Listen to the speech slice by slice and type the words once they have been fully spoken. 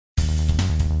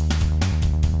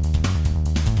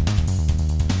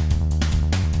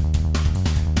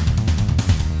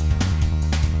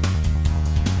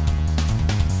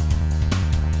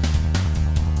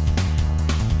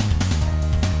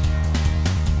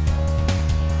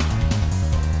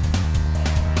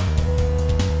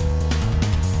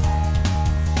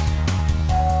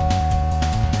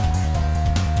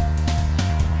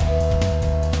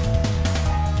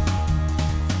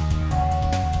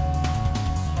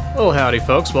Well, howdy,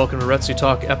 folks. Welcome to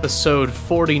Retsutalk episode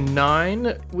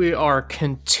 49. We are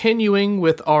continuing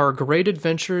with our great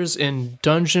adventures in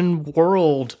Dungeon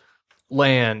World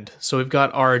Land. So we've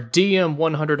got our DM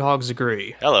 100 HOGS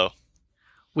AGREE. Hello.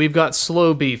 We've got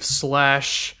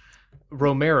slowbeef /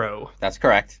 Romero. That's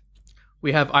correct.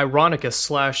 We have Ironicus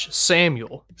 /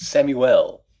 Samuel.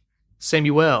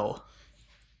 Samuel.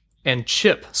 And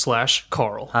Chip /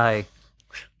 Carl. Hi.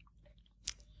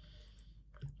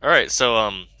 Alright,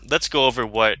 so let's go over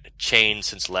what changed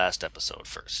since last episode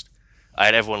first. I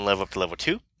had everyone level up to level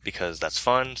 2, because that's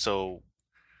fun, so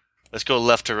let's go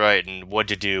left to right, and what'd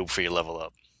you do before you level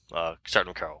up? Starting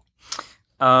with Carl.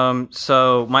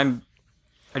 So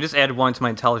I just added 1 to my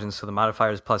intelligence, so the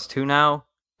modifier is +2 now.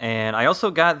 And I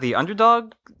also got the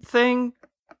underdog thing.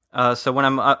 So when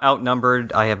I'm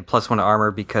outnumbered, I have a +1 to armor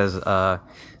because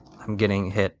I'm getting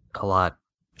hit a lot.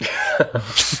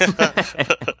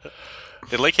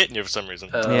 They like hitting you for some reason.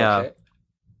 Yeah. Okay.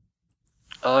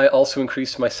 I also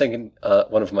increased my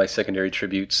one of my secondary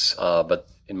tributes, but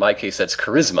in my case that's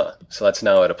charisma, so that's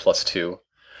now at a +2.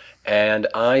 And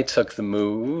I took the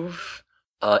move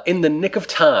in the nick of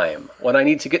time. When I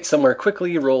need to get somewhere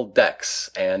quickly, roll dex,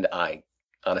 and on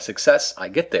a success, I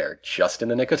get there just in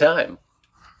the nick of time.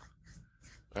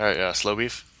 Alright,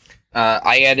 slowbeef.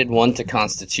 I added 1 to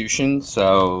Constitution,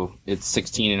 so it's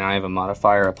 16, and I have a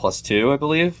modifier, a +2, I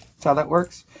believe. That's how that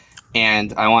works.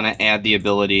 And I want to add the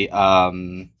ability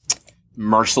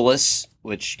Merciless,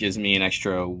 which gives me an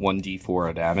extra 1d4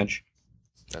 of damage.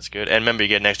 That's good. And remember, you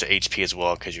get an extra HP as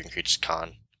well, because you increase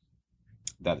con.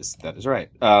 That is right.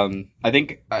 I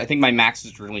think my max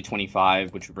is originally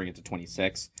 25, which would bring it to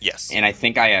 26. Yes. And I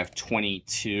think I have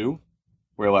 22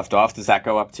 where I left off. Does that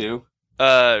go up too?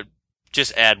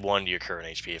 Just add 1 to your current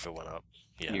HP if it went up.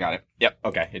 Yeah. You got it. Yep.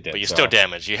 Okay, it did. But you're still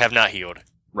damaged. You have not healed.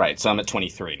 Right, so I'm at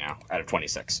 23 now, out of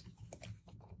 26.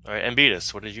 Alright, and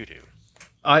Diabetus, what did you do?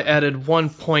 I added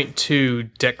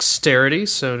 1.2 dexterity,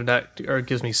 so that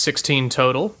gives me 16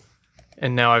 total.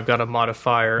 And now I've got a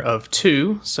modifier of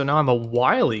 2, so now I'm a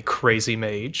wily crazy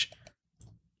mage.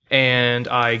 And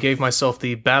I gave myself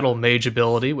the battle mage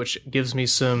ability, which gives me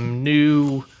some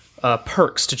new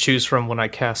perks to choose from when I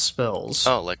cast spells.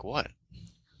 Oh, like what?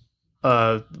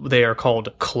 They are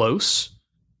called Close,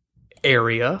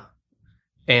 Area,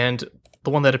 and the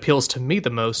one that appeals to me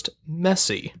the most,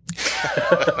 Messy.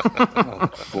 Oh,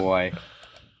 boy.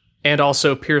 And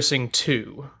also Piercing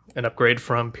 2, an upgrade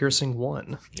from Piercing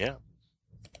 1. Yeah.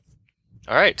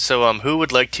 Alright, so who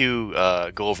would like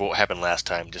to go over what happened last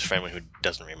time, just for anyone who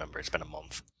doesn't remember? It's been a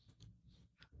month.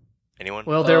 Anyone?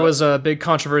 Well, there was a big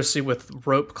controversy with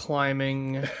rope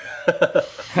climbing.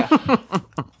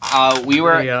 We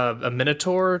were a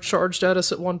Minotaur charged at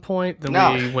us at one point. Then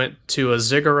No. we went to a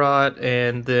ziggurat,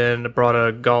 and then brought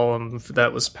a golem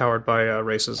that was powered by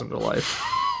racism to life.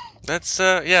 That's,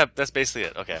 yeah, that's basically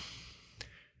it. Okay.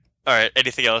 Alright,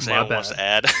 anything else My anyone bad. wants to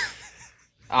add?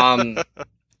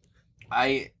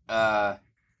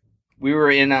 We were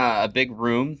in a big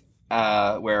room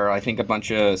where I think a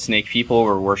bunch of snake people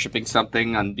were worshipping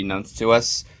something unbeknownst to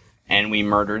us, and we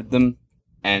murdered them.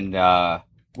 And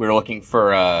we were looking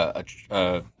for an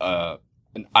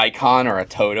icon or a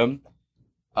totem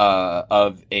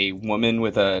of a woman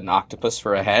with an octopus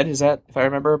for a head. Is that, if I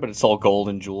remember? But it's all gold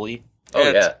and jewelry.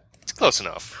 Oh, yeah. It's close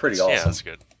enough. Pretty Yeah, awesome. that's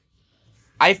good.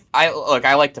 I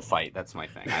like to fight. That's my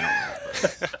thing. I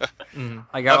don't know.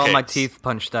 I got all Okay. my teeth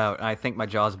punched out, and I think my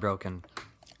jaw's broken.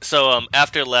 So,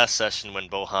 after last session when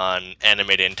Bohan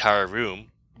animated an entire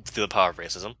room through the power of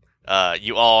racism,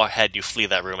 you all had to flee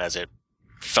that room as it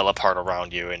fell apart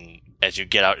around you, and as you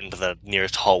get out into the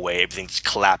nearest hallway, everything just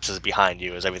collapses behind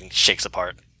you as everything shakes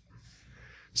apart.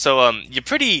 So, you're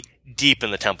pretty deep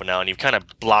in the temple now, and you've kind of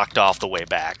blocked off the way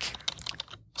back.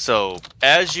 So,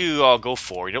 as you all go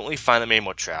forward, you don't really find that many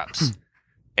more traps.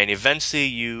 And eventually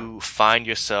you find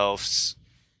yourselves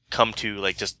come to,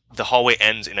 like, just the hallway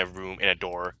ends in a room, in a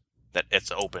door that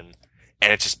it's open,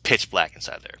 and it's just pitch black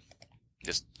inside there.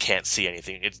 Just can't see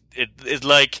anything. It's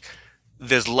like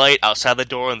there's light outside the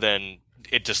door, and then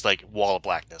it just, like, wall of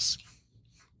blackness.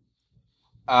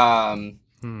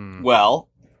 Well,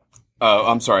 oh,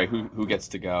 I'm sorry. Who gets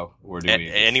to go? Or do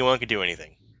we? Anyone could do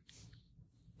anything.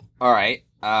 All right.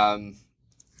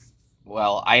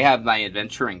 Well, I have my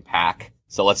adventuring pack,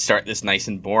 so let's start this nice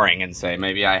and boring and say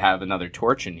maybe I have another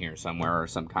torch in here somewhere or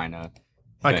some kind of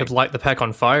I could light the pack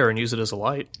on fire and use it as a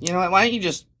light. You know what? Why don't you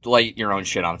just light your own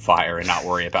shit on fire and not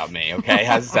worry about me, okay?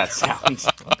 How does that sound?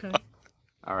 Okay.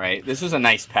 All right. This was a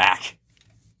nice pack,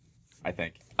 I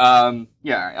think.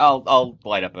 Yeah, I'll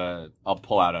light up I'll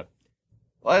pull out a...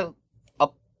 Well,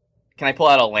 can I pull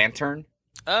out a lantern?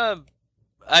 I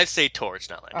I'd say torch,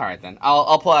 not lantern. All right, then.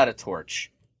 I'll pull out a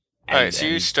torch. Alright, so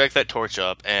you strike that torch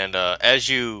up, and as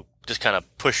you just kind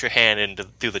of push your hand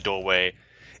through the doorway,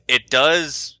 it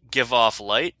does give off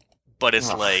light, but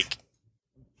it's like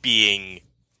being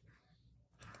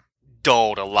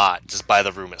dulled a lot just by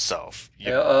the room itself.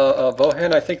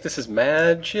 Bohan, I think this is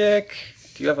magic.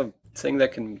 Do you have a thing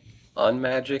that can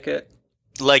unmagic it?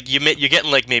 Like, you're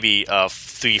getting like maybe a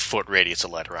 3-foot radius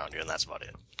of light around you, and that's about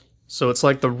it. So it's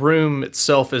like the room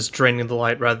itself is draining the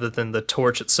light rather than the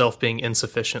torch itself being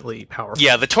insufficiently powerful.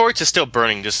 Yeah, the torch is still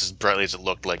burning just as brightly as it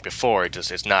looked like before,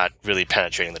 it's not really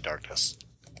penetrating the darkness.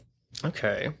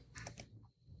 Okay.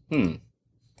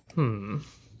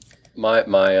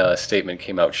 My statement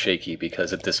came out shaky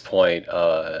because at this point,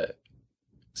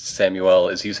 Samuel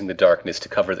is using the darkness to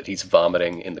cover that he's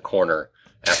vomiting in the corner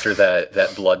after that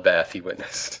bloodbath he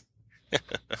witnessed.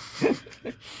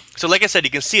 So like I said, you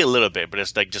can see a little bit, but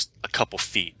it's like just a couple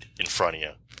feet in front of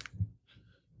you.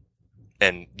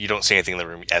 And you don't see anything in the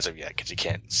room as of yet, because you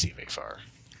can't see very far.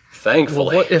 Thankfully.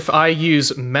 Well, what if I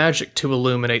use magic to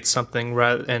illuminate something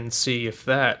and see if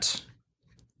that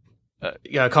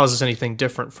causes anything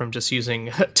different from just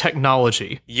using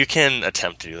technology? You can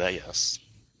attempt to do that, yes.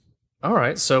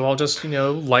 Alright, so I'll just,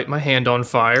 light my hand on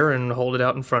fire and hold it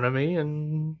out in front of me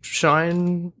and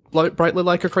shine brightly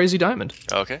like a crazy diamond.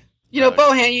 Okay.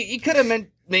 Bohan, you could have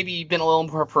maybe been a little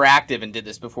more proactive and did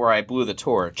this before I blew the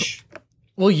torch.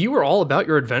 Well, you were all about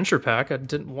your adventure pack. I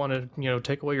didn't want to,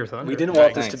 take away your thunder. We didn't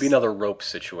want this to be another rope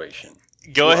situation.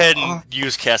 Go ahead and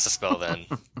cast a spell then.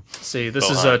 See, this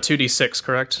is 2d6,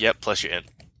 correct? Yep, plus your int.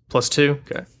 Plus 2?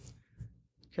 Okay.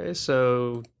 Okay,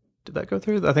 so did that go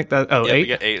through? I think that... Oh, yep, 8? You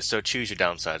get 8, so choose your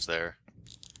downsides there.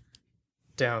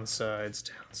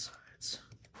 Downsides.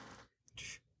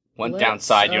 One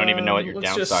downside, you don't even know what your downsides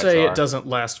are. Let's just say it doesn't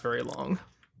last very long.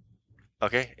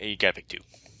 Okay, you gotta pick 2.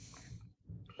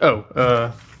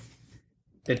 Oh,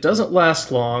 it doesn't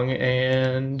last long,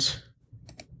 and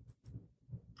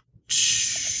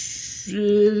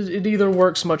it either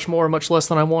works much more or much less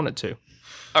than I want it to.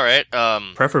 Alright,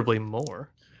 preferably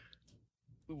more.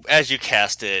 As you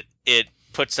cast it, it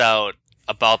puts out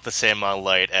about the same amount of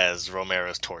light as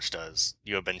Romero's torch does.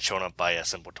 You have been shown up by a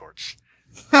simple torch.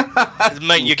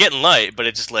 You're getting light, but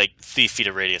it's just like 3 feet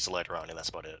of radius of light around you, that's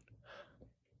about it.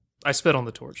 I spit on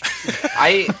the torch.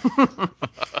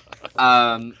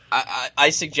 I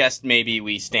suggest maybe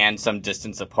we stand some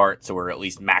distance apart so we're at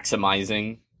least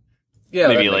maximizing. Yeah,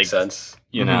 maybe that makes sense.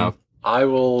 You know. I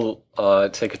will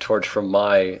take a torch from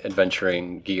my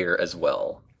adventuring gear as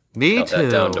well. Me Count too.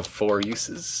 that down to 4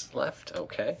 uses left.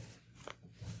 Okay.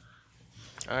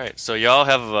 Alright, so y'all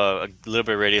have a little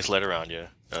bit of radius light around you.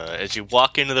 As you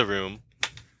walk into the room,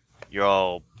 you're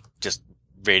all just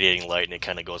radiating light and it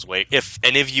kind of goes away. If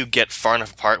any of you get far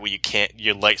enough apart where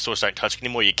your light sources aren't touching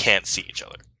anymore, you can't see each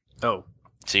other. Oh.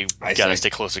 So you gotta stay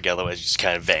close together as you just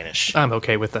kind of vanish. I'm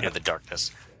okay with that. In the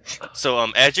darkness. So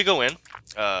as you go in,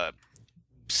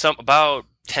 about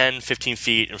 10, 15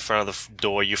 feet in front of the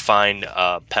door, you find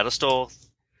a pedestal,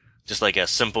 just like a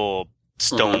simple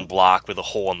stone block with a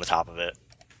hole in the top of it.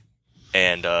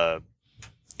 And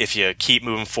if you keep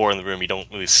moving forward in the room, you don't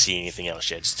really see anything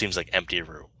else yet. It just seems like empty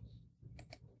room.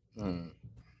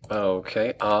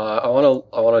 Okay. I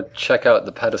want to check out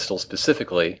the pedestal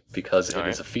specifically because it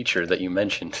is a feature that you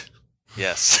mentioned.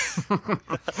 Yes.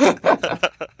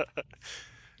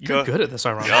 You're good at this,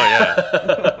 ironically. Oh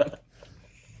yeah.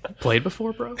 Played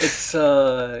before, bro? It's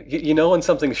when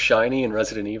something's shiny in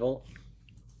Resident Evil.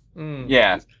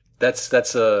 Yeah. That's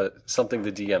something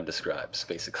the DM describes,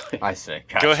 basically. I see.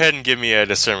 Gotcha. Go ahead and give me a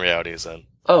discern realities then.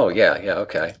 Oh yeah,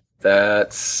 okay.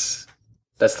 That's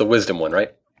the wisdom one,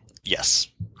 right? Yes.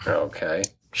 Okay.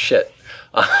 Shit.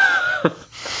 2d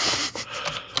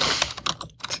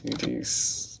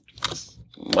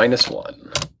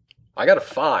 -1. I got a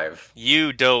 5.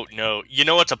 You don't know. You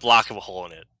know it's a block of a hole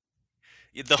in it.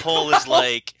 The hole is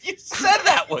like... You said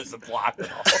that was a block of a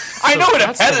hole. I know what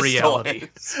a pedestal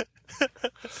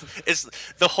is.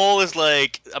 The hole is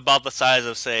like about the size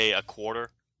of, say, a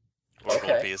quarter or a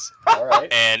gold piece. All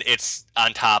right. And it's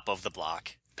on top of the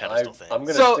block pedestal thing. I'm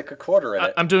going to stick a quarter in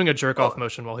it. I'm doing a jerk-off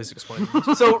motion while he's explaining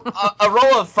this. So a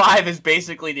roll of 5 is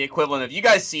basically the equivalent of... You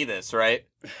guys see this, right?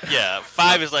 Yeah,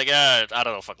 5 is like, I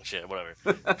don't know, fucking shit, whatever.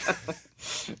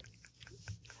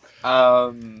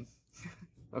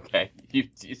 Okay. You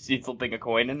see flipping a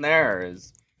coin in there, or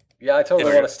is... Yeah, I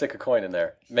totally want to stick a coin in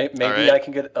there. Maybe I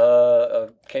can get a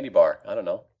candy bar. I don't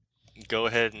know. Go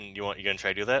ahead and you gonna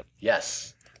try to do that?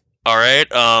 Yes. All right.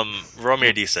 Roll me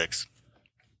a d6.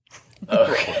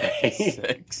 Okay.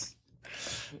 6.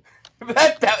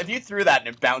 If you threw that and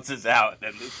it bounces out,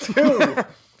 then 2.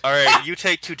 All right, you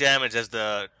take 2 damage as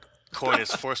the coin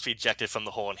is forcefully ejected from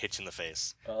the hole and hits you in the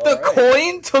face. The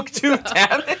coin took 2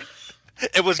 damage?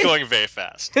 It was going very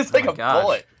fast. It's like my a God.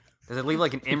 bullet. Does it leave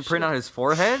like an imprint on his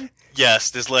forehead?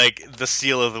 Yes, there's like the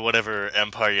seal of whatever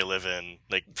empire you live in,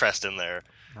 like pressed in there.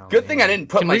 Oh, Good thing I didn't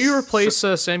put Can my... we replace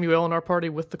Samuel in our party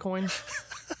with the coin?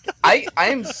 I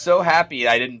am so happy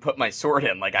I didn't put my sword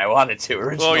in like I wanted to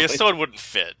originally. Well, your sword wouldn't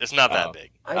fit. It's not that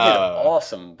big. I did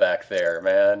awesome back there,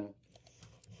 man.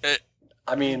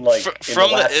 I mean, like, From in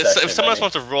the last if session, someone else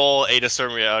wants to roll a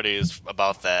discern realities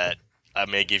about that, I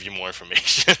may give you more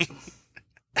information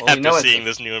Well, we know after it's seeing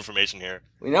this new information here.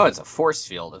 We know it's a force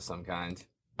field of some kind.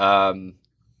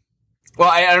 Well,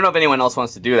 I don't know if anyone else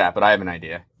wants to do that, but I have an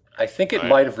idea. I think it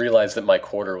might have realized that my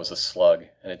quarter was a slug,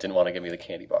 and it didn't want to give me the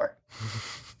candy bar.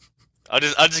 I'll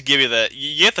just give you that.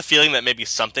 You get the feeling that maybe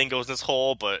something goes in this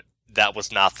hole, but that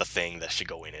was not the thing that should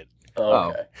go in it.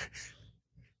 Okay.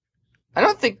 I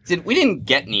don't think we didn't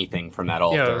get anything from that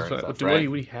altar. Yeah, and stuff, what right?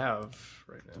 do we have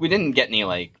right now? We didn't get any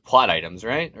like plot items,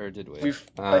 right? Or did we?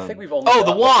 I think we've only the got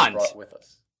what we wand! brought with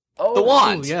us. Oh, The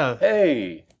wand! Oh, yeah.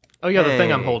 Hey. Oh, yeah, the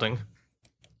thing I'm Hey. holding.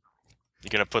 You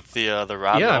gonna put the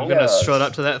rod? Yeah, I'm in? gonna Yes. strut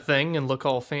up to that thing and look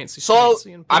all fancy. So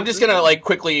fancy and I'm just pretty. gonna like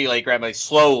quickly like grab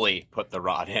slowly put the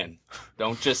rod in.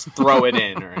 Don't just throw it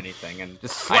in or anything. And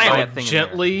Just I slam know, that thing in there.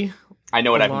 gently I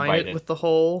know what I've align it invited. with the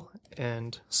hole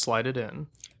and slide it in.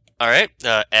 All right.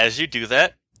 As you do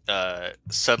that,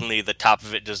 suddenly the top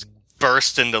of it just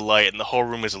bursts into light, and the whole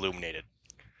room is illuminated.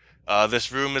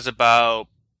 This room is about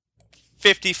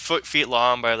 50 feet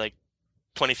long by like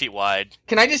 20 feet wide.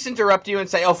 Can I just interrupt you and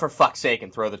say, "Oh, for fuck's sake,"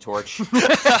 and throw the torch?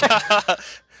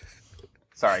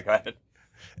 Sorry, go ahead.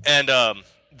 And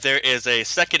there is a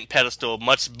second pedestal,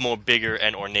 much more bigger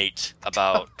and ornate,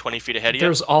 about 20 feet ahead of you.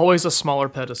 There's always a smaller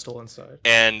pedestal inside.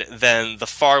 And then the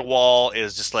far wall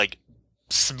is just like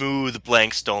smooth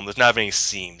blank stone. There's not any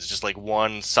seams. Just like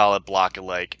one solid block of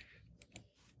like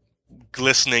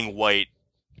glistening white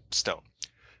stone.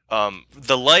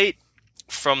 The light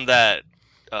from that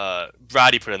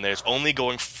rod you put in there is only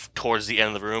going towards the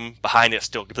end of the room. Behind it, it's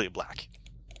still completely black.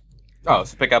 Oh,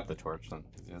 so pick up the torch then.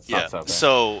 It's Yeah. not so bad.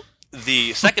 So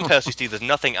the second pedestal you see, there's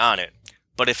nothing on it.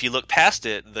 But if you look past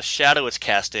it, the shadow it's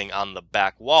casting on the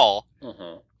back wall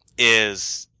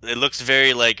is, it looks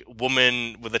very like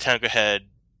woman with a tentacle head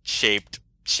shaped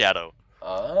shadow. Yeah.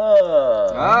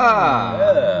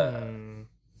 Hmm.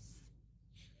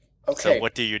 Okay. So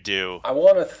what do you do? I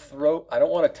want to throw. I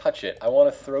don't want to touch it. I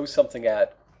want to throw something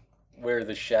at where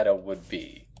the shadow would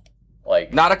be.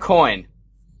 Like, Not a coin.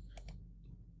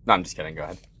 No, I'm just kidding. Go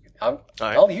ahead.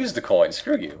 I'll use the coin.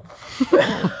 Screw you.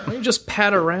 Why don't you just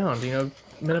pat around,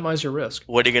 minimize your risk.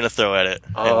 What are you gonna throw at it?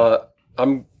 I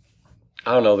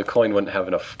don't know. The coin wouldn't have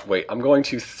enough weight. I'm going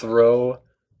to throw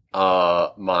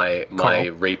my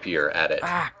rapier at it.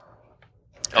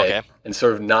 Okay. And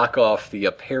sort of knock off the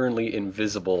apparently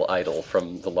invisible idol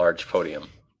from the large podium.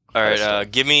 All right.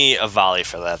 Give me a volley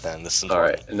for that then. This is All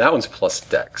important. right, and that one's plus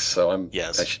dex, so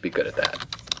Yes. I should be good at that.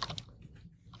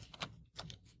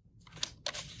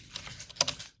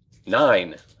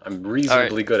 9. I'm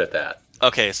reasonably good at that.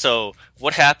 Okay, so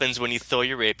what happens when you throw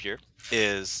your rapier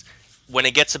is when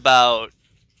it gets about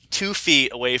 2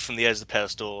 feet away from the edge of the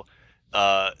pedestal,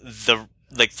 the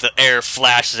air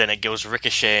flashes and it goes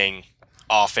ricocheting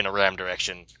off in a random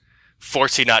direction,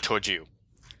 forcing not towards you.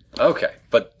 Okay,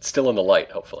 but still in the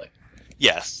light, hopefully.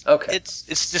 Yes. Okay. It's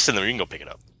just in there. You can go pick it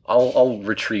up. I'll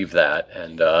retrieve that,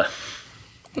 and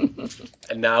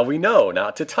and now we know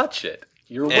not to touch it.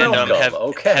 You're And welcome.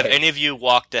 Okay. have any of you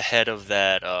walked ahead of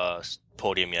that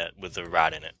podium yet with the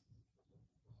rod in it?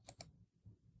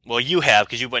 Well, you have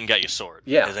because you went and got your sword.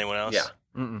 Yeah. Has anyone else? Yeah.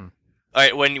 Mm-mm. All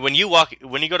right. When you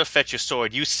go to fetch your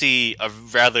sword, you see a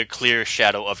rather clear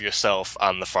shadow of yourself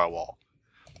on the far wall.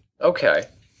 Okay.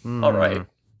 All right.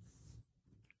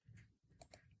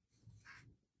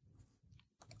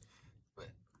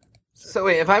 So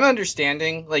wait, if I'm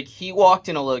understanding, like he walked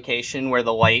in a location where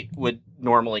the light would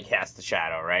normally cast the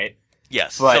shadow, right?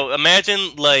 Yes. But- So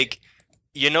imagine like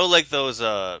those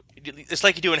it's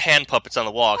like you're doing hand puppets on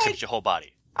the wall except it's your whole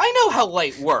body. I know how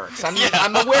light works. I'm Yeah.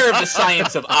 I'm aware of the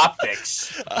science of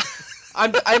optics.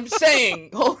 I'm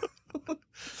saying,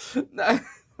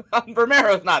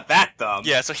 Romero's not that dumb.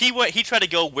 Yeah. So he tried to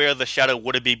go where the shadow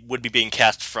would be being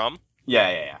cast from,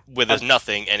 Yeah. where there's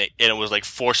nothing, and it was like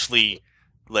forcefully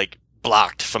like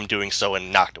blocked from doing so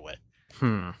and knocked away.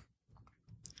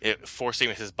 It forcing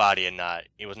with his body and not.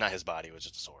 It was not his body. It was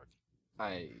just a sword.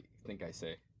 I think I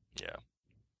see. Yeah.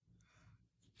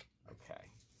 Okay.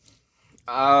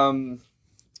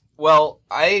 Well,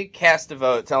 I cast a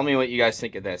vote. Tell me what you guys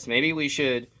think of this. Maybe we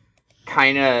should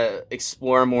kind of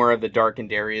explore more of the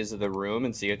darkened areas of the room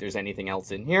and see if there's anything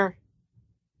else in here?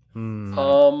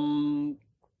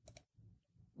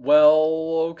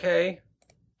 Well, okay.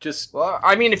 Just Well,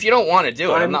 I mean, if you don't want to do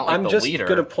it, I'm not like I'm the just leader.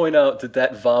 gonna point out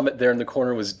that vomit there in the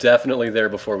corner was definitely there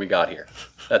before we got here.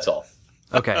 That's all.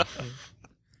 Okay.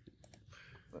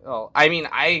 Well, I mean,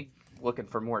 I looking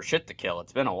for more shit to kill.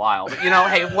 It's been a while, but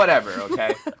hey, whatever.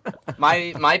 Okay,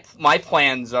 my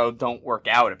plans don't work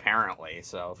out apparently,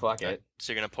 so fuck it.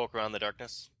 So you're gonna poke around in the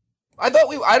darkness? I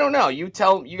don't know. You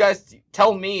guys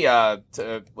tell me.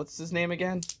 What's his name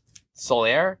again?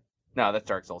 Solaire? No, that's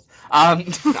Dark Souls. I'm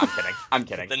kidding. I'm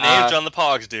kidding. The name's on the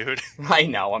pogs, dude. I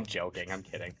know. I'm joking. I'm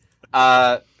kidding.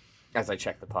 As I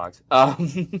check the pogs.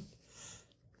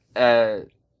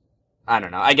 I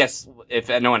don't know. I guess if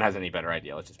no one has any better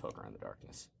idea, let's just poke around the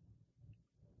darkness.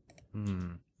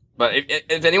 But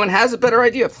if anyone has a better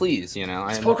idea, please,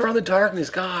 Let's poke around the darkness,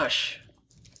 gosh.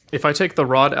 If I take the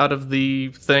rod out of the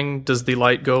thing, does the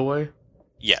light go away?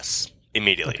 Yes,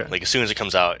 immediately. Okay. Like as soon as it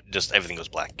comes out, just everything goes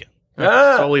black again. Okay,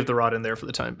 so I'll leave the rod in there for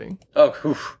the time being. Oh,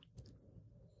 oof.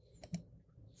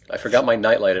 I forgot my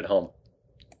nightlight at home.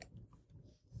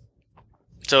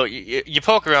 So you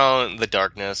poke around the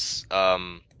darkness.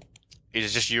 Is it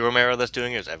just you, Romero, that's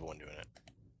doing it, or is everyone doing it?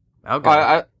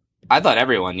 Okay. I thought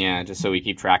everyone, yeah, just so we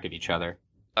keep track of each other.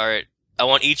 All right. I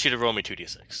want each of you to roll me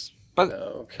 2d6. But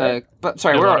Okay. but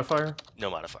sorry, No where modifier? No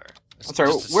modifier. I'm sorry,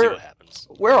 Just to see where- what happens.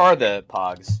 are the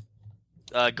pogs?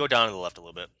 Go down to the left a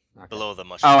little bit, Okay. below the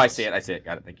mushroom. Oh, I see it.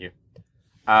 Got it. Thank you.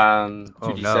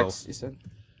 2d6. no. You said.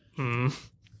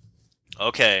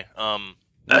 Okay.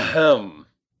 Ahem.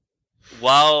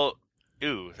 While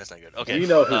ooh, that's not good. Okay. You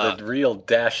know who the real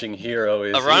dashing hero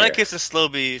is. Ironicus and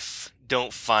Slowbeef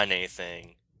don't find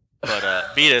anything, but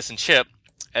Diabetus and Chip,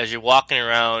 as you're walking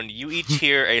around, you each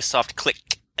hear a soft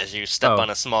click as you step on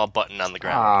a small button on the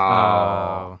ground.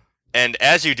 Oh. And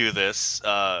as you do this,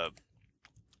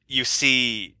 you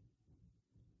see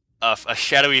a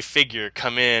shadowy figure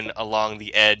come in along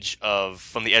the edge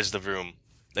from the edge of the room,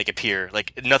 like appear,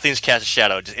 like nothing's cast a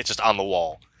shadow, it's just on the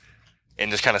wall,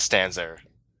 and just kind of stands there,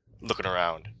 looking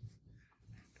around.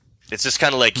 It's just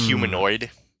kind of like humanoid.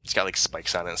 It's got like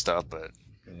spikes on it and stuff, but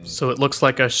So it looks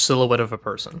like a silhouette of a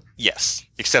person. yes,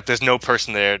 except there's no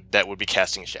person there that would be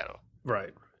casting a shadow. Right.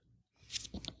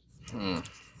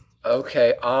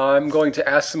 Okay, I'm going to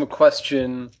ask them a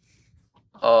question.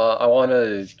 I want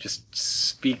to just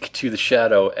speak to the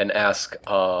shadow and ask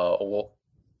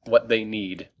what they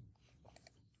need.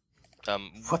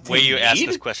 What Where they you ask need?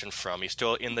 this question from? You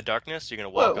still in the darkness? You're gonna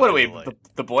walk. What up are we? into the light?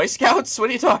 The Boy Scouts? What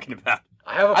are you talking about?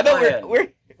 I have a I thought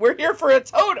plan. we're here for a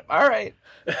totem. All right.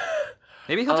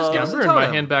 Maybe he'll just give us a Remember, in my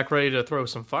totem. hand back ready to throw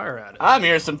some fire at it. I'm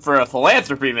here for a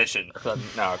philanthropy mission.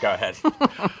 No, go ahead.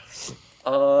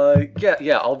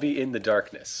 Yeah, I'll be in the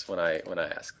darkness when I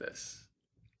ask this.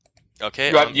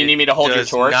 Okay. You need me to hold your does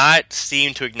torch? not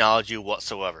seem to acknowledge you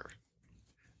whatsoever.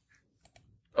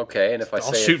 Okay, and if I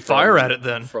I'll say shoot it from, fire at it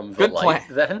then. from the Good light,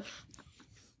 plan. then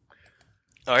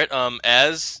All right.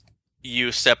 As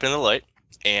you step in the light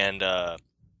and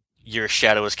your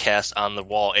shadow is cast on the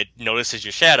wall, it notices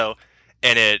your shadow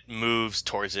and it moves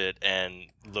towards it and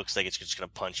looks like it's just gonna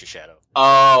punch your shadow.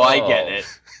 Oh, I get it.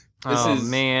 Oh,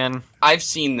 man. I've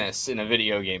seen this in a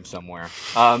video game somewhere.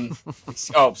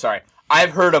 Oh, sorry.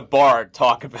 I've heard a bard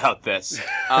talk about this.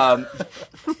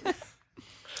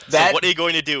 So what are you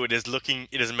going to do? It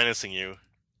is menacing you.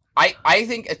 I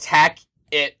think attack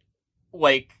it,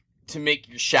 like, to make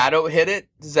your shadow hit it.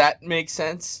 Does that make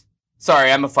sense?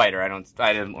 Sorry, I'm a fighter.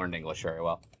 I didn't learn English very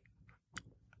well.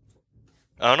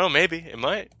 I don't know. Maybe it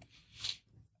might.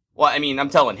 Well, I mean, I'm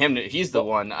telling him that he's the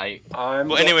one.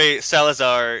 Well, anyway,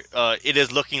 Salazar, it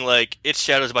is looking like its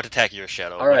shadow is about to attack your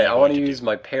shadow. all right. I want to use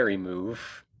my parry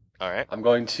move. All right. I'm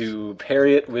going to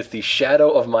parry it with the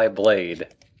shadow of my blade.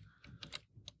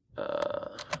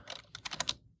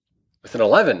 With an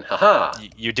 11, haha!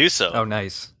 You do so. Oh,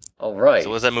 nice. All right, So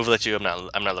what does that move let you? I'm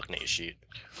not looking at your sheet.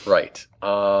 right.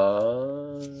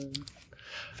 In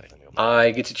fact, let me open it.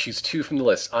 I get to choose 2 from the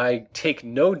list. I take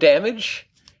no damage,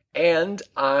 and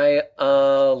I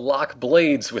lock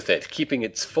blades with it, keeping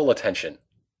its full attention.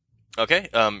 Okay.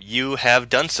 You have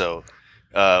done so.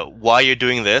 While you're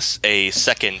doing this, a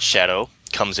second shadow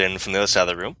comes in from the other side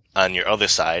of the room on your other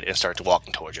side and starts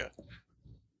walking towards you.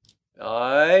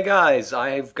 Hi guys,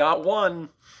 I've got one.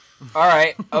 All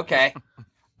right. Okay.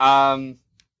 All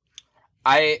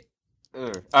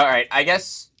right. I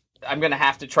guess I'm gonna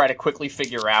have to try to quickly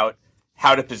figure out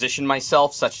how to position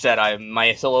myself such that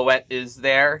my silhouette is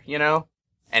there,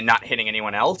 and not hitting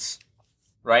anyone else,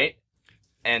 right?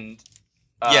 And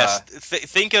Yes,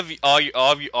 think of all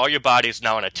your bodies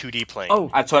now on a 2D plane. Oh,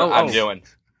 That's what I'm doing.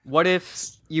 What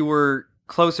if you were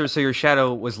closer so your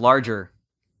shadow was larger?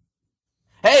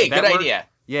 Hey, Would that good work? idea.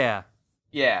 Yeah.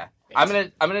 Yeah, I'm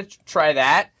gonna try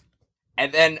that,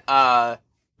 and then I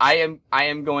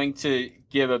am going to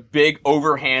give a big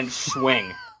overhand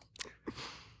swing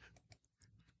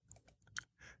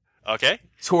Okay.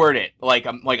 toward it, like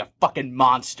I'm like a fucking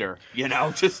monster,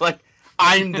 just like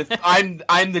I'm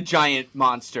the giant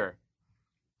monster.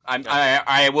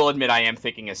 I will admit I am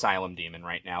thinking Asylum Demon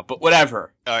right now, but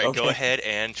whatever. All right, Okay. go ahead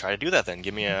and try to do that then.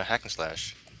 Give me a hack and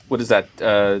slash. What is that?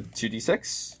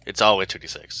 2d6? It's always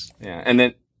 2d6. Yeah, and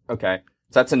then okay,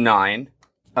 so that's a 9.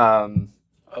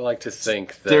 I like to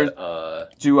think that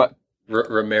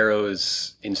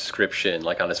Romero's inscription,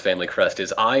 like on his family crest,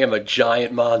 is "I am a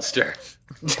giant monster."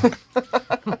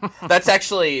 That's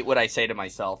actually what I say to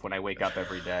myself when I wake up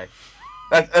every day.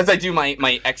 As I do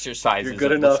my exercises. You're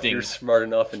good of enough, listing. you're smart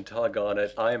enough, and tug on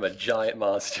it. I am a giant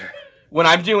monster. When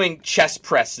I'm doing chest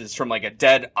presses from like a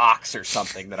dead ox or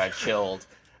something that I've killed.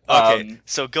 Okay,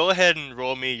 so go ahead and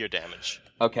roll me your damage.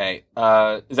 Okay,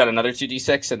 is that another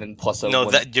 2d6 and then plus a No,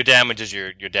 one? that your damage is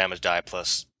your damage die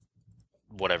plus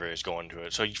whatever is going to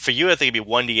it. So for you, I think it'd be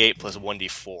 1d8 plus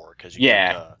 1d4 because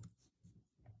Yeah.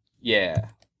 Yeah,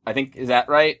 I think, is that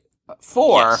right?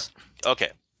 4? Yes. Okay.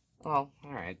 Well,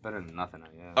 alright, better than nothing, I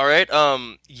guess. All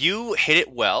right. You hit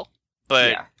it well,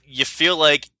 but Yeah. you feel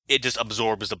like it just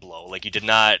absorbs the blow. Like you did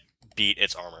not beat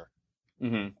its armor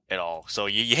Mm-hmm. at all. So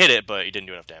you hit it, but you didn't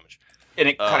do enough damage. And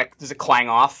it kind of, does it clang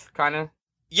off, kind of?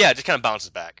 Yeah, it just kind of bounces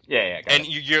back. Yeah, got And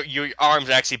your arms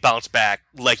actually bounce back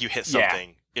like you hit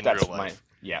something in That's real life.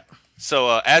 Yeah.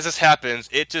 So as this happens,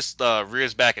 it just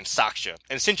rears back and socks you.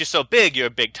 And since you're so big, you're a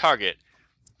big target.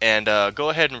 And go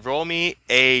ahead and roll me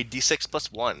a d6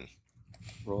 plus 1.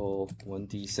 Roll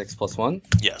 1d6 plus 1?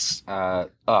 Yes.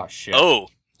 Oh, shit. Oh,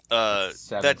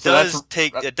 7. that So does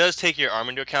that's- it does take your arm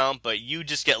into account, but you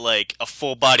just get like a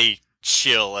full body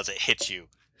chill as it hits you.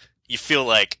 You feel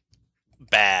like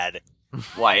bad.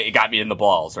 Why, it got me in the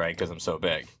balls, right? Because I'm so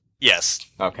big. Yes.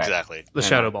 Okay. Exactly. The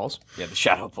shadow balls. Yeah, the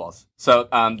shadow balls. So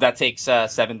that takes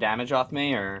 7 damage off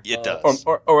me, or It does.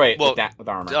 or wait, Well, with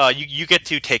armor. You get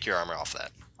to take your armor off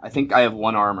that. I think I have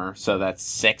 1 armor, so that's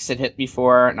 6 it hit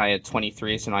before, and I had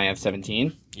 23, so now I have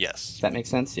 17. Yes. Does that make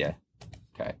sense? Yeah.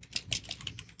 Okay.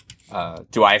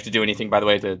 Do I have to do anything, by the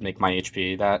way, to make my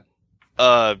HP that?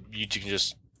 You can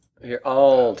just Here,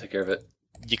 I'll take care of it.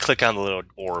 you click on the little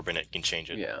orb and it can change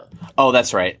it. Yeah, Oh,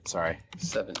 that's right. Sorry.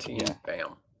 17. Yeah. Bam.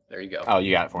 There you go. Oh,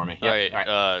 you got it for me. All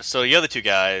right. So the other two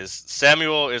guys,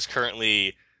 Samuel is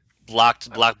currently block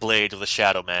blade with a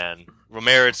Shadow Man.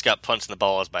 Romero's got punched in the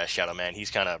balls by a Shadow Man. He's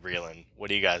kind of reeling.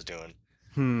 What are you guys doing?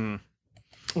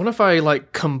 What if I,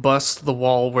 like, combust the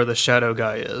wall where the shadow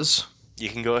guy is? You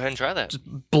can go ahead and try that.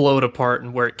 Blow it apart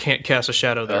and where it can't cast a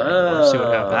shadow there anymore. See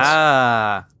what happens.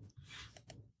 Ah.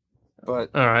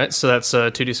 But Alright, so that's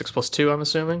 2d6 plus 2, I'm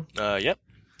assuming. Yep.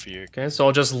 For your Okay, so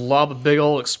I'll just lob a big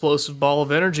old explosive ball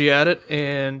of energy at it,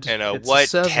 and it's a what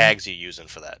 7. tags are you using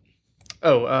for that?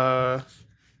 Oh,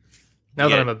 now Yeah.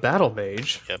 that I'm a battle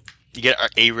mage. Yep. You get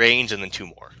a range and then 2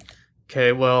 more.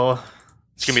 Okay, well...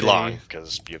 It's gonna be see. long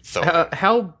because you throw.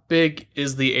 How big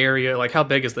is the area? Like, how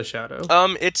big is the shadow?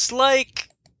 It's like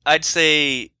I'd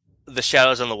say the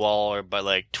shadows on the wall are by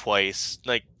like twice,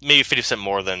 like maybe 50%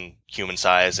 more than human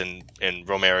size, and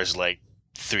Romero's like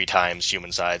 3 times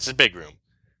human size. It's a big room.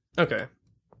 Okay.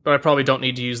 But I probably don't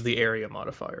need to use the area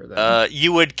modifier then.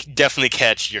 You would definitely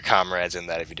catch your comrades in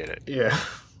that if you did it. Yeah.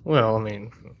 Well, I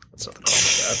mean, that's nothing wrong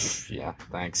with yeah,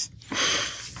 thanks.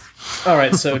 that.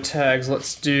 Alright, so tags.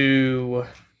 Let's do...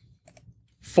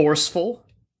 Forceful.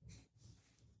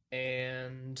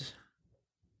 And...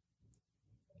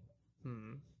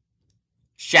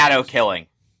 Shadow killing.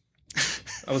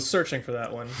 I was searching for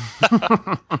that one.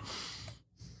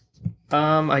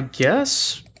 I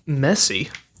guess... Messy.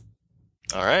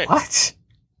 All right. What?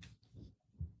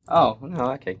 Oh, no,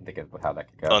 I can't think of how that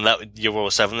could go. Oh, and that you roll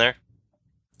a 7 there.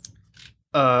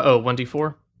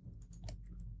 1d4?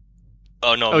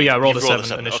 Oh no. Oh, yeah, I rolled you a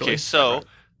 7 initially. Okay, so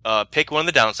pick one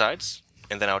of the downsides,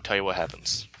 and then I'll tell you what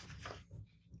happens.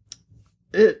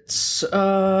 It's,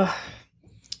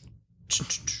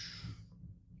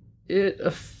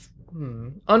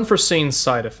 unforeseen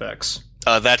side effects.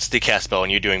 That's the cast spell,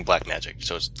 and you're doing black magic,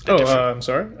 so it's Oh, different. I'm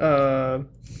sorry.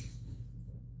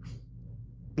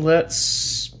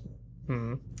 Let's...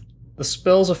 The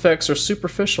spell's effects are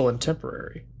superficial and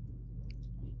temporary.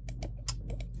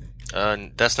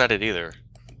 That's not it either.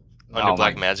 under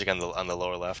black magic on the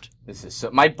lower left. This is so.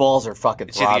 My balls are fucking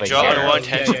It's either you throbbing. draw here. under one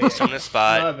tension, summon a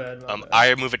spot. My bad, my bad. I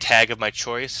remove a tag of my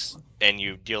choice, and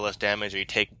you deal less damage, or you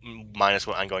take -1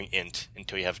 ongoing int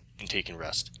until you can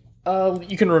rest.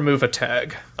 You can remove a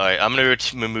tag. All right, I'm gonna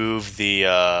remove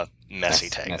the messy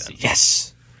tag. Messy. Then.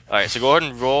 Yes. All right, so go ahead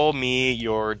and roll me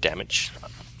your damage.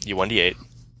 You 1d8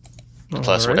 plus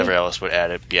Alright. whatever else would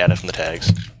be added from the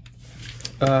tags.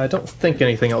 I don't think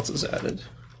anything else is added.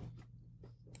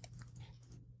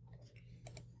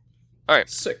 All right,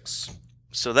 6.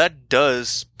 so that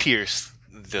does pierce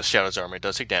the Shadow's armor. It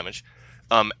does take damage,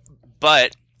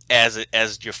 but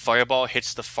as your fireball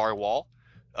hits the far wall,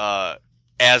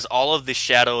 as all of the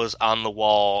shadows on the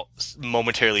wall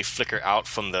momentarily flicker out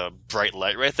from the bright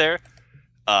light right there,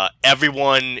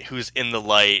 everyone who's in the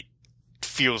light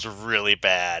feels really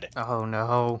bad, Oh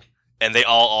no. and they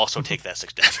all also take that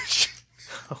 6 damage.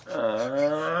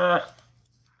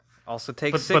 Also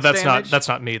takes But 6 that's damage.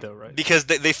 not me though, right? Because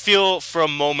they feel for a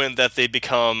moment that they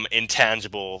become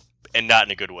intangible, and not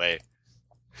in a good way.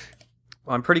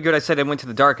 Well, I'm pretty good. I said I went to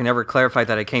the dark and never clarified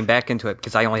that I came back into it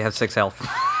because I only have 6 health.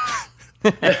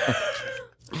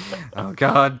 Oh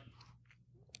god.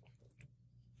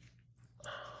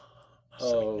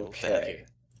 Okay.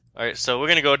 Alright, so we're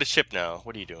gonna go to Chip now.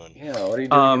 What are you doing? Yeah, what are you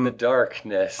doing in the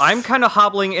darkness? I'm kind of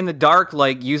hobbling in the dark,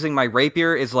 like using my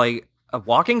rapier is like a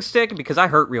walking stick because I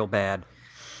hurt real bad.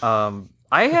 I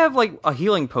have like a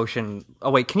healing potion.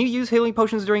 Oh wait, can you use healing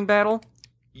potions during battle?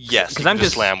 Yes, 'Cause you can I'm just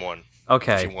just- slam one if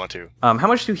Okay. you want to. How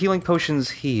much do healing potions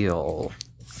heal?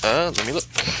 Let me look.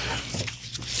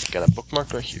 Got a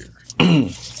bookmark right here.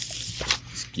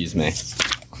 Excuse me.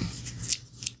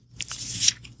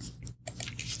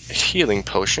 A healing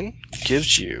potion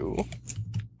gives you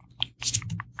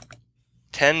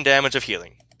 10 damage of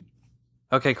healing.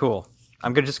 Okay, cool.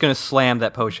 Just gonna slam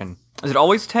that potion. Is it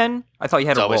always 10? I thought you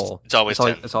had It's a always- roll. it's always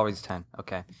 10. It's always 10.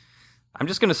 Okay. I'm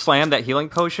just gonna slam that healing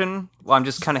potion while I'm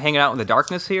just kind of hanging out in the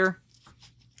darkness here.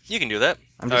 You can do that.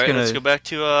 I'm just Alright, gonna- let's go back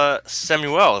to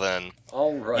Samuel then.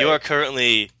 All right. You are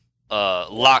currently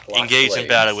locked, engaged in blades.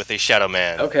 battle with a shadow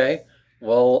man. Okay.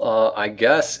 Well, I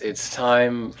guess it's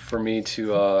time for me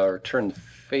to return the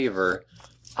favor.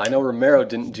 I know Romero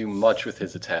didn't do much with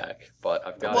his attack, but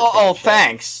I've got. Well, oh,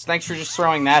 thanks. Thanks for just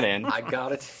throwing that in. I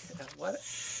got it. What?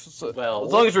 So, Well,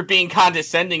 as long as we're being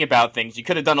condescending about things, you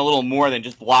could have done a little more than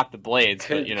just block the blades.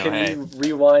 Can, But you know, can hey. you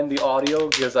rewind the audio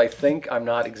because I think I'm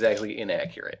not exactly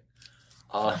inaccurate.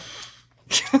 All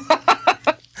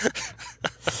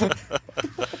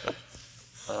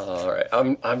right.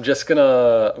 I'm just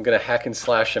gonna hack and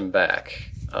slash him back.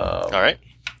 Alright.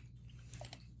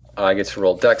 I get to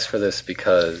roll dex for this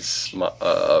because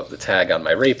of the tag on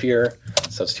my rapier.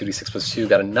 So it's 2d6 plus 2.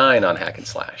 Got a 9 on hack and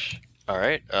slash.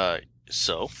 Alright.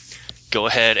 So, go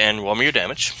ahead and roll me your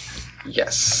damage.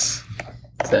 Yes.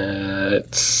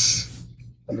 That's,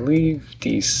 I believe,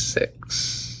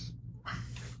 d6.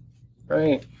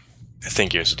 Right? I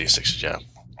think yours is D6, yeah.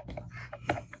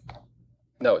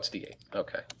 No, it's d8.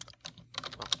 Okay.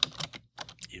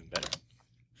 Even better.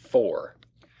 4.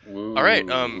 Woo. Alright,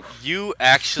 you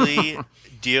actually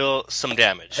deal some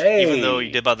damage. Hey! Even though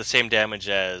you did about the same damage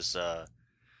as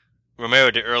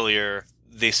Romero did earlier,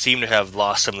 they seem to have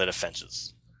lost some of the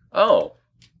defenses. Oh,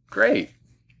 great.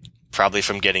 Probably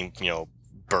from getting,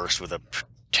 burst with a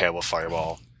terrible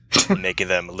fireball, making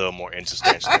them a little more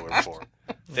insubstantial than they were before.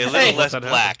 They're a little less That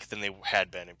black than they had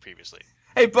been previously.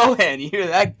 Hey, Bohan, you hear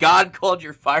that? God called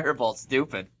your fireball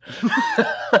stupid.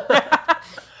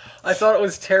 I thought it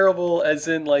was terrible as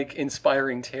in, like,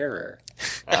 inspiring terror.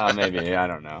 Maybe. I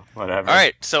don't know. Whatever.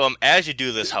 Alright, so as you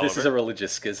do this, however... This is a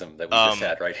religious schism that we just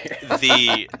had right here.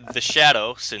 the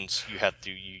shadow, since you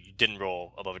didn't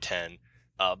roll above a 10,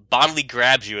 bodily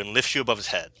grabs you and lifts you above his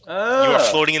head. You are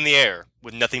floating in the air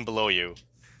with nothing below you.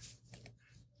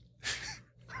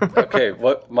 Okay,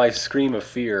 what my scream of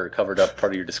fear covered up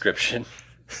part of your description.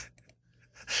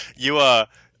 You are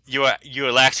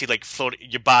actually like floating.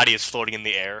 Your body is floating in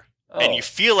the air, and you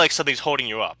feel like something's holding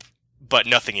you up, but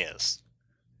nothing is.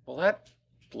 Well, that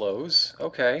blows.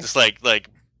 Okay. Just like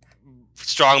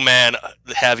strong man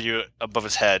have you above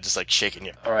his head, just like shaking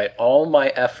you. All right. All my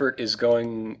effort is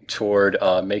going toward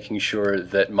making sure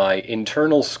that my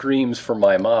internal screams for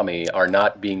my mommy are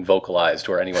not being vocalized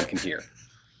where anyone can hear.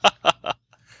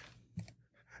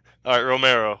 All right,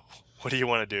 Romero, what do you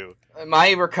want to do? Am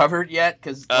I recovered yet?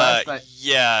 Because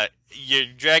Yeah, you're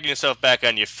dragging yourself back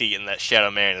on your feet, and that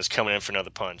shadow man is coming in for another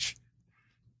punch.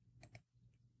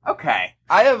 Okay,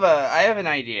 I have an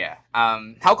idea.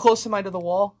 How close am I to the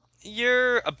wall?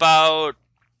 You're about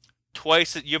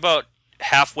You're about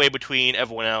halfway between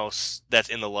everyone else that's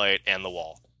in the light and the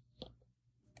wall.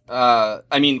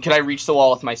 I mean, can I reach the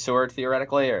wall with my sword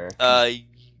theoretically, or?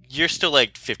 You're still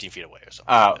like 15 feet away or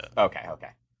something. Oh, okay.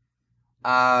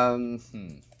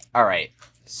 All right.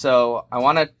 So I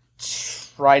want to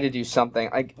try to do something.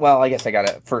 I guess I got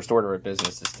a first order of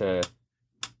business is to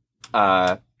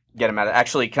get him out of.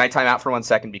 Actually, can I time out for 1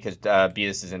 second because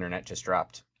Beatus's internet just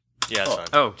dropped? Yeah, that's fine.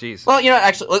 Oh, jeez. Well,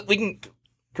 actually, we can.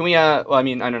 Can we? Well, I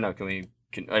mean, I don't know. Can we?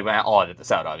 I'll edit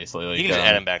this out, obviously. You can just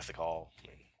add him back to the call.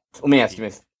 Let me ask you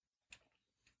if.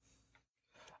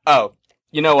 Oh,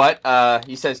 you know what?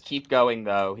 He says keep going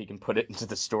though. He can put it into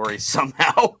the story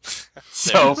somehow.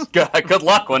 So good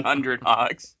luck, 100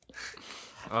 hogs.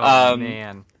 Oh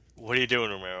man. What are you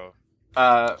doing, Romero?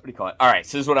 What do you call it? All right,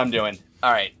 so this is what I'm doing.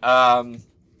 All right. All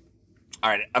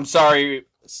right. I'm sorry,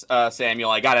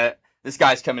 Samuel. This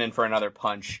guy's coming in for another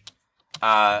punch.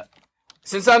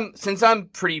 Since I'm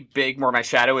pretty big, more my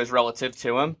shadow is relative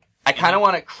to him. I kind of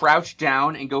want to crouch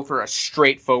down and go for a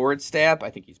straight forward stab.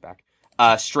 I think he's back.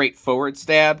 Straight forward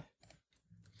stab.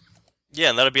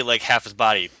 Yeah, and that'll be like half his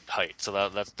body height, so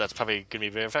that's probably gonna be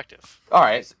very effective. All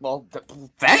right. Well,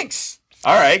 thanks.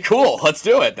 All right. Cool. Let's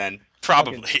do it then.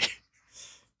 Probably.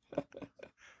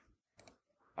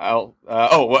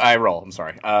 I roll. I'm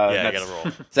sorry. Yeah, I gotta roll.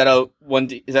 Is that a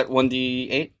 1d? Is that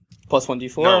 1d8 plus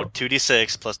 1d4? No,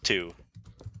 2d6 plus 2.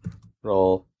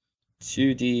 Roll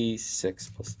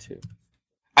 2d6 plus 2.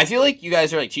 I feel like you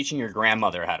guys are like teaching your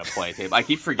grandmother how to play. I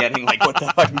keep forgetting like what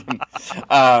the fuck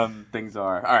things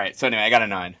are. All right. So anyway, I got a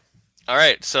 9. All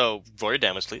right. So roll your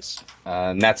damage, please.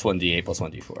 And that's 1d8 plus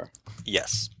 1d4.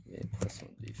 Yes. 8 plus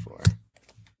 1d4.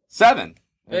 7.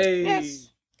 Hey. Yes.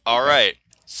 All right.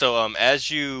 So as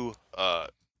you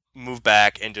move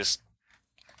back and just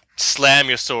slam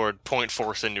your sword point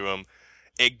force into him,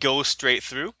 it goes straight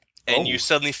through, and you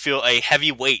suddenly feel a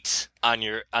heavy weight on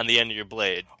the end of your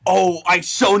blade. Oh, I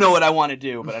so know what I want to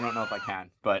do, but I don't know if I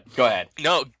can. But go ahead.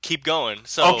 No, keep going.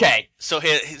 So okay. So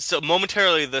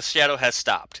momentarily the shadow has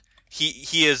stopped.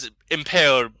 He is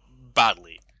impaled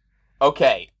bodily.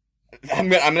 Okay. I'm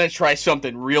gonna try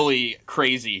something really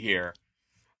crazy here.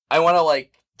 I want to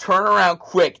like turn around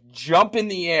quick, jump in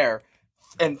the air,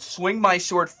 and swing my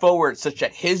sword forward such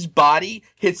that his body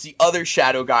hits the other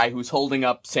shadow guy who's holding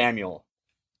up Samuel.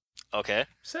 Okay.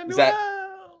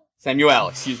 Samuel,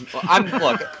 excuse me.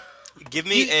 Look. Give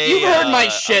me you heard my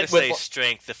shit I'm gonna say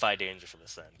strength defy danger for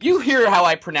this then. You hear how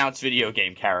I pronounce video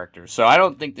game characters, so I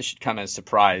don't think this should come as a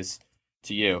surprise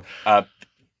to you.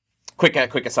 Quick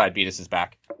aside, Beatus is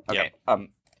back. Okay. Yep.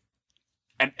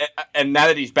 And now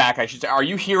that he's back, I should say, are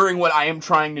you hearing what I am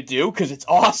trying to do? Because it's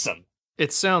awesome.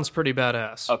 It sounds pretty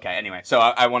badass. Okay, anyway, so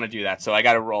I want to do that, so I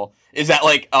gotta roll. Is that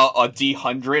like a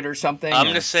D100 or something? I'm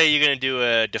gonna say you're gonna do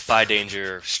a defy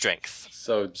danger strength.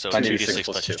 So 2d6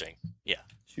 plus 2 strength. Yeah.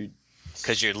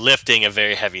 Because you're lifting a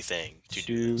very heavy thing.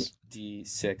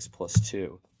 2d6 plus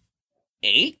 2.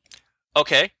 8?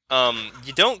 Okay.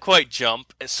 You don't quite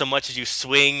jump so much as you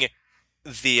swing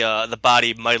the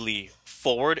body mightily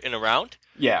forward and around.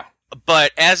 Yeah.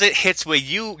 But as it hits where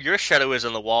your shadow is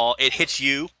on the wall, it hits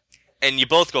you, and you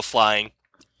both go flying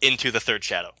into the third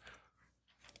shadow.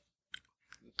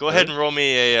 Go ahead and roll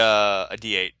me a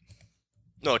d8.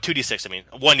 No, 2d6, I mean.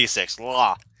 1d6.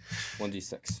 Blah.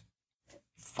 1d6.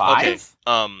 5?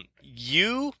 Okay.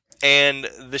 You and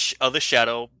the other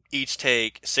shadow each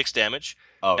take 6 damage,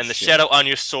 and the shadow on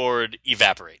your sword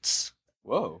evaporates.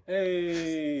 Whoa.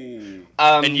 Hey.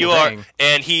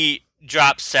 And he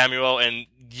drops Samuel, and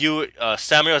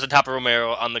Samuel is on top of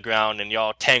Romero on the ground, and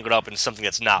y'all tangled up in something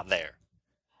that's not there.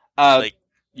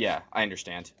 Yeah, I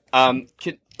understand.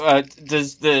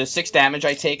 Does the 6 damage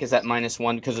I take, is that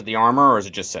 -1 because of the armor, or is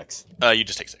it just 6? You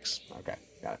just take 6. Okay,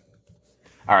 got it.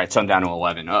 Alright, so I'm down to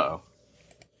 11. Uh-oh.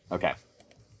 Okay.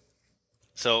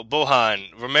 So,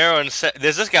 Bohan, Romero, and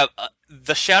there's this guy,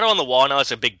 the shadow on the wall now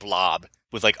is a big blob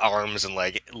with, like, arms and,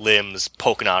 like, limbs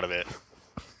poking out of it.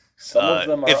 Some of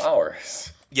them are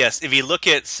ours. Yes, if you look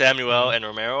at Samuel and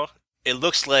Romero, it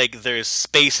looks like there's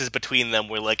spaces between them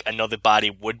where, like, another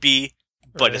body would be,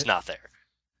 but it's not there.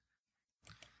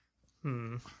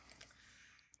 And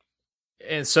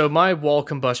so my wall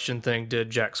combustion thing did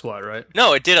jack squat, right?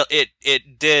 No, it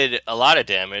did a lot of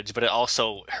damage, but it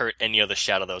also hurt any other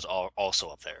shadow that was also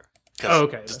up there.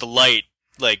 Okay. Just the light,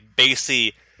 like,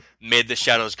 basically made the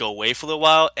shadows go away for a little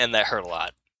while, and that hurt a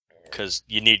lot. Because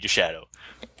you need your shadow.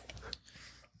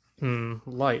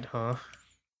 Light, huh?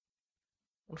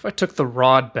 What if I took the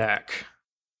rod back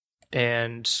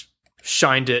and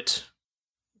shined it,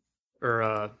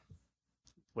 or,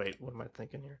 wait, what am I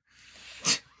thinking here?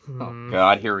 Oh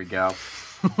god, here we go.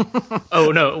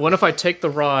 Oh no, what if I take the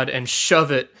rod and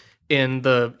shove it in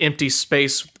the empty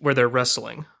space where they're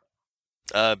wrestling?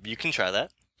 You can try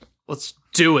that. Let's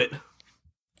do it.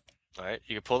 All right,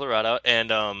 you can pull the rod out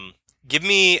and give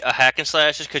me a hack and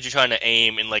slash just because you're trying to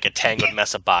aim in like a tangled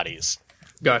mess of bodies.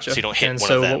 Gotcha. So you don't hit and one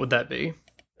so of them. what would that be?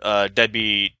 That'd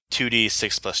be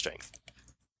 2d6 plus strength.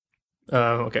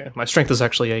 Okay. My strength is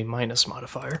actually a minus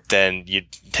modifier. Then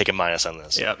you'd take a minus on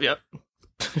this. Yep.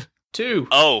 2.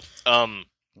 Oh,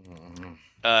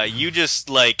 you just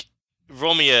like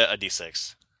roll me a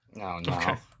d6. Oh no.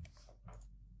 Okay.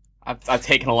 I've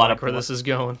taken a lot of Where this is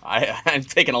going. I've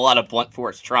taken a lot of blunt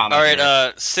force trauma. All right.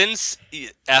 here. Since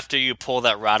after you pull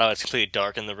that rod out, it's completely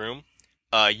dark in the room.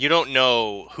 You don't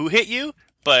know who hit you,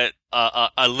 but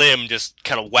a limb just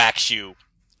kind of whacks you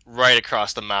right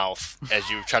across the mouth as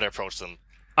you try to approach them.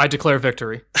 I declare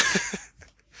victory.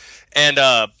 And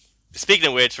speaking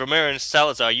of which, Romero and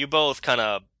Salazar, you both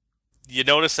you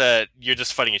notice that you're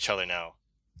just fighting each other now.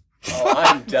 Oh,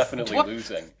 I'm definitely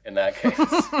losing in that case.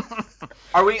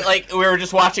 Are we like we were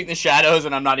just watching the shadows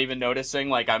and I'm not even noticing?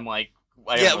 Like I'm like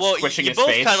Yeah, well, squishing you his both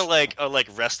face. kind of like are like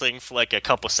wrestling for like a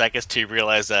couple seconds to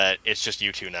realize that it's just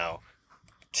you two now.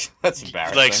 That's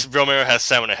embarrassing. Like Romero has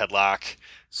Sam in a headlock.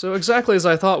 So exactly as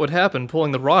I thought would happen,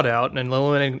 pulling the rod out and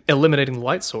eliminating the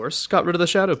light source got rid of the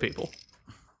shadow people.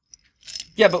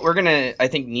 Yeah, but we're gonna I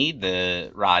think need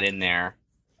the rod in there.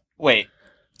 Wait.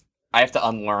 I have to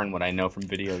unlearn what I know from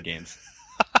video games.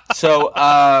 So,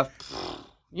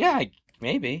 yeah,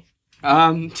 maybe.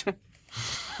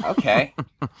 Okay.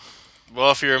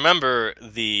 Well, if you remember,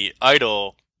 the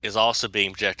idol is also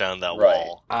being projected on that Right.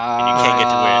 wall, and you can't get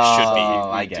to where it should be. Oh,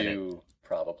 I We get it. do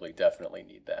probably definitely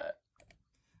need that.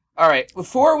 All right,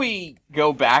 before we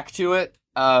go back to it,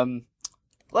 I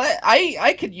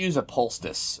could use a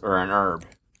poultice or an herb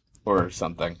or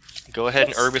something. Go ahead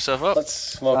and herb yourself up. Let's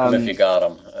smoke them if you got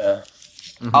them.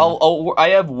 I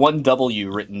have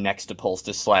 1W written next to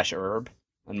poultice/herb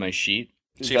on my sheet.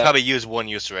 So you probably used one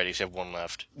use already, so you have one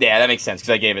left. Yeah, that makes sense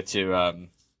because I gave it to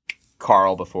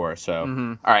Carl before. So,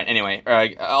 all right. Anyway,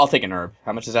 I'll take an herb.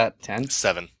 How much is that? 10?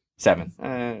 7. 7.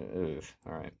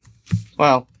 All right.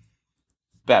 Well,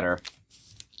 better.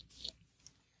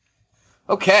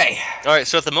 Okay. Alright,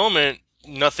 so at the moment,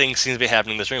 nothing seems to be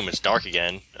happening in this room. It's dark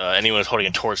again. Anyone who's holding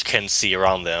a torch can see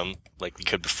around them, like they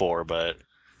could before, but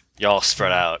y'all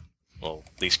spread out. Well,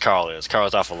 at least Carl is.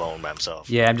 Carl's off alone by himself.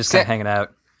 Yeah, I'm just kind of hanging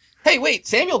out. Hey, wait.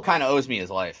 Samuel kind of owes me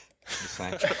his life. Just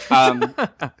saying.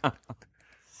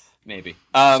 Maybe.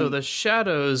 So the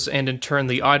shadows and in turn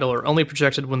the idol are only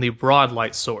projected when the broad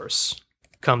light source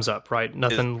comes up, right?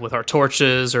 Nothing with our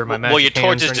torches or my magic Well, your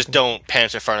hands or torches just anything? don't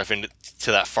penetrate far enough into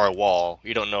that far wall.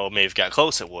 You don't know, maybe if it got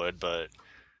close it would, but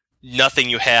nothing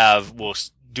you have will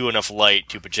do enough light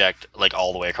to project like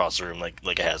all the way across the room like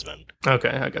it has been. Okay,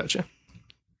 I gotcha.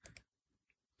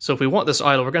 So if we want this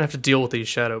idol, we're gonna have to deal with these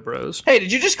shadow bros. Hey,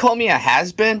 did you just call me a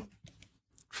has-been?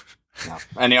 No.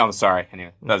 I'm sorry.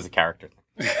 Anyway, that was a character.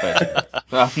 But,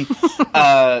 what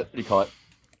do you call it?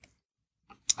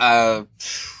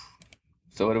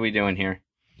 So what are we doing here?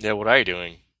 Yeah, what are you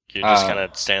doing? You're just kind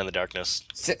of standing in the darkness.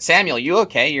 Samuel, you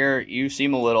okay? You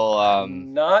seem a little,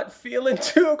 Not feeling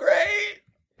too great.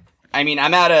 I mean, I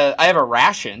have a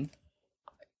ration.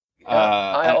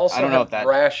 I also I don't know have if that...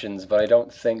 rations, but I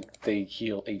don't think they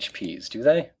heal HPs, do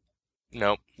they?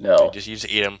 Nope. No. Just use to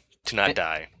eat them to not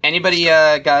die. Anybody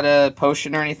got a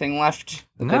potion or anything left?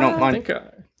 That they don't I mind? think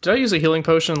did I use a healing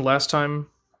potion last time?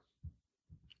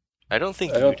 I don't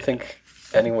think I don't think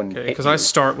anyone Okay, hit because you. I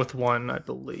start with one, I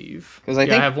believe. 'Cause I yeah,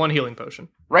 think- I have one healing potion.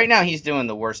 Right now, he's doing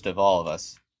the worst of all of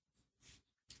us.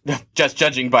 Just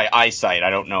judging by eyesight, I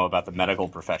don't know about the medical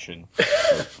profession,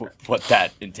 what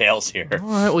that entails here. All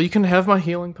right, well you can have my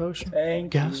healing potion.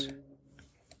 Thank Yes. you.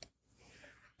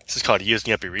 This is called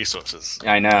using up your resources.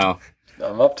 I know.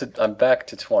 I'm back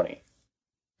to 20.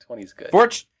 20's good. You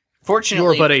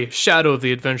Fortunately, are but a shadow of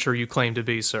the adventurer you claim to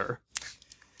be, sir.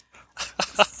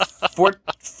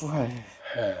 fortunately,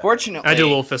 I do a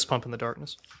little fist pump in the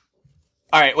darkness.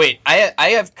 All right, wait. I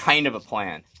have kind of a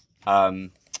plan.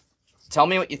 Tell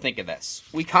me what you think of this.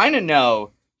 We kind of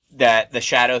know that the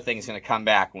shadow thing is going to come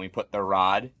back when we put the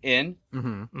rod in.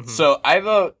 Mm-hmm. So I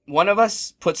vote one of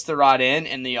us puts the rod in,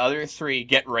 and the other 3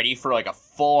 get ready for like a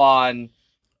full-on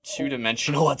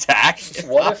 2-dimensional attack.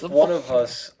 What if one of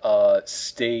us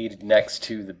stayed next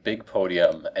to the big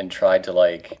podium and tried to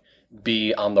like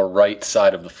be on the right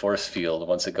side of the force field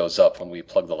once it goes up when we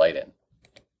plug the light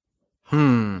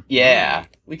in? Yeah,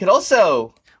 we could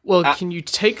also. Well, can you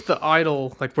take the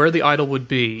idol, like where the idol would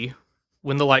be,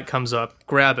 when the light comes up,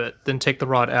 grab it, then take the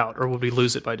rod out, or would we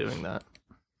lose it by doing that?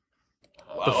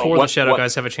 before the shadow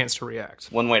guys have a chance to react.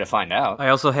 One way to find out. I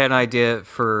also had an idea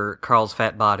for Carl's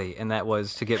fat body, and that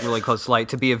was to get really close to light,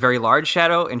 to be a very large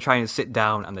shadow and trying to sit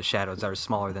down on the shadows that are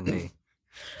smaller than me.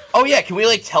 Oh yeah, can we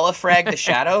like telefrag the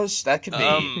shadows? That could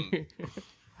be.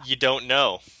 You don't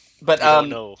know. But You don't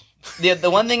know. the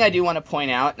one thing I do want to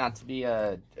point out, not to be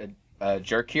a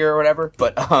jerk here or whatever,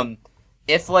 but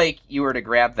if like you were to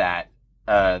grab that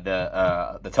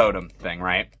the totem thing,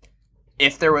 right?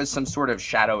 If there was some sort of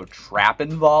shadow trap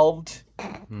involved,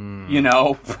 you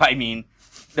know, I mean,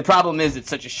 the problem is it's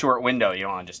such a short window. You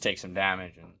don't want to just take some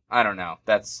damage, and I don't know.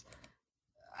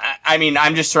 I mean,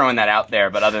 I'm just throwing that out there,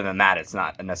 but other than that, it's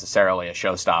not necessarily a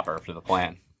showstopper for the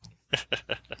plan.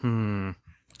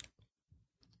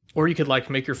 Or you could like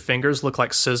make your fingers look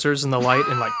like scissors in the light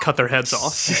and like cut their heads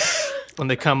off when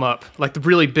they come up, like the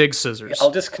really big scissors.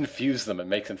 I'll just confuse them and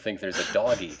make them think there's a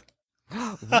doggy.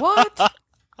 What?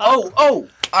 Oh,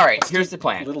 all right. Here's the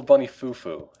plan. Little bunny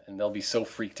foo-foo, and they'll be so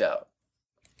freaked out.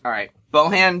 All right,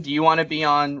 Bohan, do you want to be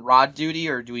on rod duty,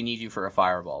 or do we need you for a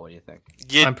fireball? What do you think?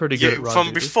 I'm pretty good at rod From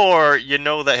duty. before, you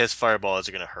know that his fireballs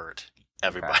are going to hurt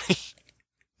everybody.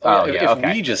 Oh, if yeah,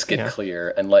 okay. we just get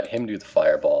clear and let him do the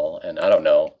fireball, and I don't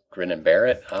know, grin and bear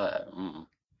it.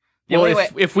 Well,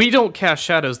 if we don't cast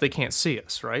shadows, they can't see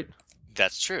us, right?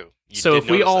 That's true. So if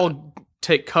we all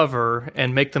take cover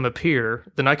and make them appear,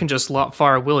 then I can just lot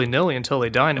fire willy-nilly until they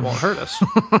die and it won't hurt us.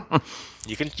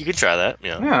 You can try that.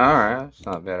 Yeah. Yeah, all right. That's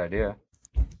not a bad idea.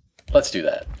 Let's do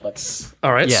that.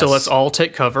 All right, so let's all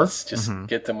take cover. Let's just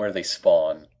get them where they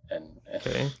spawn.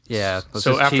 Okay. Yeah.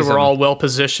 So after we're all well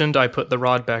positioned, I put the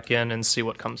rod back in and see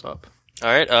what comes up. All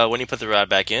right. When you put the rod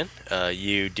back in,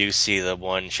 you do see the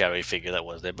one shadowy figure that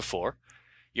was there before.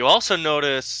 You also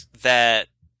notice that,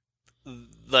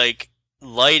 like,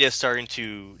 light is starting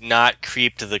to not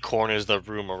creep to the corners of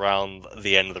the room around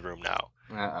the end of the room now.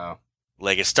 Uh-oh.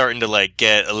 Like, it's starting to, like,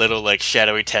 get a little, like,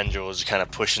 shadowy tendrils kind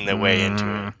of pushing their way into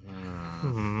it.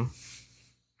 Mm-hmm.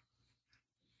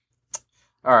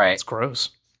 All right. It's gross.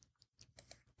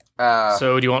 So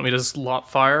So do you want me to just lot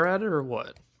fire at it or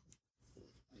what?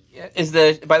 by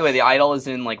the way, the idol is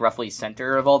in like roughly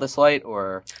center of all this light,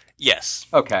 or Yes.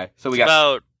 okay. So we It's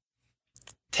got about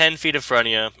 10 feet in front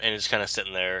of you, and it's kind of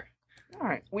sitting there. all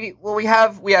right. We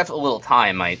have a little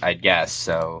time, I'd guess.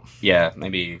 So yeah,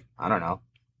 maybe I don't know.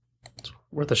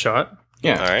 Worth a shot.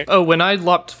 Yeah. All right. Oh, when I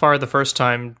locked fire the first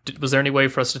time, was there any way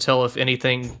for us to tell if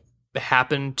anything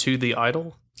happened to the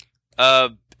idol?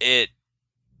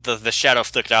 The shadow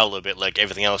flicked out a little bit like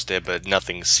everything else did, but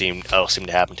nothing seemed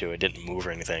to happen to it. It didn't move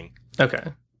or anything.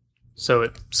 Okay. So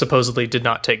it supposedly did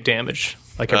not take damage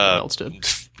like everyone else did.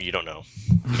 You don't know.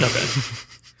 Okay.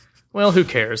 Well, who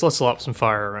cares? Let's lop some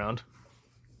fire around.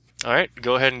 All right,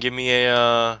 go ahead and give me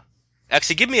a...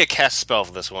 Actually, give me a cast spell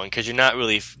for this one, because you're not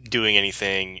really doing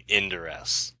anything in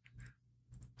duress.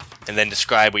 And then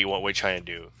describe what we're trying to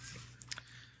do.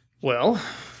 Well,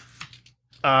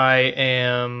 I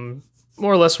am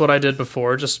more or less what I did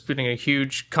before, just putting a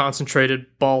huge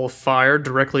concentrated ball of fire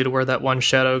directly to where that one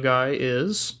shadow guy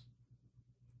is.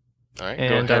 All right,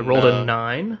 And I rolled a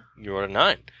 9. You rolled a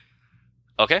 9.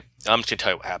 Okay, I'm just going to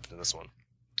tell you what happened in this one.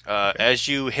 As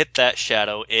you hit that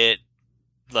shadow, it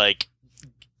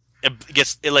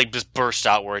just bursts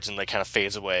outwards and like kind of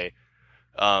fades away.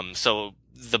 So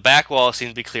the back wall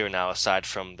seems to be clear now, aside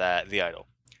from the idol.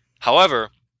 However,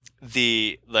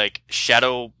 the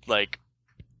shadow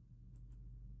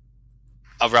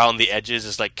around the edges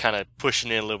is like kind of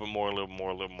pushing in a little bit more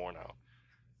now.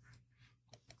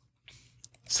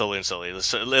 Slowly and slowly.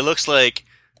 So it looks like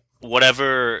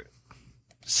whatever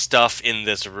stuff in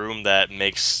this room that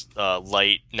makes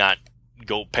light not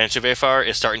go penetrate very far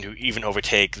is starting to even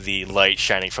overtake the light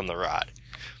shining from the rod.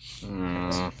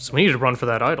 So we need to run for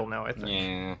that idol now, I think.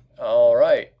 Yeah. All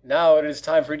right, now it is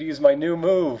time for you to use my new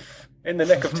move in the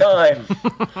nick of time.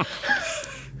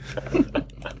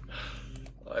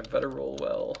 I better roll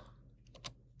well.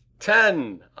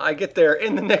 10. I get there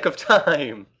in the nick of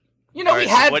time. You know, All we right,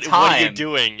 had so time. what are you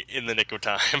doing in the nick of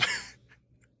time?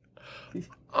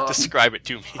 Describe it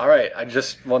to me. All right, I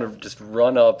just want to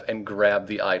run up and grab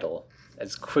the idol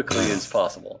as quickly as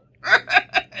possible.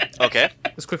 Okay.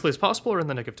 As quickly as possible or in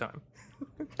the nick of time?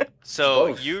 So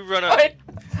Both. you run up. What?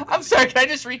 I'm sorry, can I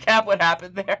just recap what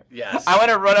happened there? Yes. I want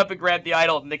to run up and grab the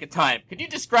idol in the nick of time. Could you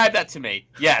describe that to me?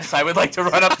 Yes, I would like to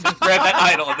run up and grab that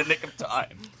idol in the nick of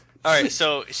time. All right,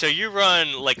 so you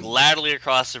run laterally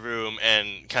across the room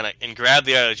and grab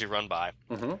the idol as you run by.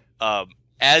 Mm-hmm.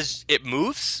 As it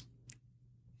moves,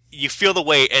 you feel the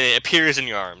weight and it appears in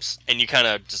your arms, and you kind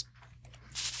of just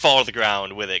fall to the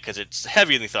ground with it because it's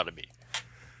heavier than you thought it'd be.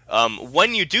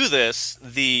 When you do this,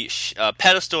 the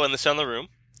pedestal in the center of the room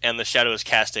and the shadow is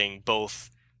casting both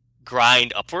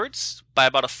grind upwards by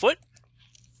about a foot,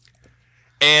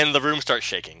 and the room starts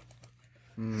shaking.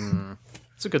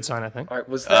 It's a good sign, I think. All right,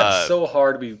 was that so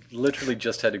hard we literally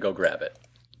just had to go grab it?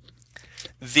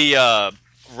 The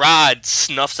rod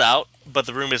snuffs out, but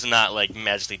the room is not like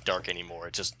magically dark anymore.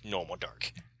 It's just normal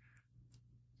dark.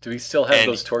 Do we still have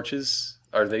those torches?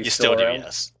 Are they still do, around?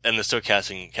 yes. And they're still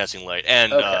casting light.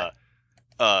 And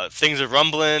Okay. things are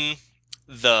rumbling.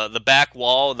 The back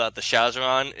wall that the shadows are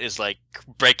on is like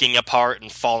breaking apart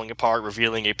and falling apart,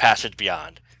 revealing a passage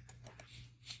beyond.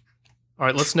 All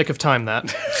right, let's nick of time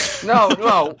that.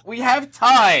 No, we have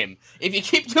time. If you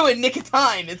keep doing nick of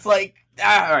time, it's like...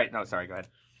 all right, no, sorry, go ahead.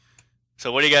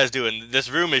 So what are you guys doing?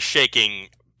 This room is shaking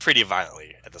pretty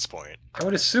violently at this point. I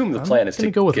would assume the I'm plan is to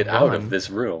gonna go with get out one. of this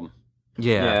room.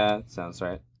 Yeah. that sounds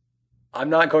right.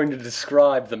 I'm not going to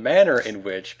describe the manner in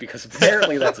which, because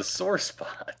apparently that's a sore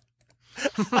spot.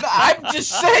 I'm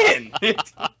just saying.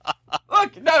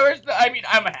 Look, no, I mean,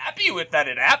 I'm happy with that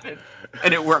it happened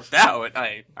and it worked out. All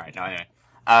right, no, anyway.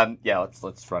 Yeah,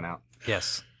 let's run out.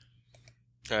 Yes.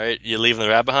 All right, you leaving the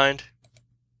rat behind?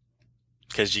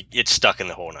 Because it's stuck in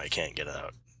the hole now. You can't get it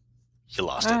out. You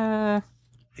lost it.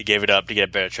 He gave it up to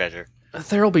get better treasure.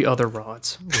 There'll be other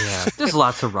rods. Yeah. There's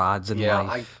lots of rods in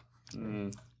life.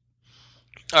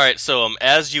 All right, so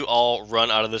as you all run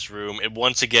out of this room, it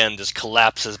once again just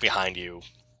collapses behind you,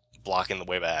 blocking the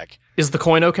way back. Is the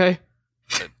coin okay?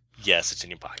 Yes, it's in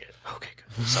your pocket. Okay,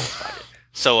 good. Someone's pocket.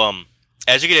 So,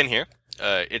 as you get in here,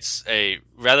 it's a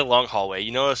rather long hallway.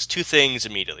 You notice two things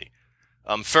immediately.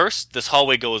 First, this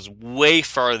hallway goes way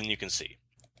farther than you can see.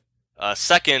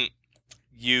 Second,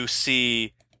 you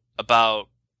see about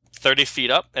 30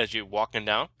 feet up as you're walking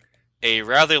down, a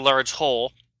rather large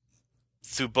hole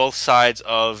through both sides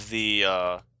of the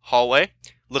hallway.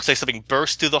 Looks like something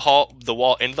burst through the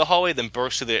wall into the hallway, then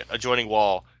burst through the adjoining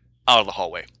wall out of the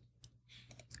hallway.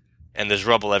 And there's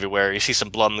rubble everywhere. You see some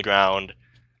blood on the ground,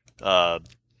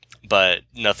 but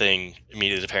nothing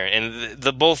immediately apparent. And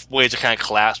the both ways are kind of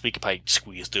collapsed, but you could probably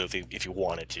squeeze through if you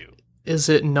wanted to. Is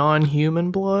it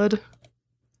non-human blood?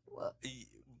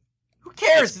 Who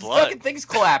cares? It's This blood. fucking thing's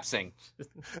collapsing.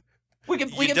 We can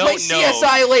play don't know.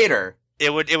 CSI later.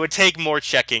 It would take more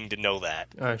checking to know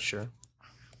that. Sure.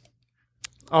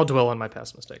 I'll dwell on my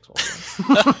past mistakes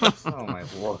while Oh my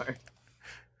lord.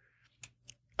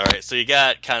 All right, so you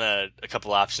got kind of a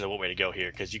couple options of what way to go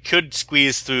here, because you could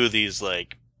squeeze through these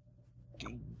like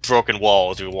broken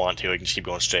walls if you want to. You can just keep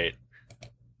going straight,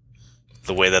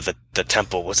 the way that the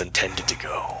temple was intended to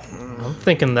go. I'm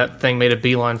thinking that thing made a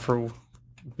beeline for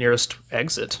nearest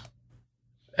exit.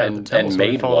 And temple's where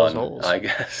we made follow those one, holes. I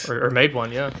guess. Or made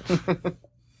one, yeah.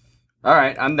 All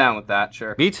right, I'm down with that.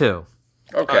 Sure. Me too.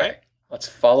 Okay, Alright. let's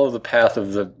follow the path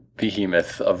of the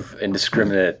behemoth of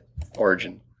indiscriminate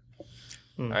origin.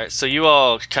 All right, so you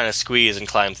all kind of squeeze and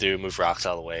climb through, move rocks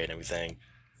out of the way and everything.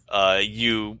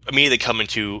 You immediately come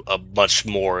into a much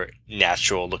more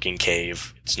natural-looking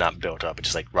cave. It's not built up; it's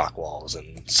just like rock walls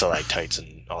and stalactites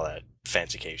and all that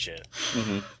fancy cave shit.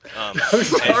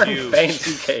 Those as darn you-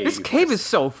 fancy caves. This cave is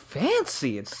so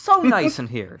fancy. It's so nice in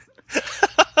here.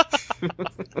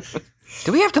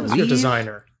 Do we have to Who's your leave?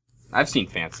 designer? I've seen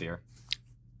fancier.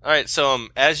 All right, so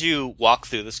as you walk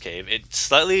through this cave,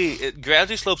 it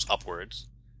gradually slopes upwards.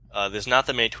 There's not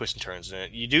that many twists and turns in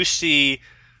it. You do see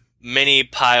many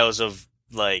piles of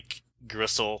like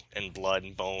gristle and blood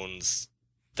and bones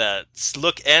that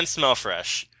look and smell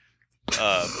fresh.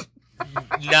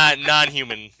 Not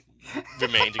non-human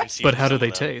remains. You can see. But how do some they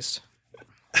of them. taste?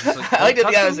 I like to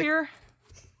think that was here?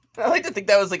 I like to think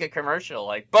that was like a commercial,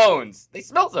 like bones. They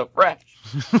smell so fresh.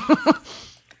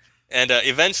 And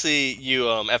eventually, you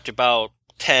after about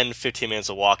 10, 15 minutes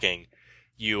of walking,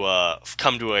 you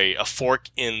come to a fork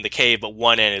in the cave, but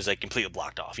one end is like completely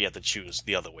blocked off. You have to choose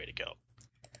the other way to go.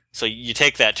 So you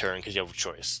take that turn because you have a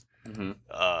choice. Mm-hmm.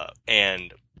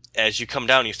 And as you come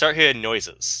down, you start hearing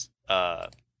noises.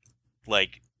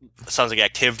 Like sounds like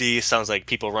activity. Sounds like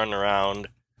people running around,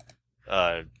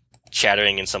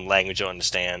 chattering in some language you don't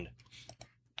understand.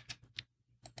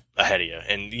 Ahead of you,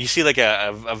 and you see like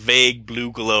a vague blue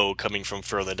glow coming from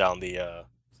further down the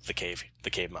cave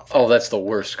mouth. Oh, that's the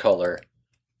worst color.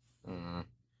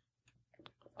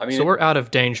 I mean, So we're out of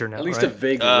danger now, at least right? a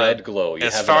vague red glow. You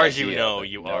as have far an as you idea, know, but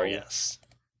you no. are, yes.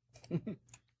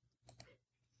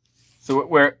 So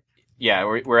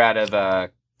we're out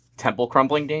of temple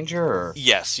crumbling danger, or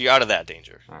Yes, you're out of that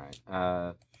danger. all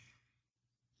right.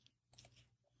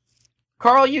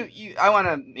 Carl, I want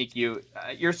to make you.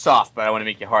 You're soft, but I want to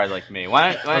make you hard like me.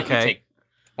 Why don't you Okay. take?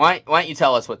 Why don't you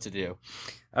tell us what to do?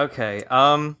 Okay.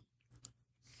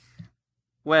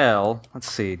 Well,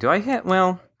 let's see. Do I hit?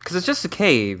 Well, Because it's just a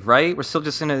cave, right? We're still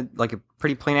just in a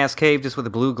pretty plain ass cave, just with a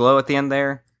blue glow at the end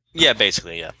there. Yeah,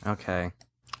 basically, yeah. Okay.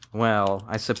 Well,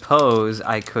 I suppose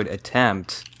I could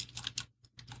attempt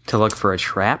to look for a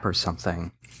trap or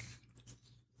something.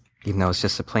 Even though it's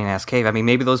just a plain ass cave. I mean,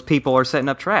 maybe those people are setting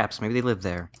up traps. Maybe they live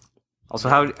there. Also,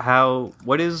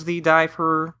 what is the die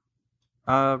for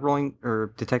rolling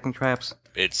or detecting traps?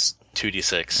 It's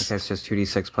 2d6. Okay, it's just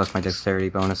 2d6 plus my dexterity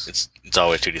bonus. It's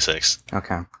always 2d6.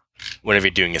 Okay. Whenever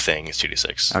you're doing a thing, it's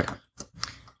 2d6. Okay.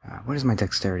 What is my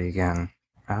dexterity again?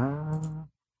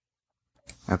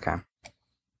 Okay.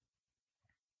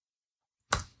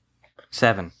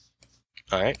 7.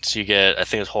 Alright, so you get, I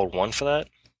think it's hold 1 for that.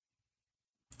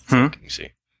 Let me see.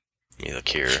 Let me look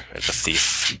here at the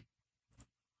thief.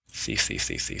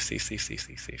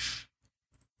 Thief.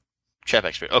 Trap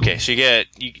expert. Okay, so you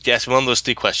ask one of those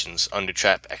 3 questions under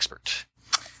trap expert.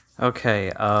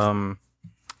 Okay,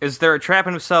 is there a trap,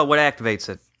 and if so, what activates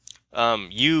it?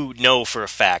 You know for a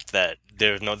fact that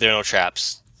there are no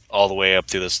traps all the way up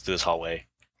through this hallway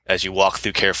as you walk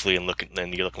through carefully and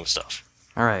you're looking for stuff.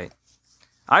 Alright.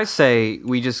 I say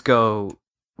we just go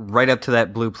right up to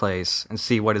that blue place and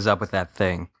see what is up with that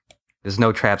thing. There's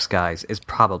no traps, guys. It's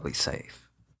probably safe.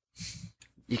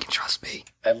 You can trust me.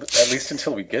 At least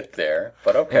until we get there,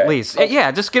 but okay. At least.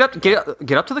 Yeah, just get up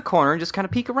to the corner and just kind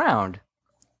of peek around.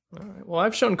 All right. Well,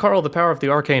 I've shown Carl the power of the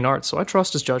arcane arts, so I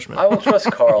trust his judgment. I will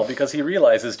trust Carl because he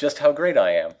realizes just how great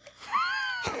I am.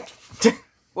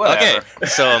 Okay,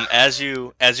 so as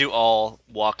you all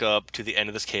walk up to the end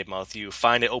of this cave mouth, you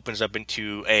find it opens up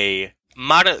into a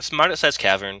moderate-sized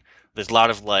cavern. There's a lot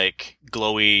of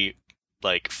glowy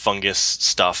fungus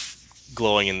stuff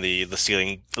glowing in the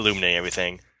ceiling, illuminating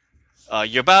everything.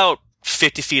 You're about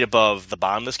 50 feet above the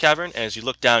bottom of this cavern, and as you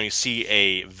look down, you see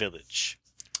a village.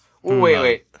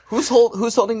 Wait. Who's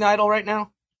holding the idol right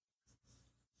now?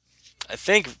 I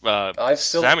think I've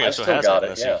still Samuel got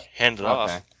has it. Yeah, handed it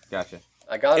off. Gotcha.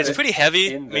 I got it. It's pretty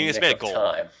heavy. In I mean, it's made of gold,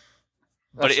 time.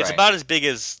 but That's it's right. about as big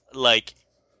as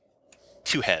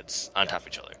 2 heads on top of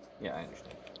each other. Yeah, I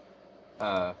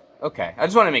understand. Okay. I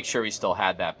just want to make sure we still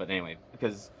had that, but anyway,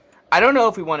 because I don't know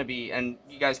if we want to be, and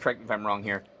you guys correct me if I'm wrong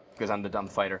here, because I'm the dumb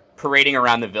fighter, parading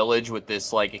around the village with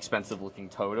this, expensive-looking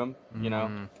totem, you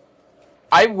know?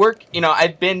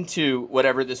 I've been to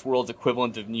whatever this world's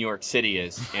equivalent of New York City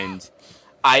is, and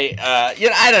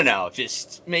I don't know,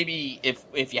 just maybe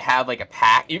if you have, a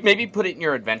pack, maybe put it in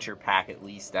your adventure pack at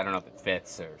least. I don't know if it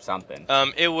fits or something.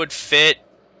 It would fit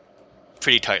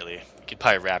pretty tightly. You could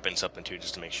probably wrap it in something too,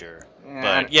 just to make sure.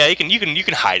 Yeah, But yeah, you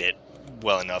can hide it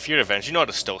well enough. You're an adventurer. You know how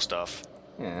to stow stuff.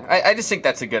 Yeah, I just think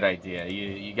that's a good idea.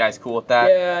 You guys cool with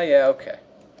that? Yeah, okay.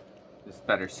 It's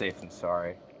better safe than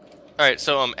sorry. All right.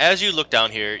 So as you look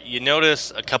down here, you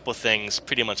notice a couple of things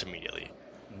pretty much immediately.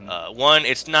 One,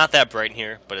 it's not that bright in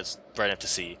here, but it's bright enough to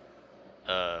see.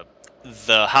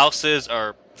 The houses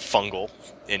are fungal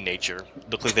in nature.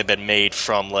 Look like they've been made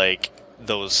from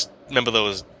those. Remember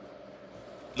those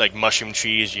mushroom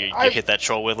trees you hit that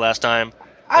troll with last time?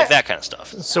 That kind of stuff.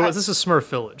 So this is Smurf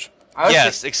Village.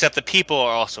 Yes, except the people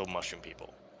are also mushroom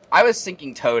people. I was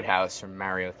thinking Toad House from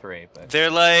Mario 3, but They're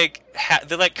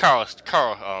Carl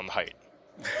height.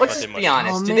 let's just be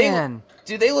honest.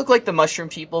 Do they look like the mushroom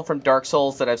people from Dark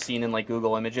Souls that I've seen in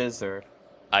Google Images, or?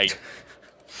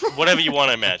 Whatever you want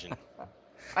to imagine.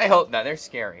 I hope not. They're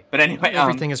scary. But anyway,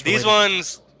 Everything is These related.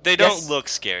 ones, they don't look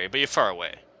scary, but you're far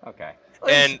away. Okay.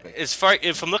 And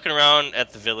if I'm looking around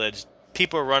at the village,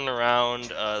 people are running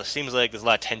around. Seems like there's a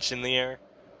lot of tension in the air.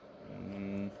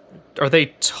 Are they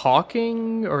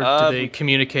talking, or do they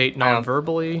communicate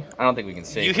non-verbally? I don't think we can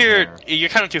see. You're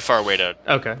kind of too far away to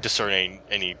Okay. discern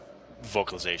any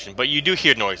vocalization, but you do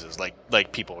hear noises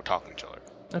like people are talking to each other.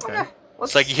 Okay.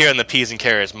 It's like you hear in the peas and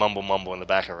carrots mumble in the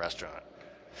back of a restaurant.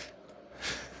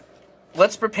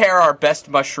 Let's prepare our best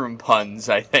mushroom puns,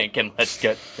 I think, and let's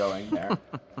get going there.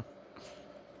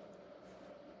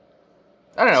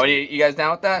 I don't know. You guys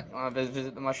down with that? Want to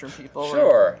visit the mushroom people?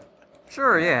 Sure.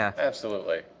 Sure, yeah.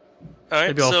 Absolutely. All right,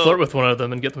 Maybe I'll flirt with one of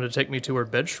them and get them to take me to her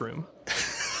bedroom.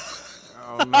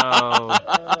 Oh no.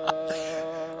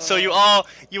 So you all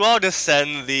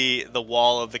descend the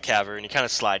wall of the cavern. You kind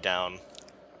of slide down.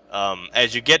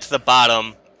 As you get to the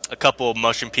bottom, a couple of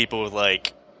mushroom people with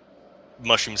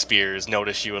mushroom spears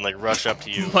notice you and rush up to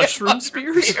you. Mushroom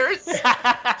spears?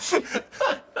 That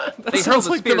sounds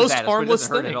like the most harmless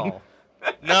thing.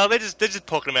 No, they're just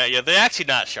poking them at you. They're actually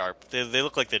not sharp. They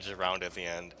look like they're just round at the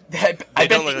end. I They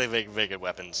don't bet look like very good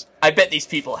weapons. I bet these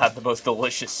people have the most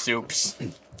delicious soups.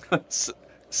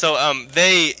 So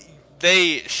they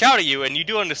shout at you, and you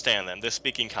do understand them. They're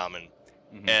speaking common,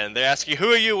 and they're asking,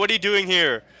 "Who are you? What are you doing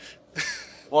here?"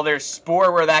 well, there's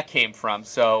spore where that came from.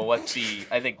 So let's be.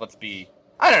 I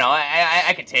don't know.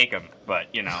 I could take them, but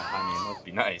let's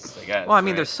be nice. I guess. Well, I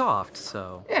mean, right? they're soft,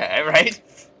 so. Yeah, right.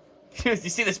 You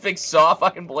see this big saw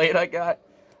fucking blade I got?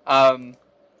 I don't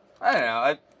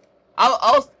know.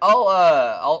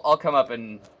 I'll come up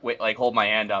and wait, like hold my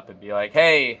hand up and be like,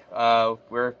 hey,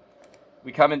 we're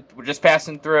just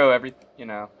passing through.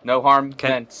 No harm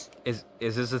meant. Is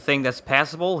this a thing that's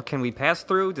passable? Can we pass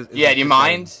through? Do you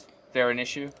mind? Is there an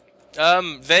issue?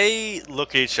 They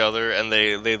look at each other and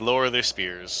they lower their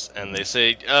spears and they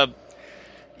say,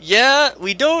 yeah,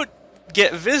 we don't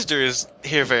get visitors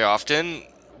here very often.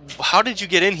 How did you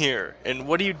get in here? And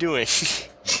what are you doing?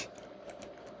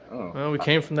 Well, we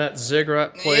came from that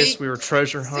ziggurat place. We were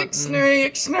treasure hunting.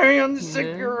 Ixnay on the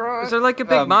ziggurat. Is there like a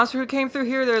big monster who came through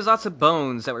here? There's lots of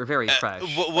bones that were very fresh.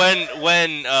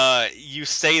 When you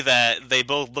say that, they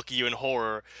both look at you in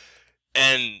horror,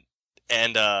 and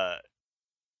they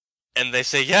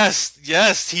say,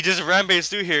 yes, he just rampaged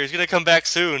through here. He's gonna come back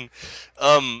soon.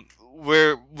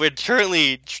 We're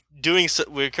currently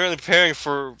preparing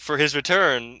for his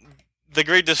return. The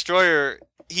Great Destroyer,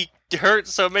 he hurt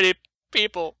so many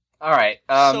people. All right.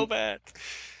 So bad.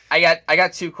 I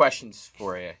got 2 questions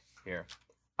for you here,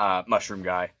 mushroom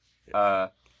guy. Do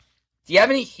you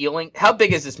have any healing? How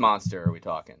big is this monster? Are we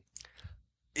talking?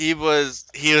 He was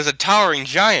a towering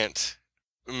giant.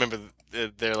 Remember,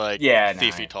 they're like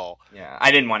 3 feet tall. Yeah, I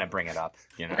didn't want to bring it up.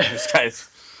 This guy's.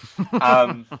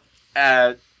 I'm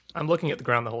looking at the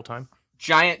ground the whole time.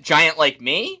 Giant like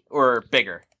me or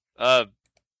bigger?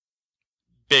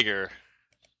 Bigger,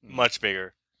 much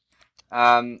bigger.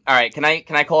 All right. Can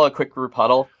I call a quick group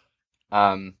huddle?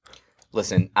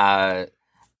 Listen.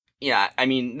 Yeah. I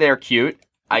mean, they're cute.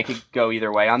 I could go either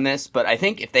way on this, but I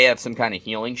think if they have some kind of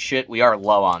healing shit, we are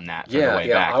low on that for the way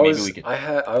back. Maybe we could.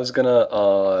 I was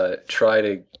gonna try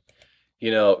to,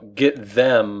 get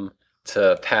them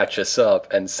to patch us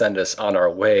up and send us on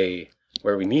our way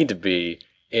where we need to be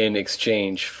in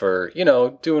exchange for,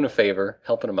 doing a favor,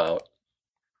 helping them out.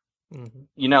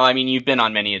 Mm-hmm. I mean, you've been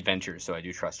on many adventures, so I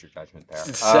do trust your judgment there.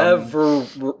 Several,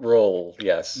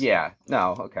 yes. Yeah.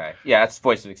 No. Okay. Yeah, that's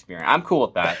voice of experience. I'm cool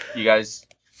with that. You guys,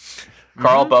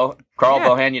 Carl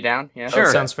Bohan, you down? Yeah. Sure.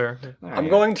 That sounds fair. Right, I'm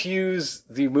going to use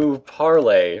the move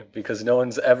Parlay because no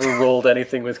one's ever rolled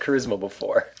anything with charisma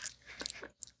before.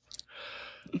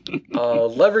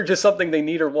 Leverage is something they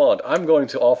need or want. I'm going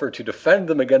to offer to defend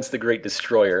them against the Great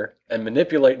Destroyer and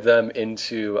manipulate them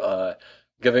into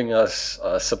giving us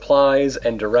supplies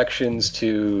and directions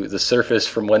to the surface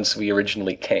from whence we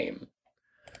originally came.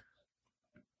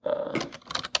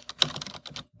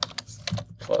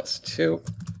 +2.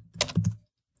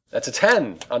 That's a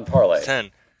 10 on Parlay.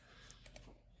 10.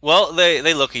 Well,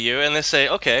 they look at you and they say,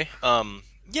 okay,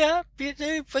 yeah,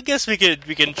 I guess we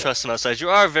can trust them outside. You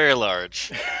are very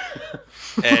large.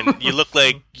 And you look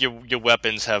like your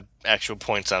weapons have actual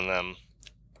points on them,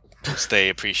 which they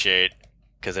appreciate,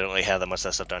 because they don't really have that much of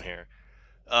that stuff down here.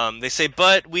 They say,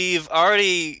 but we've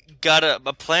already got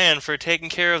a plan for taking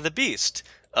care of the beast.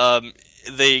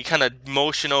 They kind of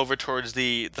motion over towards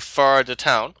the far edge of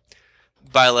town,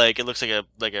 by it looks like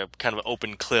a kind of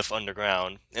open cliff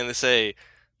underground, and they say,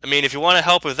 I mean, if you want to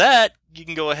help with that, you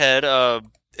can go ahead.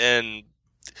 And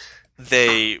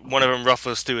one of them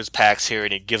ruffles through his packs here,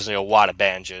 and he gives me a wad of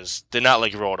bandages. They're not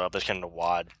rolled up; they're kind of a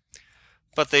wad.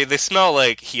 But they smell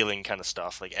like healing kind of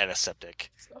stuff, like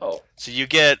antiseptic. Oh. So you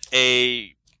get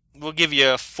we'll give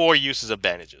you 4 uses of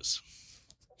bandages.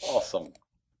 Awesome.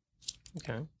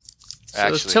 Okay. So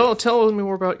actually, tell me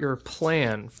more about your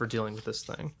plan for dealing with this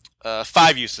thing.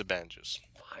 5 uses of bandages.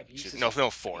 5 uses? No,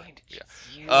 4. Yeah.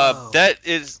 That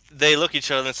is, they look at each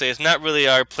other and say, it's not really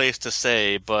our place to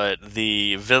say, but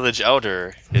the village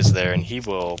elder is there, and he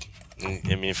will,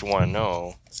 I mean, if you want to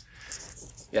know.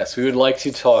 Yes, we would like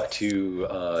to talk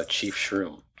to Chief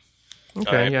Shroom.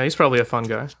 Okay, right. Yeah, he's probably a fun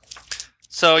guy.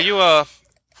 So you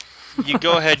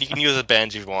go ahead, you can use a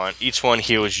bandage if you want. Each one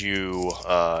heals you,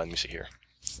 let me see here,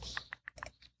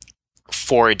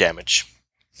 4 damage.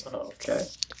 Okay.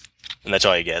 And that's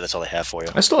all you get, that's all they have for you.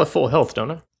 I still have full health,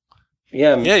 don't I?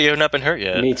 Yeah, you have not been hurt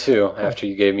yet. Me too, after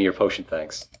you gave me your potion,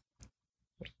 thanks.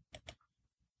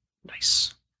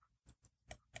 Nice.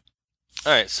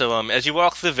 Alright, so as you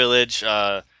walk through the village,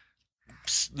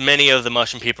 many of the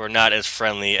mushroom people are not as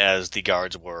friendly as the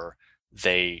guards were.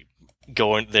 They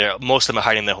go in there, most of them are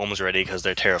hiding in their homes already because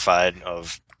they're terrified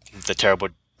of the terrible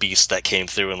beast that came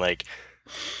through and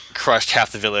crushed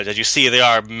half the village. As you see, there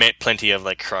are plenty of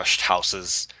crushed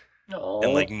houses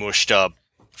and mushed up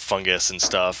fungus and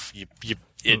stuff.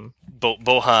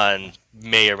 Bohan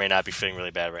may or may not be feeling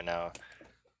really bad right now.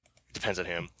 Depends on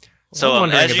him. So what I'm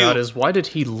wondering as about is why did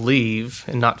he leave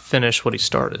and not finish what he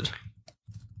started?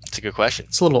 it's a good question.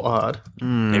 It's a little odd.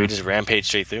 Maybe just rampage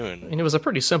straight through and. I mean, it was a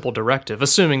pretty simple directive,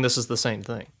 assuming this is the same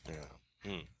thing.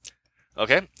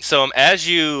 Okay, so as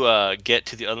you get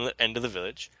to the other end of the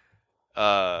village,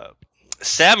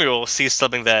 Samuel sees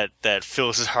something that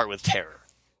fills his heart with terror,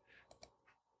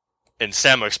 and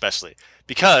Samuel especially,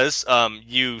 because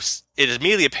it is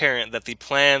immediately apparent that the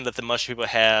plan that the mushroom people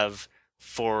have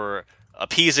for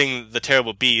appeasing the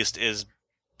terrible beast is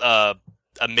a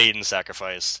maiden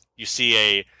sacrifice. You see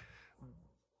a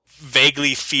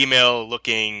vaguely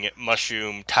female-looking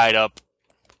mushroom tied up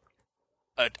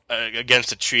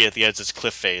against a tree at the edge of this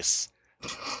cliff face.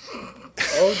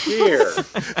 Oh dear.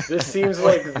 This seems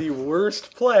like the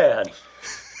worst plan.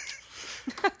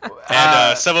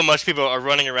 And several mushroom people are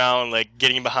running around, like,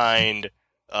 getting behind,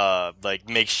 like,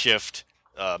 makeshift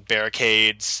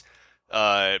barricades,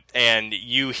 and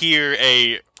you hear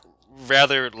a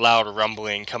rather loud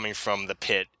rumbling coming from the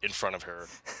pit in front of her.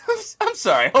 I'm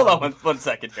sorry. Hold on one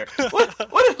second here.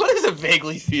 What is a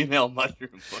vaguely female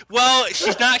mushroom? Well,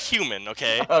 she's not human,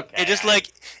 okay? Okay. It just,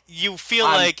 like, you feel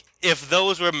like if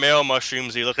those were male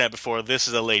mushrooms you're looking at before, this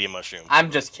is a lady mushroom.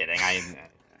 I'm just kidding.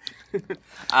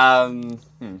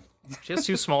 She has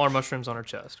 2 smaller mushrooms on her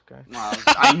chest. Okay. Well,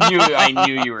 I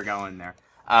knew you were going there.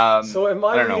 So am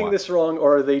I reading this wrong,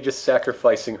 or are they just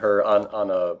sacrificing her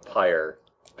on a pyre,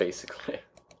 basically?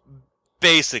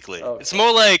 Basically. Okay. It's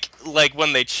more like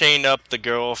when they chained up the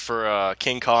girl for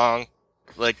King Kong,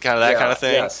 like kind of that kind of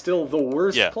thing. Yeah, still the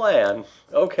worst plan.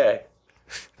 Okay.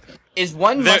 Is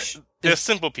one they're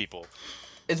simple people.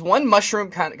 Is one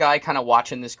mushroom kind of guy kind of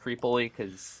watching this creepily?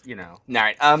 Because, you know.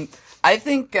 Alright, I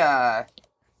think,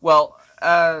 what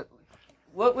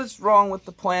was wrong with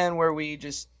the plan where we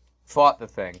just fought the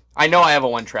thing? I know I have a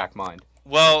one-track mind.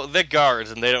 Well, they're guards,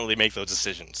 and they don't really make those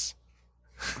decisions.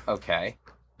 Okay.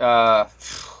 Wow.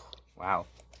 Well,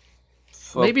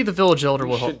 Maybe the village elder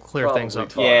will help should clear things up.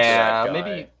 probably talk to yeah, that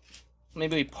guy.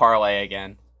 maybe we parlay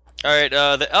again. Alright,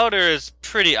 the elder is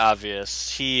pretty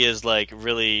obvious. He is, like,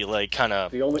 really, like, kind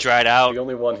of The only- dried out. The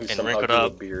only one who and somehow wrinkled grew a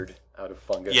up. beard out of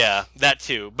fungus. Yeah, that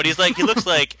too. But he's like, he looks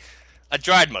like a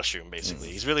dried mushroom,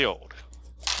 basically. He's really old.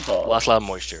 Oh. Lost a lot of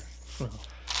moisture.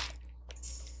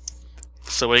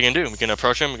 So what are you gonna do? We gonna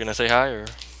approach him? We gonna say hi, or?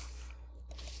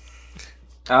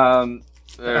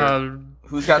 Who's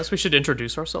I got? guess we should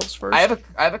introduce ourselves first. I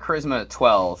have a charisma at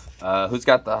 12. Who's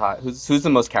got the high? Who's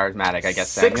the most charismatic? I guess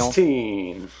Samuel.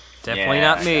 16. Definitely Yeah.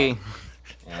 not me.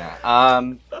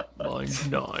 Yeah. Mine's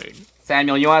 9.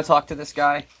 Samuel, you want to talk to this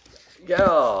guy?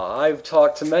 Yeah, I've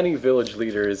talked to many village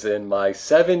leaders in my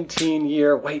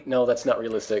 17-year... Wait, no, that's not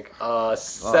realistic.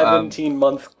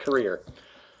 17-month career.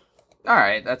 All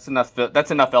right, that's enough. That's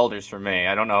enough elders for me.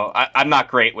 I don't know. I'm not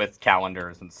great with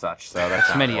calendars and such, so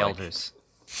that's Many elders.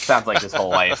 Sounds like his whole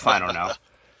life. I don't know.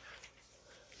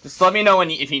 Just let me know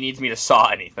if he needs me to saw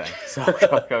anything. So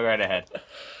go right ahead.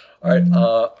 All right,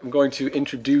 I'm going to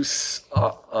introduce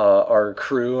our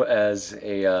crew as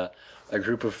a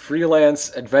group of freelance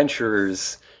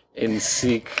adventurers in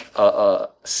seeking our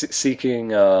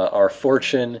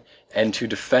fortune and to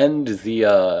defend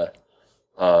the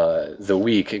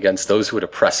weak against those who would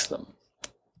oppress them.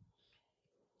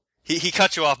 He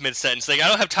cut you off mid-sentence, like, I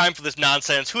don't have time for this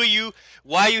nonsense. Who are you?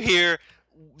 Why are you here?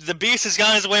 The beast has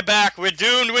gone his way back. We're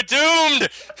doomed. We're doomed!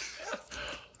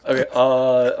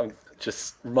 Okay,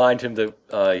 just remind him that,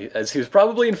 as he was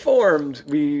probably informed,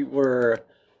 we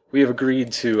have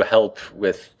agreed to help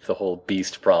with the whole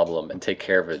beast problem and take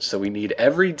care of it. So we need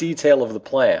every detail of the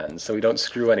plan so we don't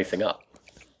screw anything up.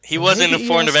 He wasn't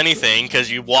informed of anything,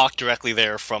 because you walked directly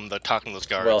there from the talking to those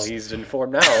guards. Well, he's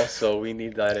informed now, so we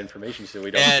need that information so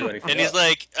we don't screw anything up. And he's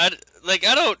like, I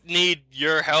don't need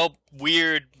your help,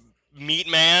 weird meat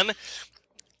man.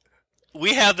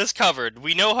 We have this covered.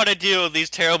 We know how to deal with these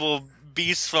terrible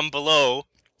beasts from below.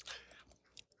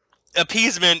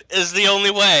 Appeasement is the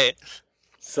only way.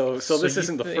 So this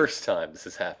isn't the first time this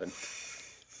has happened.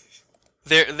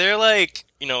 They're like,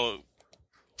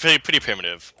 pretty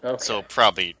primitive. Okay. So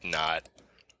probably not.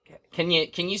 Can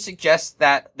you suggest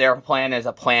that their plan is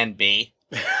a plan B?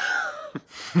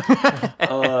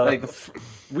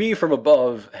 We from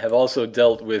above have also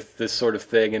dealt with this sort of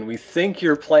thing, and we think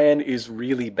your plan is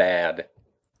really bad.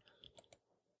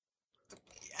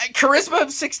 Charisma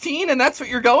of 16, and that's what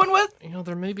you're going with?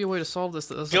 There may be a way to solve this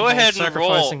that doesn't Go involve ahead and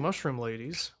sacrificing roll. mushroom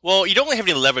ladies. Well, you don't really have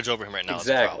any leverage over him right now.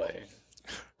 Exactly.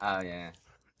 Oh, yeah.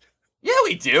 Yeah,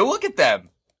 we do. Look at them.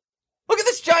 Look at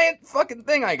this giant fucking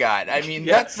thing I got. I mean,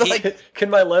 that's like... Can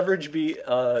my leverage be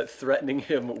threatening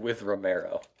him with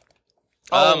Romero?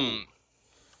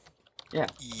 Yeah.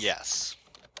 Yes.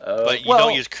 But you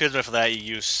don't use charisma for that,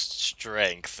 you use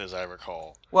strength, as I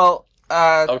recall. Well,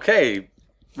 Okay,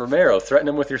 Romero, threaten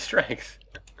him with your strength.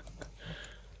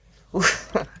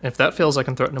 If that fails, I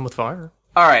can threaten him with fire.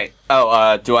 all right.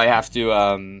 Oh, do I have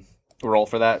to roll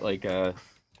for that? Do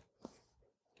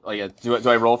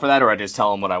I roll for that, or I just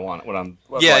tell him what I want?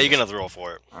 What You're gonna have to roll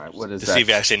for it. All right. What is To that? see if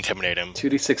you actually intimidate him.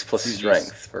 2d6 plus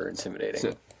strength for intimidating.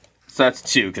 So that's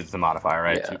 2 because it's a modifier,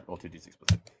 right? Yeah. Roll 2d6 plus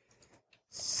 2.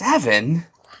 7.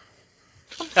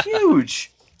 I'm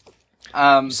huge.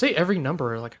 You say every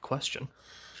number like a question.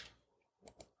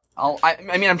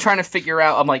 I mean, I'm trying to figure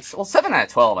out. I'm like, well, 7 out of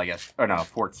 12, I guess. Or no,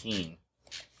 14.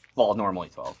 Well, normally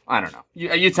 12. I don't know.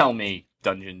 You tell me,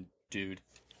 dungeon dude.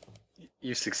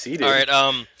 You succeeded. Alright,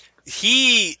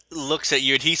 he looks at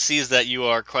you and he sees that you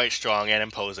are quite strong and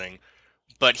imposing,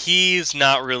 but he's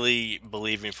not really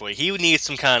believing for you. He needs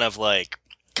some kind of, like,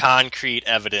 concrete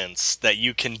evidence that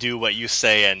you can do what you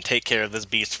say and take care of this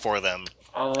beast for them.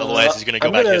 Otherwise, he's gonna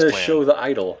go back to his I'm plan. gonna show the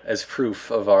idol as proof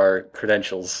of our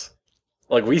credentials.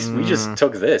 Like, we just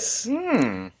took this.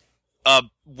 Hmm.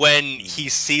 When he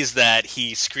sees that,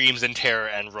 he screams in terror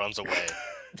and runs away.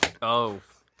 Oh.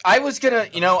 I was gonna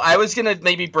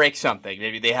maybe break something.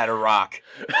 Maybe they had a rock.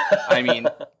 I mean,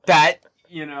 that,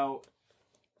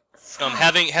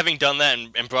 Having done that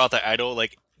and brought out the idol,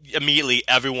 like, immediately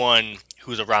everyone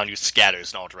who's around you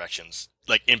scatters in all directions,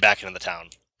 like, back into the town.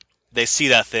 They see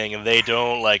that thing and they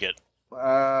don't like it.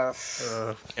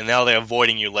 And now they're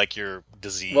avoiding you like you're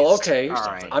diseased. Well, okay.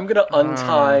 Alright. I'm gonna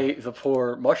untie the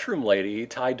poor mushroom lady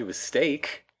tied to a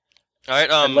stake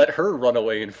Alright, and let her run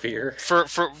away in fear. For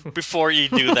before you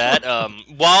do that,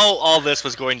 while all this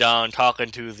was going down,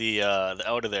 talking to the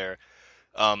elder there,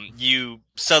 you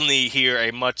suddenly hear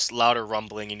a much louder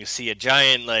rumbling, and you see a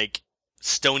giant, like,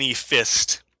 stony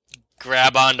fist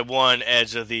grab onto one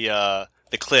edge of the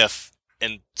cliff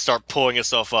and start pulling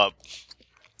itself up.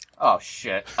 Oh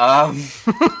shit. I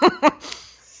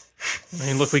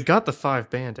mean, look, we got the 5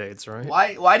 band-aids, right?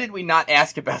 Why did we not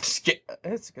ask about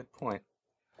That's a good point.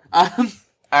 All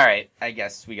right. I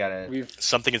guess we gotta.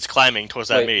 Something is climbing towards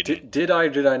that Wait, maiden. did I or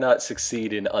did I not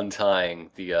succeed in untying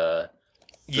the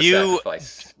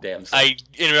sacrifice damsel? I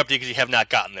interrupted you because you have not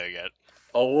gotten there yet.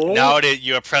 Oh. Now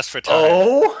you are pressed for time.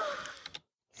 Oh.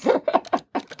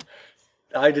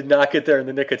 I did not get there in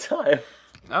the nick of time.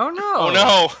 Oh no. Oh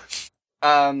no!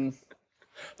 I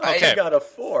got a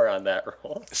 4 on that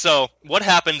roll. So what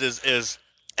happens is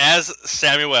as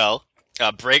Samuel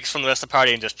breaks from the rest of the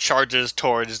party and just charges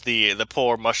towards the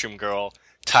poor mushroom girl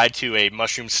tied to a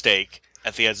mushroom stake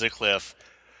at the edge of the cliff,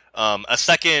 a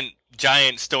second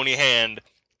giant stony hand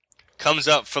comes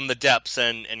up from the depths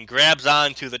and grabs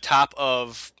onto the top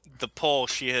of the pole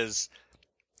she has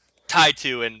tied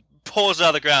to and pulls her out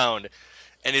of the ground,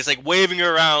 and is like waving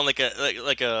her around like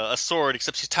a sword,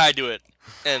 except she's tied to it,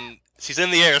 and she's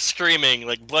in the air screaming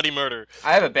like bloody murder.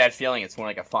 I have a bad feeling it's more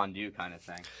like a fondue kind of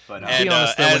thing. But To be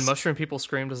honest, though, when mushroom people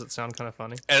scream, does it sound kind of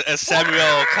funny? As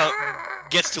Samuel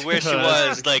gets to where she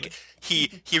was, like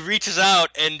he reaches out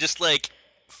and just like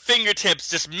fingertips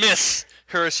just miss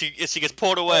her as she gets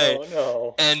pulled away. Oh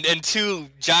no! And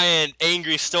 2 giant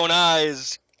angry stone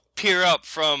eyes peer up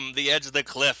from the edge of the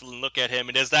cliff and look at him.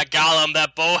 It is that golem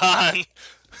that Bohan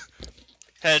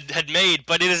had made,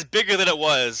 but it is bigger than it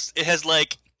was. It has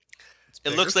like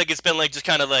it looks like it's been like just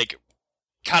kind of like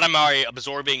Katamari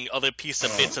absorbing other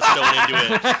pieces of bits of stone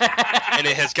into it, and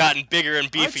it has gotten bigger and I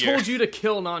beefier. told you to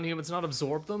kill non-humans, not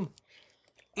absorb them.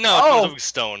 No, it's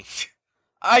stone.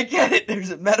 I get it. There's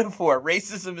a metaphor.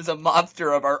 Racism is a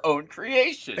monster of our own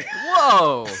creation.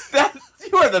 Whoa.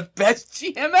 You are the best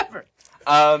GM ever.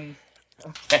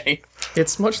 Okay.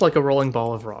 It's much like a rolling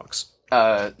ball of rocks.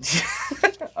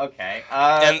 Okay.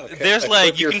 And there's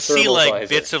like Equip you your can see thermal like visor.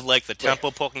 bits of like the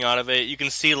temple poking out of it. You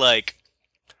can see like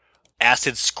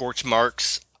acid scorch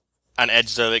marks on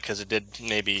edges of it because it did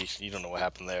maybe you don't know what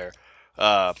happened there.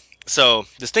 So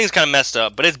this thing's kind of messed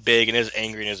up, but it's big and it's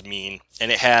angry and it's mean,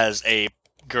 and it has a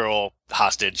girl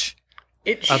hostage.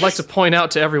 I'd like to point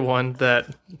out to everyone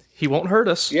that he won't hurt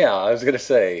us. Yeah, I was gonna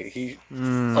say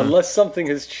unless something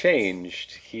has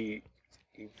changed, he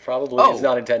probably is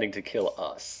not intending to kill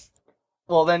us.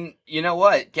 Well, then, you know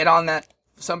what? Get on that...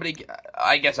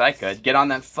 I guess I could. Get on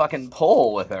that fucking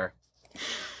pole with her.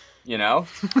 You know?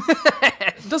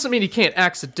 It doesn't mean he can't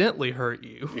accidentally hurt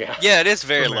you. Yeah, it is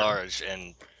very large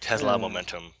and has a lot of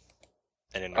momentum.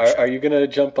 And Are you gonna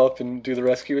jump up and do the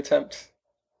rescue attempt?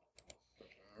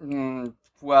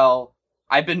 Well,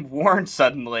 I've been warned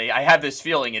suddenly. I have this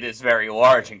feeling it is very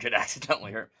large and could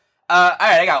accidentally hurt. Alright,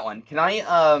 I got one. Can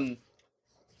I,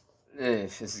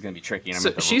 this is gonna be tricky. And I'm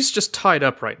So she's just tied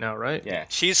up right now, right? Yeah.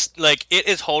 She's like it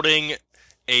is holding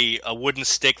a wooden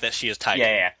stick that she is tied to.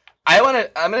 Yeah.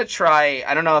 I'm gonna try.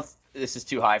 I don't know if this is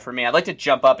too high for me. I'd like to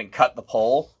jump up and cut the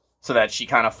pole so that she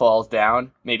kind of falls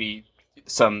down. Maybe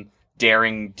some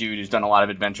daring dude who's done a lot of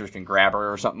adventures can grab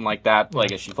her or something like that,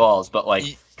 like as she falls. But like,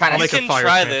 kind You of. can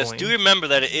try this. Do remember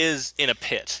that it is in a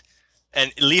pit,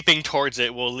 and leaping towards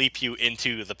it will leap you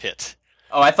into the pit.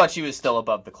 Oh, I thought she was still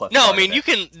above the cliff. No, I mean you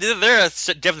can. There are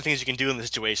definitely things you can do in this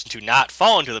situation to not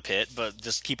fall into the pit, but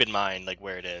just keep in mind like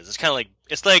where it is. It's kind of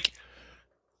like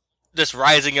just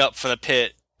rising up from the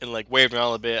pit and like waving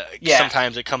around a bit. Yeah.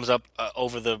 Sometimes it comes up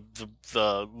over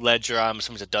the ledge you're on.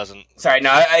 Sometimes it doesn't. Sorry, no.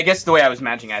 I guess the way I was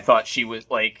imagining, I thought she was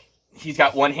like he's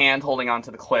got one hand holding onto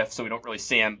the cliff, so we don't really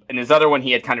see him, and his other one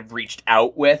he had kind of reached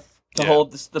out with to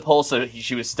hold the pole, so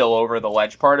she was still over the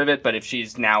ledge part of it. But if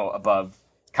she's now above,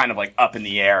 kind of like up in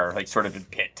the air, like sort of in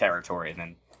pit territory,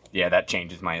 then yeah, that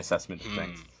changes my assessment of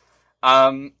things.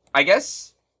 I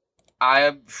guess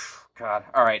God.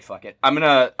 All right, fuck it. I'm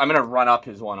gonna run up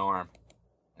his one arm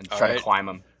and try to climb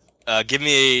him. Give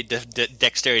me a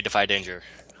dexterity defy danger.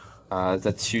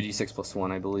 That's 2d6 plus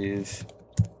 1, I believe.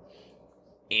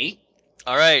 8.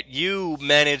 All right, you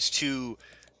manage to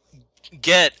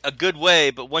get a good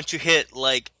way, but once you hit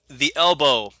like the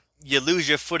elbow, you lose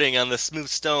your footing on the smooth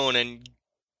stone, and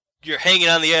you're hanging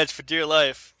on the edge for dear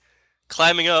life.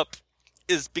 Climbing up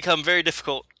is become very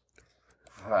difficult.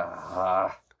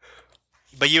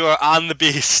 But you are on the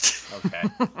beast. Okay.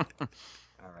 All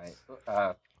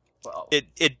right. Well,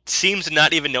 it seems to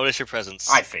not even notice your presence.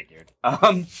 I figured.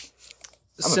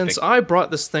 Since I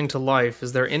brought this thing to life,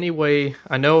 is there any way...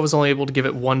 I know I was only able to give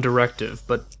it one directive,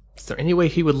 but is there any way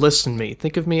he would listen to me?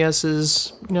 Think of me as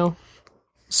his,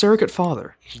 surrogate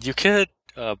father. You could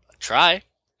try.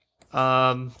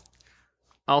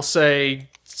 I'll say,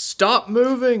 stop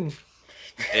moving!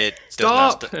 It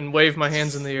Stop! And wave my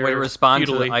hands in the air. Would it respond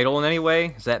futilely. to the idol in any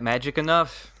way? Is that magic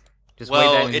enough? Just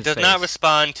wave that in it his does not face.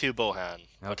 respond to Bohan.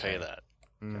 I'll tell you that.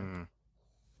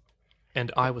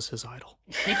 And I was his idol.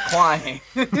 Keep climbing.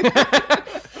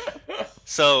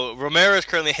 So Romero is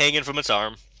currently hanging from its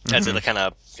arm as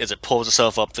it pulls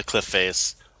itself up the cliff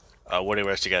face. What are the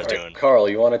rest of you guys doing? Carl,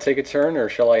 you want to take a turn, or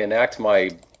shall I enact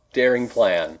my daring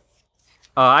plan?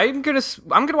 I'm gonna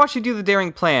watch you do the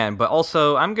daring plan, but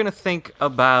also I'm gonna think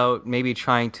about maybe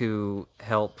trying to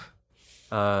help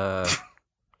the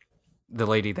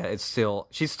lady that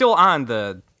she's still on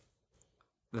the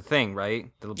thing, right?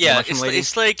 The lady?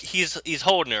 It's like he's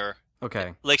holding her.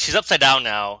 Okay. Like she's upside down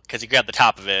now because he grabbed the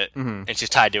top of it, and she's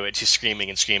tied to it. She's screaming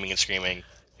and screaming and screaming.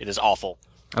 It is awful.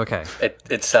 Okay.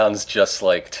 It sounds just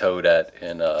like Toadette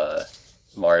in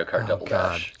Mario Kart Double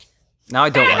Dash. Now I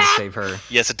don't want to save her.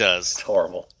 Yes, it does. It's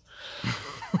horrible.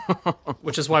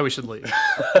 Which is why we should leave.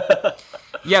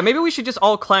 Yeah, maybe we should just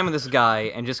all climb on this guy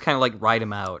and just kind of like ride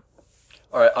him out.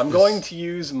 All right, I'm going to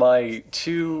use my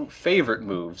 2 favorite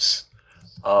moves.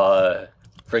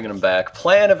 Bringing them back.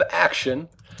 Plan of action.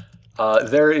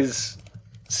 There is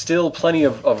still plenty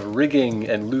of rigging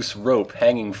and loose rope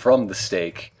hanging from the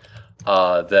stake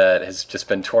that has just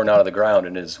been torn out of the ground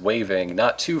and is waving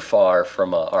not too far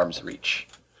from arm's reach.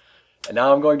 And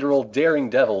now I'm going to roll Daring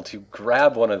Devil to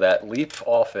grab one of that, leap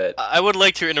off it. I would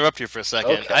like to interrupt you for a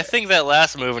second. Okay. I think that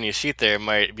last move on your sheet there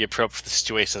might be appropriate for the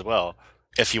situation as well,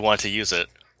 if you want to use it.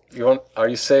 Are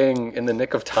you saying in the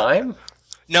nick of time?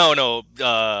 No,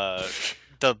 the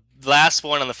last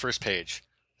one on the first page.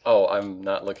 Oh, I'm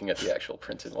not looking at the actual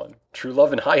printed one. True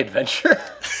Love and High Adventure?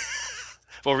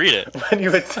 Well, read it. When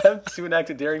you attempt to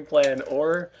enact a daring plan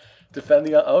or defend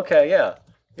the... Okay, yeah.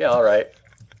 Yeah, all right.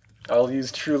 I'll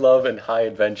use True Love and High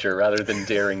Adventure rather than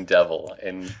Daring Devil.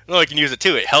 And No, you can use it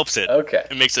too. It helps it. Okay.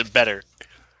 It makes it better.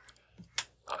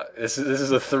 This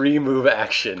is a 3-move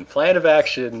action. Plan of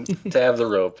action to have the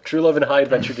rope. True Love and High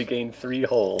Adventure to gain 3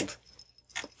 hold.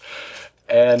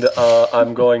 And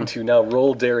I'm going to now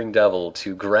roll Daring Devil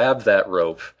to grab that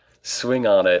rope, swing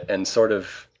on it, and sort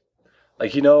of,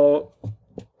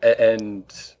 and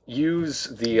use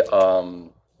the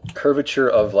curvature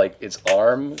of its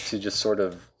arm to just sort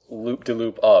of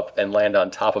loop-de-loop up and land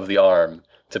on top of the arm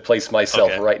to place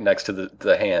myself right next to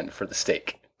the hand for the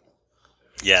stake.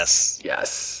 Yes.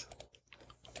 Yes.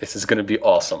 This is going to be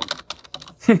awesome.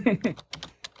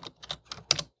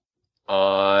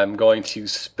 I'm going to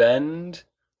spend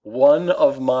one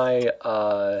of my,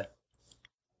 I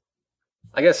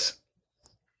guess,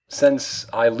 since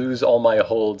I lose all my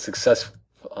hold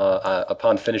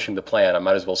upon finishing the plan, I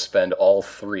might as well spend all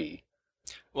 3.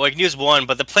 Well, you can use one,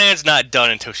 but the plan's not done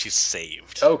until she's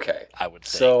saved. Okay. I would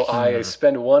think. So I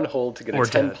spend 1 hold to get Or a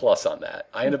 10 dead. plus on that.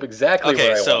 I end up exactly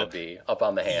where I want to be, up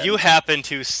on the hand. You happen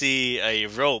to see a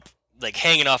rope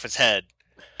hanging off its head,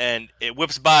 and it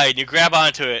whips by, and you grab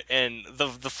onto it, and the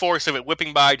force of it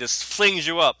whipping by just flings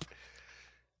you up.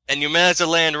 And you manage to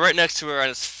land right next to her on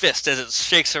its fist as it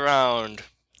shakes around.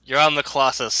 You're on the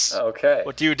Colossus. Okay.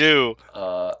 What do you do?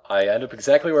 I end up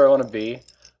exactly where I want to be.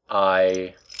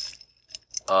 I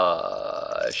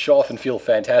show off and feel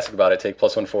fantastic about it, take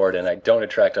 +1 forward, and I don't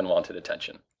attract unwanted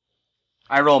attention.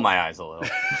 I roll my eyes a little.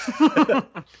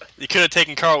 You could have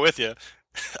taken Carl with you.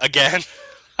 Again.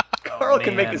 Carl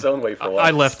can make his own way for once.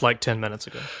 I left like 10 minutes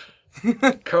ago.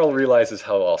 Carl realizes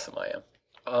how awesome I am.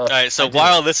 Alright, so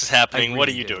while this is happening, what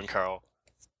are you doing, Carl?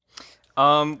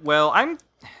 Well, I'm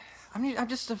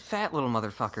just a fat little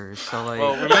motherfucker, so like...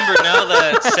 Well, remember, now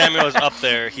that Samuel's up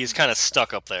there, he's kind of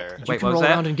stuck up there. You Wait, can what was roll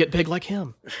that? around and get big like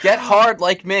him. Get hard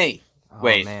like me. Oh,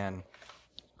 Wait. man.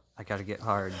 I gotta get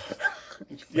hard.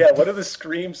 Yeah, what do the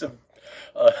screams of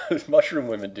mushroom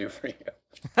women do for you?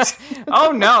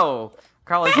 Oh, no!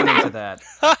 Carl isn't into that.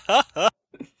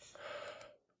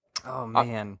 Oh,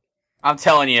 man. I'm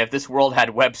telling you, if this world had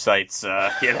websites,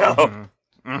 you know.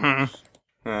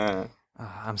 Mm-hmm.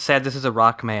 I'm sad this is a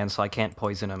rock man, so I can't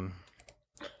poison him.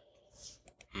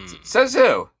 Says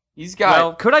who? He's got.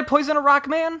 Well, could I poison a rock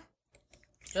man?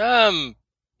 No,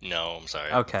 I'm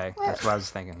sorry. Okay, that's what I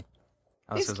was thinking.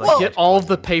 I was He's just like, Get all of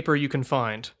the paper you can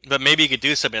find. But maybe you could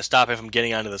do something to stop him from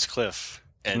getting onto this cliff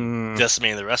and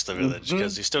decimating the rest of the village,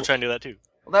 because he's still trying to do that too.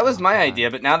 Well, that was my idea,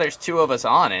 but now there's 2 of us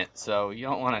on it, so you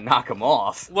don't want to knock him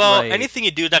off. Well, Right. anything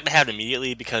you do is not going to happen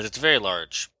immediately because it's very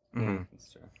large. Mhm.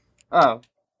 That's true. Oh.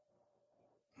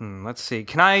 Let's see.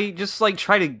 Can I just like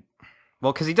try to?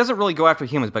 Well, because he doesn't really go after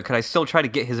humans, but could I still try to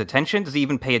get his attention? Does he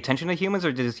even pay attention to humans,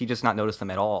 or does he just not notice them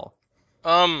at all?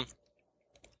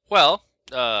 Well,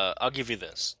 I'll give you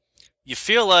this. You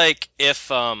feel like if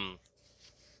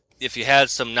you had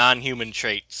some non-human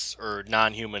traits or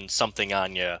non-human something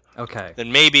on you, Okay.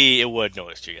 then maybe it would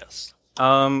notice you, yes.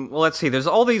 Well, let's see. There's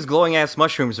all these glowing ass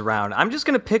mushrooms around. I'm just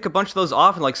gonna pick a bunch of those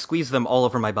off and like squeeze them all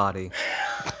over my body.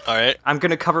 Alright. I'm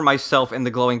gonna cover myself in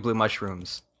the glowing blue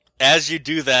mushrooms. As you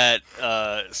do that,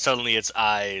 suddenly its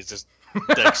eyes just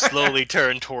like, slowly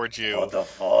turn towards you. What the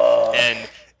fuck? And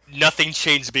nothing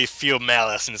changes, but you feel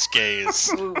malice in its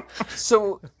gaze.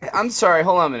 So, I'm sorry,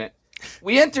 hold on a minute.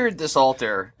 We entered this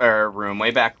altar room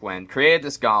way back when, created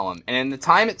this golem, and in the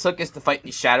time it took us to fight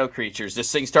these shadow creatures,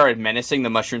 this thing started menacing the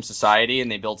Mushroom Society,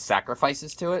 and they built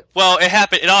sacrifices to it? Well,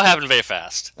 it all happened very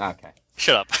fast. Okay.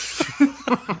 Shut up.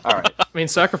 Alright. I mean,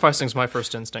 sacrificing is my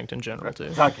first instinct in general,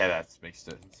 too. Okay, that makes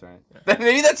sense, right?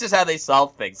 Maybe that's just how they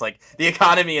solve things. Like, the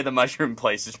economy of the mushroom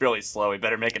place is really slow. We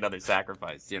better make another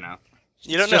sacrifice, you know?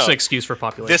 You don't It's just know. an excuse for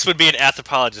population. This would be an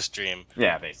anthropologist's dream.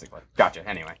 Yeah, basically. Gotcha,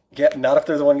 anyway. Yeah, not if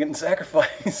they're the one getting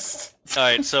sacrificed.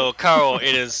 Alright, so Carl,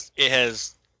 it is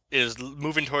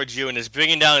moving towards you and is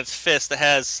bringing down its fist that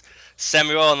has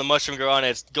Samuel and the mushroom girl on it.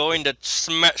 It's going to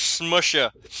smush you.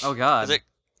 Oh God.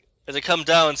 As it comes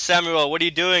down, Samuel, what are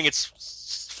you doing?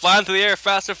 It's flying through the air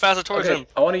faster towards him.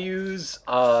 I want to use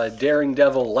Daring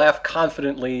Devil, laugh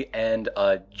confidently, and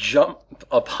jump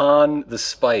upon the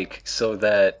spike so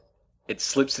that it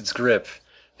slips its grip,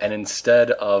 and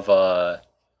instead of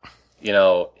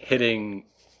hitting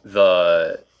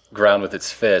the ground with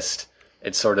its fist,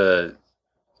 it sort of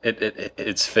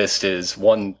its fist is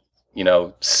one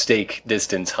stake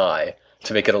distance high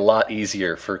to make it a lot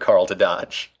easier for Carl to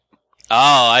dodge.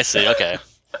 Oh, I see. Okay.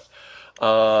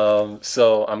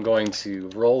 So I'm going to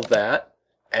roll that,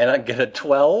 and I get a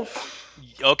 12.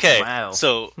 Okay. Wow.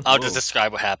 So I'll just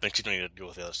describe what happened. 'Cause you don't need to deal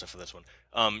with the other stuff for this one.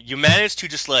 You managed to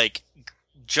just like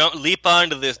leap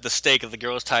onto the stake that the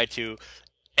girl is tied to,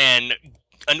 and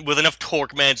with enough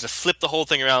torque, managed to flip the whole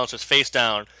thing around so it's face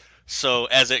down. So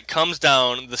as it comes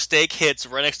down, the stake hits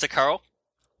right next to Carl.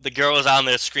 The girl is on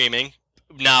there screaming,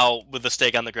 now with the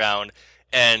stake on the ground,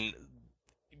 and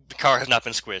Carl has not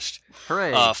been squished.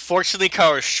 Hooray. Fortunately,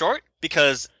 Carl is short,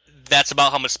 because that's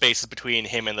about how much space is between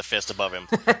him and the fist above him.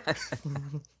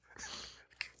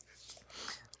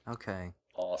 Okay.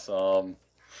 Awesome.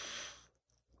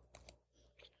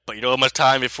 But you don't have much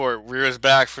time before it rears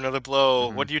back for another blow.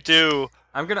 Mhm. What do you do?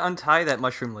 I'm gonna untie that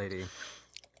mushroom lady.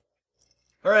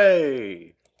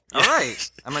 Hooray!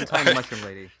 Alright. I'm untying the mushroom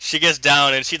lady. She gets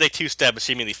down and she like two-step, but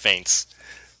she immediately faints.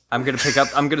 I'm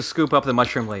gonna scoop up the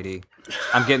mushroom lady.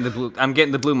 I'm getting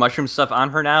the blue mushroom stuff on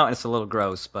her now, and it's a little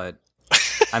gross, but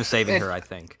I'm saving her, I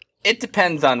think. It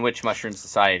depends on which mushroom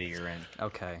society you're in.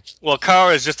 Okay. Well,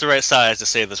 Carl is just the right size to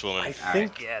save this woman. I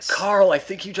think, yes. Carl, I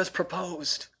think you just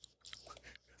proposed.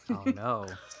 Oh no.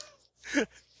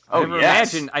 Oh,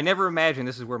 yes. I never imagined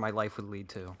this is where my life would lead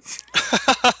to.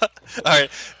 Alright,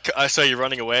 so you're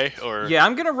running away? Or Yeah,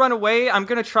 I'm gonna run away. I'm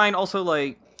gonna try and also,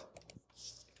 like,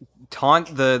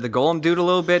 taunt the golem dude a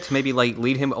little bit to maybe like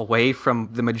lead him away from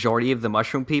the majority of the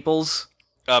mushroom peoples?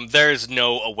 There's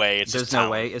no away. It's There's just no town.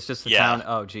 way. It's just the Yeah. town.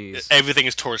 Oh, jeez. Everything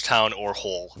is towards town or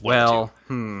hole. one of the Well,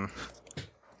 two.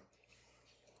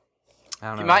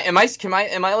 I don't know.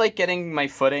 Am I like getting my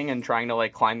footing and trying to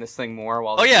like climb this thing more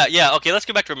while? Oh yeah. Okay, let's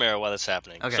go back to Romero while that's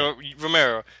happening. Okay. So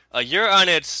Romero, you're on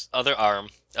its other arm.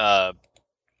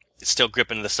 It's still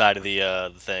gripping the side of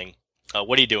the thing.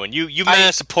 What are you doing? You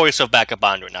managed to pull yourself back up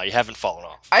onto it now. You haven't fallen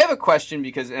off. I have a question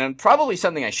and probably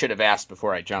something I should have asked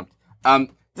before I jumped. Does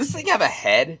this thing have a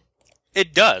head?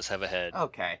 It does have a head.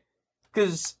 Okay.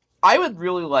 Because I would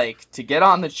really like to get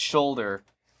on the shoulder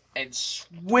and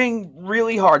swing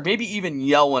really hard, maybe even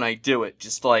yell when I do it,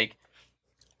 just like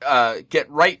get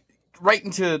right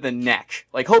into the neck.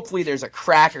 Like hopefully there's a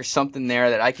crack or something there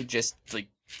that I could just like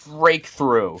break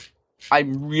through.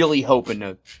 I'm really hoping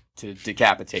to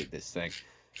decapitate this thing.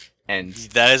 And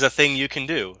That is a thing you can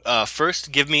do.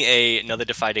 First, give me another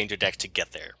Defy Danger deck to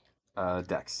get there.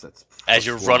 Dex, that's As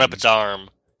you run up its arm.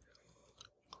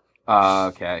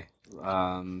 Okay.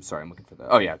 Sorry, I'm looking for that.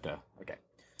 Oh yeah, duh. Okay.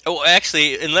 Oh,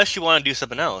 actually, unless you want to do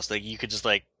something else, like you could just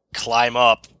like climb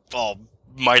up all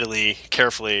mightily,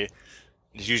 carefully,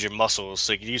 just use your muscles.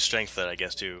 So you could use strength then, I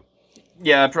guess, too.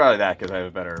 Yeah, probably that because I have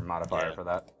a better modifier Yeah. for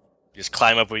that. Just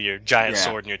climb up with your giant Yeah.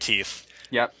 sword in your teeth.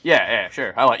 Yep. Yeah,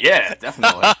 sure.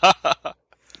 Definitely.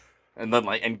 And then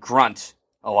and grunt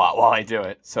a lot while I do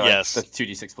it. So Yes. that's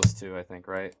 2d6 plus 2, I think,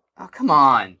 right? Oh, come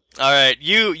on. All right,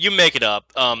 you make it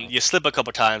up. You slip a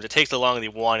couple times. It takes longer than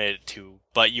you wanted it to,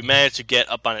 but you manage to get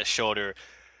up on its shoulder,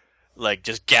 like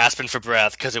just gasping for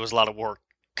breath because it was a lot of work.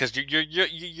 Because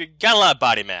you got a lot of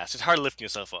body mass. It's hard lifting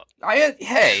yourself up.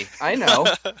 Hey, I know.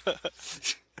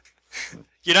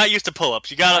 You're not used to pull-ups.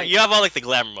 You have all like the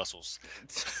glamour muscles.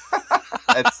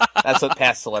 that's what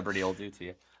past celebrity will do to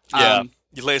you. Yeah,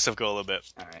 you let yourself go a little bit.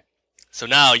 All right. So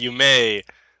now you may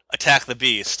attack the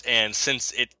beast, and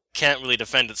since it can't really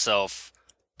defend itself,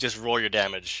 just roll your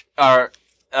damage. I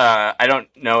don't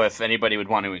know if anybody would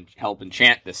want to help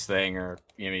enchant this thing or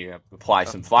you apply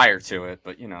some fire to it,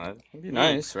 but that would be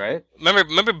nice, right?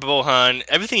 Remember, Bohan,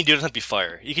 everything you do doesn't have to be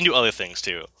fire. You can do other things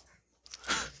too.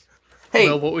 Hey,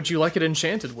 Well, what would you like it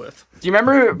enchanted with? do you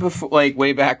remember before, like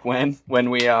way back when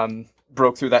we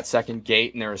broke through that second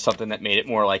gate and there was something that made it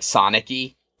more like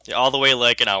Sonic-y? Yeah, all the way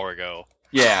like an hour ago.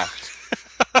 Yeah.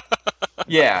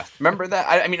 Yeah, remember that?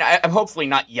 I'm hopefully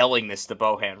not yelling this to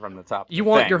Bohan from the top. You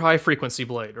want thing. your high frequency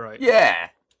blade, right? Yeah.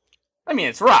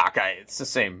 It's rock. It's the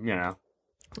same,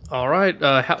 All right.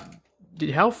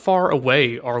 How far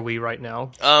away are we right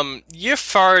now? You're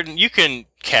far. You can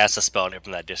cast a spell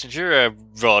from that distance. You're a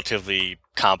relatively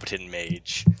competent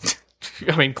mage.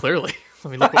 I mean, clearly.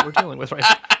 Look what we're dealing with right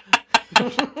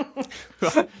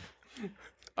now.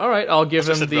 All right, I'll give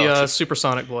him the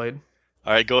supersonic blade.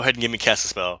 All right, go ahead and give me cast a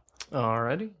spell.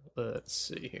 Alrighty, let's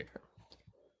see here.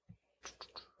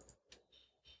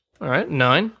 All right,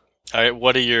 9. All right,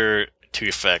 what are your 2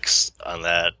 effects on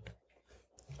that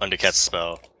under cast a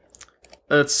spell?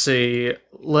 Let's see.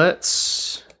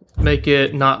 Let's make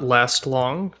it not last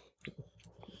long.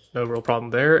 No real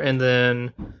problem there. And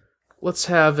then let's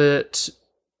have it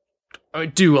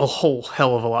do a whole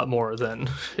hell of a lot more than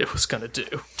it was going to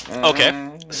do.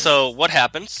 Okay, so what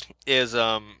happens is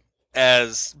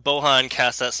as Bohan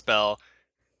casts that spell,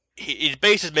 he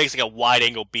basically makes like a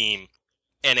wide-angle beam,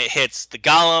 and it hits the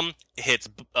golem, it hits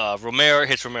Romero, it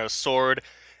hits Romero's sword,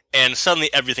 and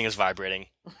suddenly everything is vibrating.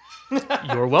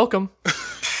 You're welcome.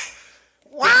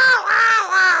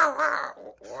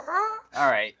 All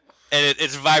right. And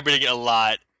it's vibrating a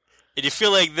lot, and you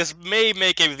feel like this may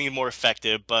make everything more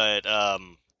effective, but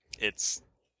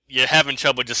you're having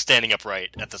trouble just standing upright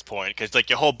at this point, because like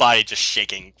your whole body just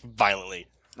shaking violently.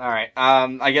 All right.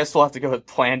 I guess we'll have to go with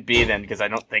Plan B then, because I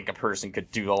don't think a person could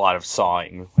do a lot of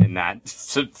sawing in that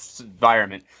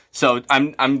environment. So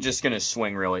I'm just gonna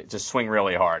swing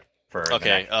really hard for.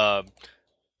 Okay.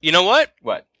 You know what?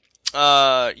 What?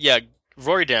 Yeah.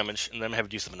 Roll your damage, and then have to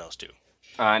do something else too.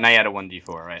 And I add a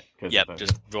 1d4, right? Yep.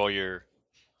 Just roll your.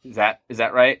 Is that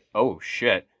right? Oh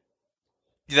shit.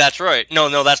 That's right.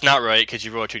 No, that's not right, because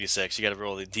you roll a 2d6. You got to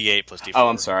roll the d8 plus d4. Oh,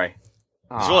 I'm sorry.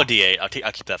 Just roll a d8. I'll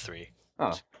keep that 3.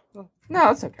 Oh.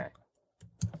 No, it's okay.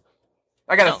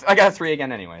 I got a 3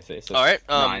 again anyway. So All right.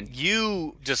 9.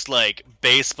 You just like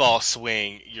baseball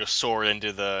swing your sword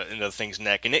into the thing's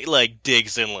neck, and it like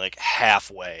digs in like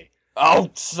halfway.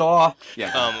 Oh, saw.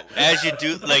 Yeah. As you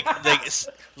do, like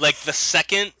the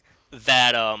second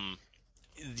that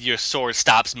your sword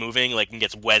stops moving, like and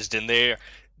gets wedged in there,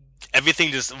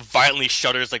 everything just violently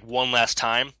shudders like one last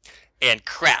time, and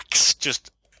cracks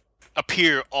just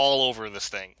appear all over this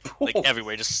thing, like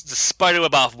everywhere, just spider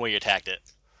web off from where you attacked it.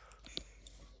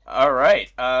 All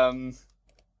right. I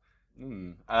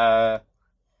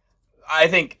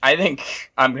think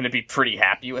I'm gonna be pretty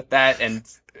happy with that, and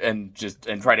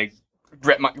try to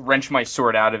wrench my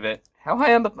sword out of it. How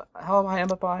high am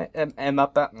I?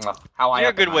 You're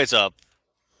a good ways up.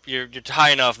 You're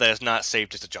high enough that it's not safe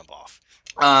just to jump off.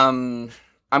 I'm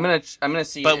gonna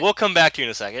see. But we'll come back to you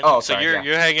in a second. Oh, so sorry,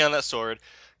 you're hanging on that sword.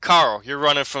 Carl, you're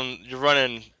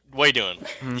running. What are you doing?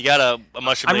 You got a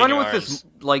mushroom. I'm running with this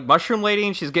like mushroom lady,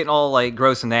 and she's getting all like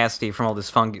gross and nasty from all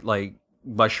this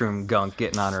mushroom gunk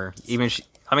getting on her. She's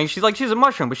a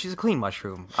mushroom, but she's a clean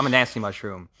mushroom. I'm a nasty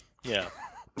mushroom. Yeah.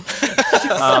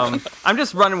 I'm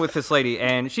just running with this lady,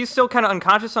 and she's still kind of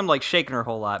unconscious. I'm like shaking her a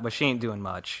whole lot, but she ain't doing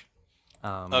much.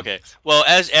 Okay. Well,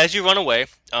 as you run away,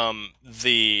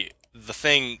 the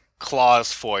thing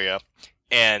claws for you,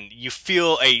 and you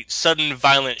feel a sudden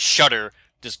violent shudder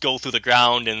just go through the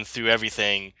ground and through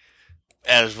everything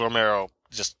as Romero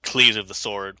just cleaves with the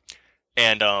sword.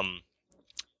 And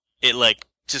it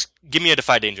just give me a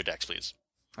defy danger dex, please,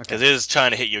 because it is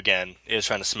trying to hit you again. It is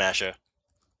trying to smash you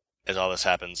as all this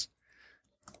happens.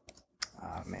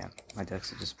 Oh man, my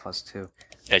dex is just +2.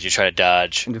 As you try to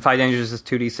dodge. And defy danger is just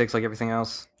 2d6 like everything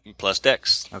else. Plus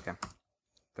dex. Okay,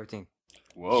 13.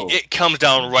 Whoa! It comes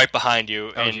down right behind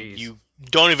you, and geez. you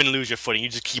don't even lose your footing. You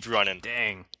just keep running.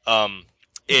 Dang.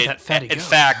 In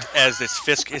fact, as his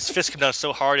fist comes down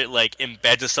so hard, it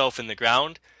embeds itself in the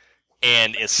ground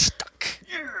and is stuck.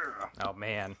 Oh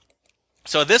man.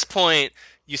 So at this point,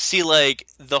 you see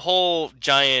the whole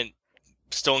giant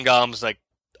stone golem's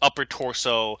upper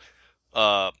torso,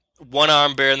 one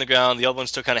arm bare in the ground, the other one's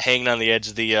still kind of hanging on the edge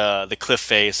of the cliff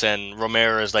face, and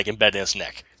Romero is embedded in his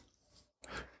neck.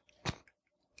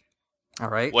 All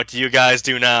right. What do you guys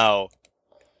do now?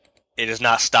 It is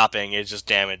not stopping. It's just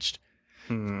damaged.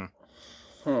 All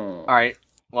right.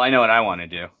 Well, I know what I want to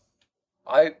do.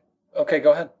 Okay,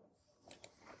 go ahead.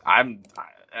 I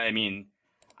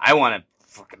want to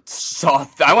fucking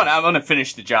I want to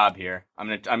finish the job here.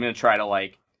 I'm gonna try to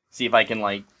see if I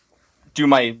can do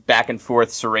my back and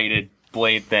forth serrated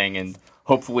blade thing and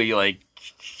hopefully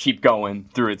keep going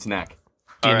through its neck.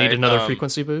 Do you need another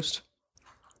frequency boost?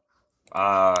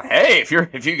 Hey,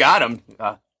 if you got him,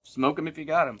 smoke him if you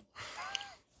got him.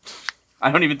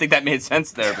 I don't even think that made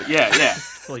sense there, but yeah.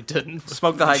 Well, he didn't.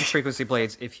 Smoke the high frequency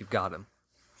blades if you've got them.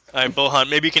 All right, Bohan,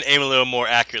 maybe you can aim a little more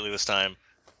accurately this time.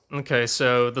 Okay,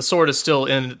 so the sword is still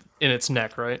in its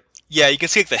neck, right? Yeah, you can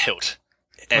see the hilt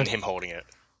and him holding it.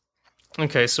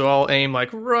 Okay, so I'll aim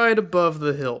right above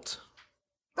the hilt.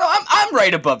 No, I'm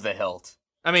right above the hilt.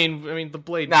 I mean the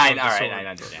blade. All right, of the sword. I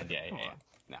understand. Yeah.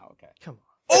 No, okay. Come on.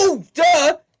 Oh,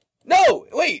 duh! No,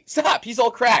 wait, stop. He's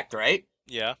all cracked, right?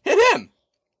 Yeah. Hit him.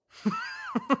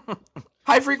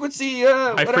 High frequency.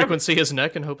 High frequency his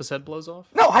neck and hope his head blows off.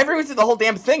 No, high frequency the whole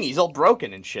damn thing. He's all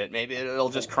broken and shit. Maybe it'll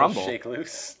just crumble. Shake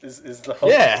loose is the hope.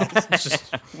 Yeah.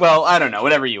 Well, I don't know.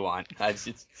 Whatever you want. I'm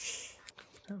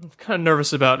kind of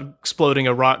nervous about exploding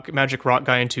a magic rock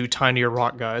guy into tinier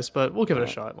rock guys, but we'll give it a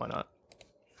shot. Why not?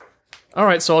 All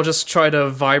right, so I'll just try to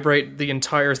vibrate the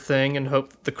entire thing and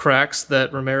hope the cracks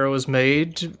that Romero has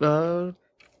made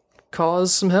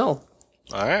cause some hell.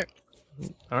 All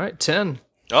right, 10.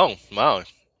 Oh, wow.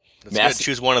 Let's Massive.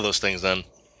 choose one of those things then.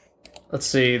 Let's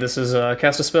see. This is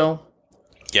cast a spell.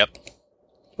 Yep.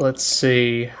 Let's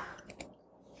see.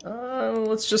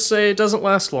 Let's just say it doesn't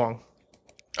last long.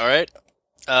 All right.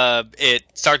 It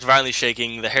starts violently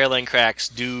shaking. The hairline cracks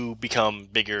do become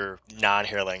bigger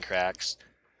non-hairline cracks.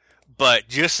 But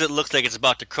just as it looks like it's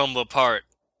about to crumble apart,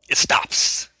 it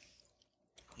stops.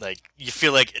 You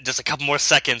feel just a couple more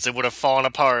seconds, it would have fallen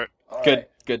apart. Good.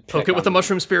 Poke it with a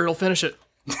mushroom spear, it'll finish it.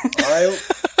 I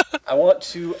want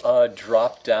to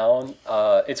drop down.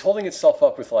 It's holding itself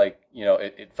up with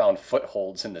it found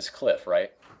footholds in this cliff,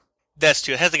 right? That's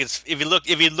true. It has if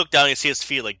you look down, you see its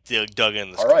feet dug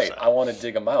in. All right, I want to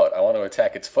dig them out. I want to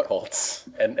attack its footholds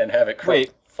and have it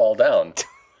fall down.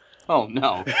 Oh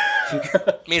no!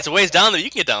 I mean, it's a ways down there. You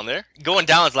can get down there. Going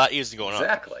down is a lot easier than going up.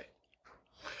 Exactly.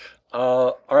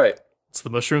 All right. It's the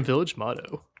Mushroom Village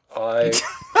motto. I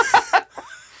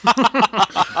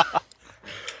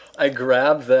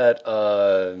grab that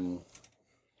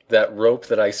rope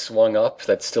that I swung up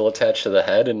that's still attached to the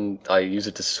head, and I use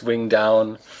it to swing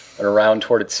down and around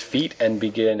toward its feet and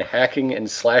begin hacking and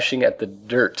slashing at the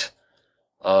dirt.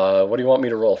 What do you want me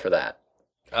to roll for that?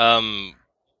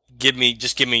 Give me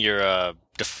your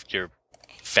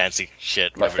fancy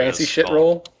shit. My fancy shit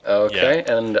roll? Okay,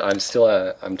 yeah. And I'm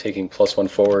taking +1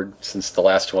 forward since the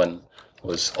last one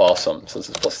was awesome. So this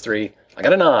is +3. I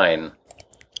got a 9.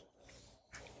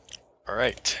 All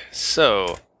right.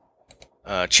 So,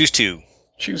 choose 2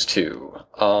 Choose 2.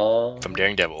 from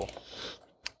Daring Devil.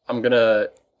 I'm gonna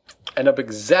end up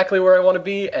exactly where I want to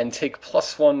be and take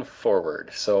 +1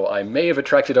 forward. So I may have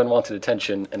attracted unwanted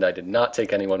attention, and I did not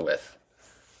take anyone with.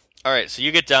 All right. So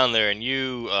you get down there, and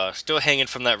you still hanging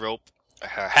from that rope,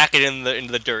 hack it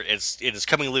into the dirt. It is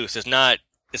coming loose. It's not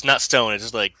stone. It's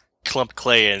just like clumped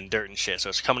clay and dirt and shit. So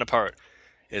it's coming apart.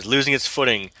 It's losing its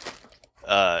footing.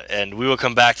 And we will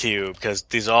come back to you because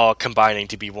these are all combining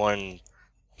to be one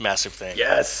massive thing.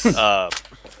 Yes!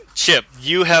 Chip,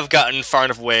 you have gotten far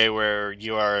enough away where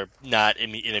you are not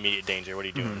in immediate danger. What are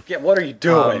you doing? Yeah, what are you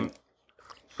doing?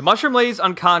 The mushroom lady's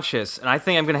unconscious, and I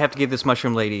think I'm going to have to give this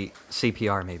mushroom lady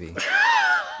CPR, maybe.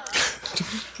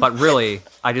 But really,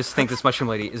 I just think this mushroom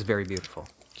lady is very beautiful.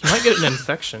 You might get an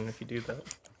infection if you do that.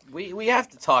 We have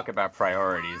to talk about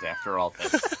priorities after all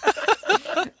this.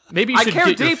 Maybe you I should care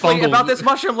get your deeply about this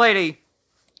mushroom lady!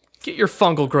 Get your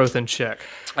fungal growth in check.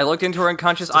 I looked into her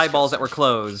unconscious eyeballs that were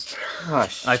closed.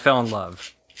 Hush. I fell in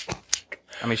love.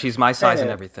 I mean, she's my size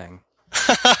and everything.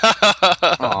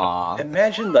 Aww.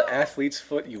 Imagine the athlete's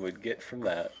foot you would get from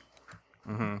that.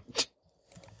 Mm-hmm.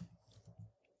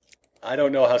 I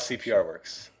don't know how CPR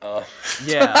works.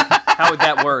 Yeah, how would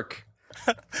that work?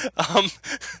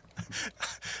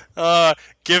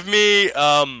 Give me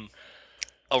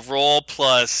a roll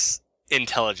plus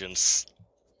intelligence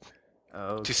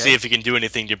Okay. to see if you can do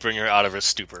anything to bring her out of her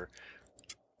stupor.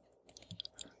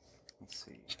 Let's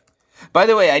see. By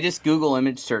the way, I just Google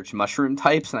image search mushroom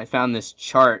types, and I found this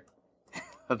chart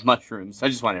of mushrooms. I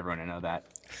just want everyone to know that.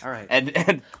 All right. And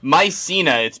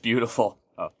Mycena, it's beautiful.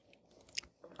 Oh.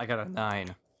 I got a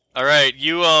 9. All right,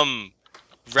 you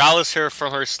rouse her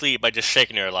from her sleep by just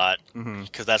shaking her a lot, Mm-hmm.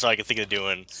 because that's all I can think of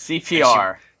doing.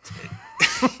 CPR.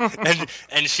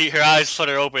 and her eyes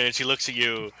flutter open, and she looks at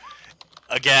you,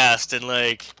 aghast, and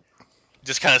like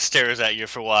just kind of stares at you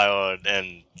for a while,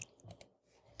 and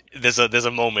there's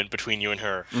a moment between you and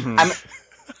her. Mm-hmm.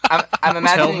 I'm Tell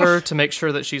imagining... her to make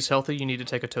sure that she's healthy, you need to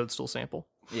take a toadstool sample.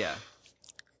 Yeah.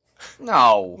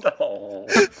 No. Oh.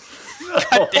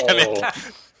 Damn it.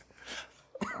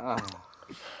 Oh.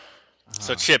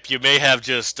 So Chip, you may have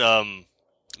just had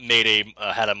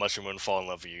a mushroom woman fall in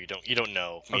love with you. You don't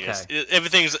know. I mean, Okay.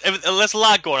 There's a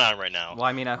lot going on right now. Well,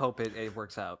 I mean, I hope it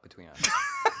works out between us.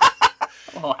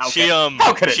 Oh, how She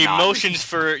how could it she not? motions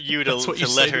for you to That's what you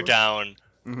let say her to her. down,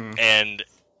 Mm-hmm.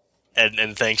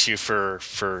 and thanks you for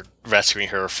rescuing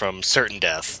her from certain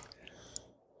death.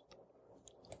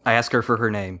 I ask her for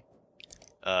her name.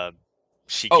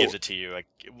 She Oh. gives it to you. Like,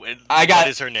 I got- what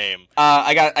is her name?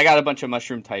 I got a bunch of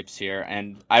mushroom types here,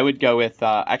 and I would go with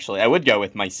I would go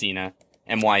with Mycena,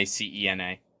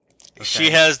 Mycena. She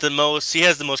has the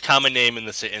most common name in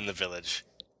the village.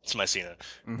 It's Mycena.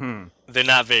 Mm-hmm. They're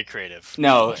not very creative.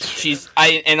 No,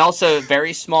 and also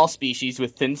very small species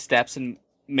with thin steps and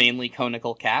mainly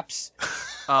conical caps.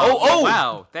 Oh!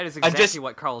 Wow, that is exactly just-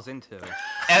 what Carl's into.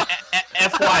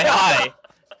 FYI.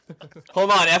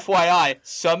 Hold on, FYI.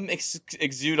 Some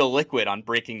exude a liquid on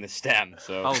breaking the stem,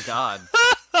 so Oh God.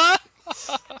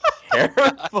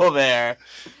 careful there.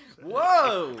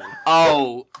 Whoa!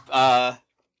 Oh,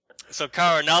 So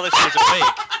Kara, now that she's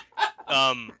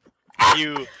awake,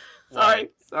 you.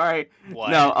 sorry. What?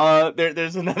 No,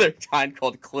 there's another kind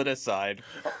called cliticide.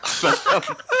 Well,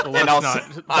 And that's also,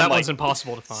 not, that I'm one's like-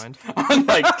 impossible to find. I'm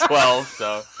like 12,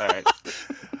 so alright.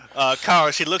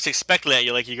 Kara, she looks expectantly at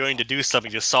you like you're going to do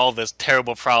something to solve this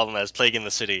terrible problem that is plaguing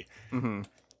the city. Mm-hmm.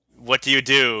 What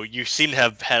do? You seem to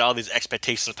have had all these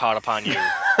expectations piled upon you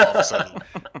all of a sudden.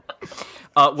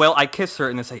 Well, I kiss her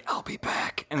and then say, "I'll be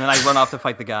back," and then I run off to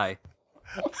fight the guy.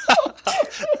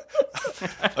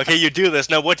 Okay, you do this.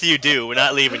 Now what do you do? We're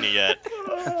not leaving you yet.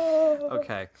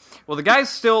 Okay. Well, the guy's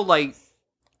still like,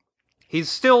 he's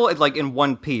still like in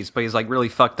one piece, but he's like really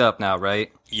fucked up now,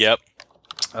 right? Yep.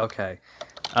 Okay.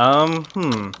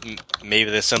 Maybe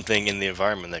there's something in the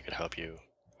environment that could help you.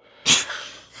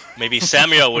 Maybe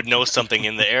Samuel would know something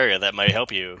in the area that might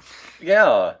help you.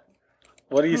 Yeah.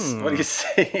 What do you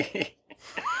say?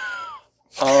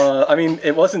 I mean,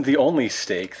 it wasn't the only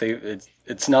stake.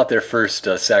 It's not their first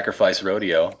sacrifice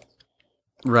rodeo.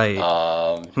 Right.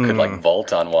 Could like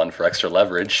vault on one for extra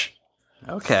leverage.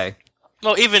 Okay.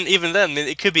 Well, even then, I mean,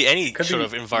 it could be any Could sort be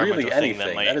of environmental really thing anything.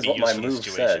 that might That is be what my useful in move the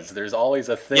situation. says. There's always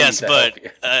a thing. Yes, to but help you.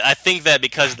 I think that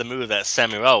because of the move, that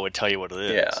Samuel would tell you what it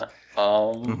is. Yeah.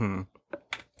 Mm-hmm.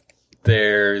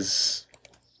 There's,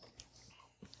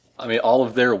 I mean, all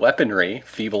of their weaponry,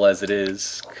 feeble as it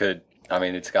is,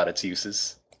 it's got its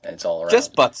uses, and it's all around.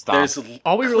 Just butt stomp. There's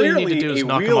All we really need to clearly do is a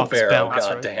knock him off his wheelbarrow, balance,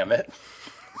 God right? damn it.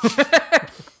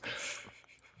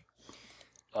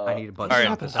 I need a butt All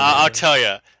right, stomp. I'll tell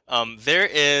you. There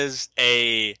is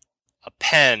a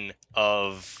pen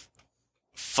of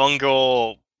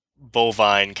fungal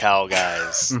bovine cow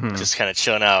guys just kind of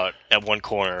chilling out at one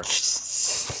corner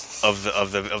of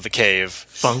the cave.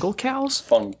 Fungal cows?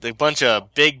 A bunch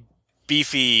of big,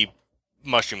 beefy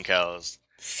mushroom cows.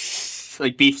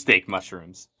 Like beefsteak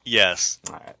mushrooms. Yes.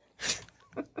 All right.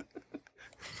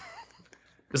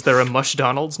 Is there a Mush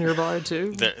Donald's nearby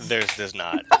too? There's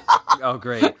not. Oh,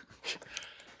 great.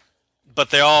 But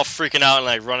they're all freaking out and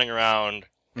like running around,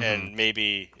 and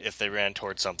maybe if they ran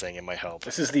towards something, it might help.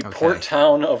 This is the port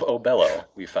town of Obello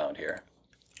we found here.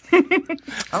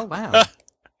 Oh, wow.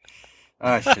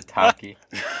 Oh, shiitake.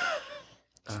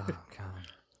 Oh, God.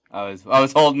 I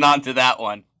was holding on to that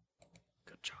one.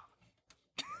 Good job.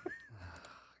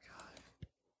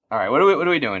 All right, what are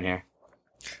we doing here?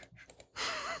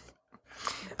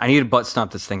 I need to butt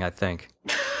stomp this thing, I think.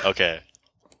 Okay.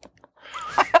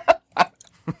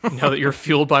 Now that you're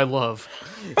fueled by love,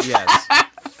 Yes.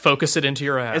 focus it into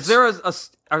your ass. Is there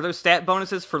are there stat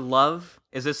bonuses for love?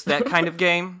 Is this that kind of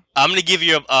game? I'm gonna give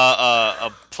you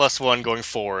a +1 going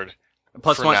forward.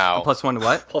 Plus For one. now. Plus one to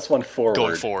what? +1 forward.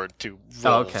 Going forward to rolls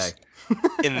Oh, okay.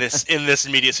 in this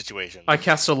immediate situation. I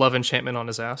cast a love enchantment on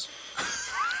his ass.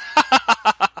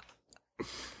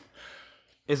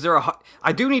 Is there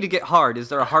I do need to get hard. Is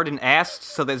there a hard and ass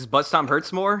so that his butt stomp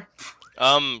hurts more?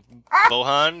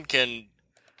 Bohan can.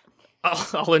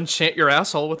 I'll enchant your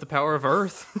asshole with the power of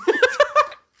earth.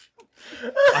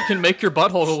 I can make your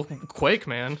butthole quake,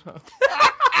 man.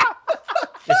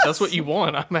 If that's what you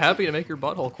want, I'm happy to make your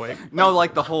butthole quake. No,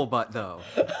 like the whole butt though.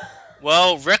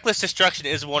 Well, reckless destruction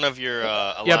is one of your.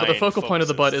 Yeah, but the focal point of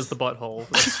the butt is the butthole.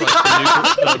 That's like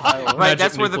the Right,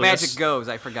 that's where the nucleus. magic goes.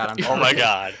 I forgot. I'm Oh sorry. my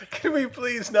god. Can we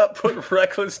please not put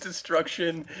reckless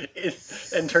destruction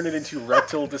and turn it into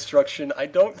rectal destruction? I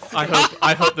don't think...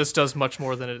 I hope this does much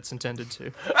more than it's intended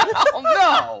to.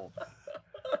 Oh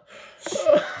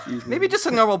no! Maybe just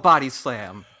a normal body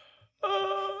slam.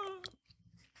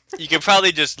 You could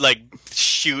probably just like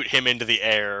shoot him into the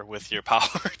air with your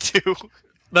power too.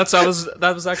 That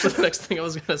was actually the next thing I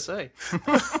was gonna say.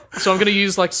 So I'm gonna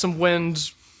use like some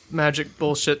wind magic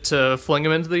bullshit to fling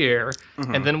him into the air,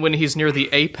 and then when he's near the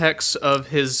apex of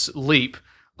his leap,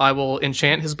 I will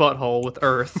enchant his butthole with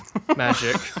earth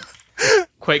magic,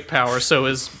 quake power. So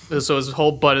his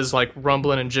whole butt is like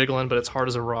rumbling and jiggling, but it's hard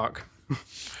as a rock.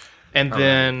 And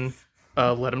then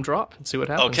let him drop and see what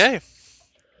happens. Okay.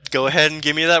 Go ahead and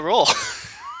give me that roll.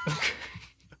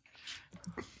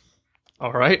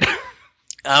 All right.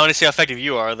 I want to see how effective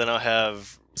you are. Then I'll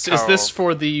have. So is this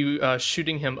for the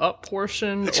shooting him up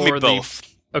portion, It's gonna or be both.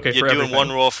 the? Okay, You're for doing everything. one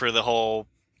roll for the whole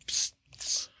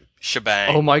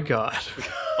shebang. Oh my god.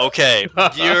 Okay,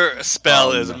 your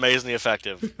spell is amazingly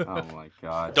effective. Oh my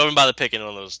god! Don't even bother picking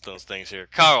on those things here,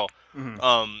 Carl.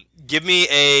 Give me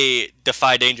a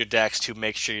defy danger dex to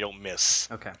make sure you don't miss,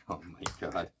 Okay. Oh my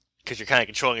god! because you're kind of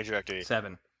controlling your trajectory.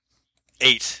 7.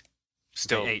 8,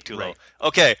 still Okay, 8, too right. low.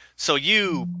 Okay, so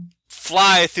you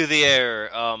fly through the air,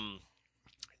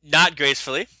 not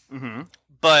gracefully,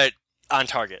 but on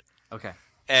target, Okay.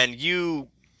 and you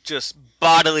just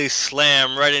bodily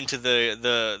slam right into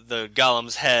the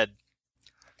golem's head,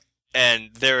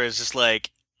 and there is just like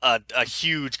a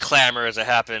huge clamor as it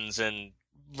happens, and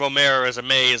Romero is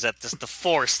amazed at just the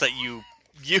force that you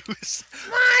use.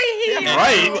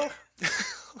 Right.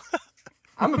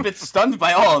 I'm a bit stunned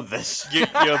by all of this. You're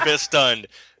a bit stunned.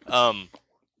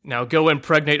 Now go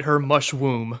impregnate her mush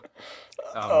womb.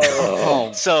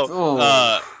 Oh.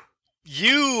 So,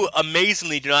 you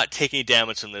amazingly do not take any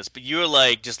damage from this, but you're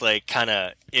like just like kind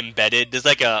of embedded. There's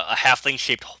like a halfling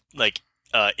shaped like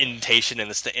indentation in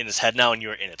his head now, and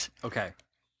you're in it. Okay.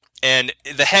 And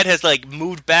the head has like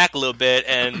moved back a little bit,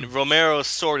 and Romero's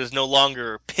sword is no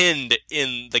longer pinned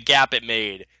in the gap it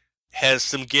made. Has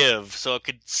some give, so it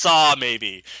could saw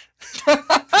maybe.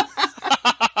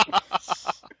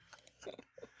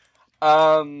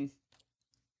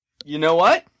 You know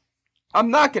what?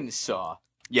 I'm not gonna saw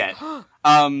yet.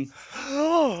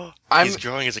 He's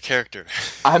growing as a character.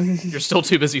 You're still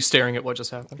too busy staring at what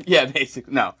just happened. Yeah,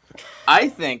 basically. No. I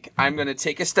think I'm going to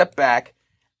take a step back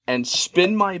and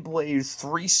spin my blades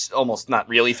almost not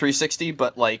really 360,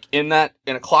 but like in a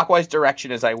clockwise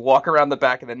direction as I walk around the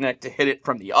back of the neck to hit it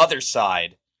from the other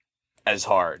side as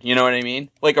hard. You know what I mean?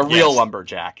 Like a real Yes.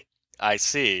 lumberjack. I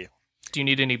see. Do you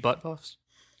need any butt buffs?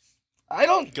 I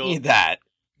don't need that.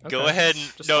 Go Okay. ahead and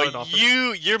Just start it no, off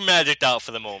you're magicked out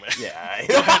for the moment. Yeah.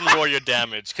 Go ahead and roll your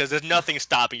damage, because there's nothing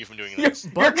stopping you from doing this.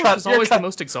 Butt buff is always the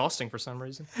most exhausting for some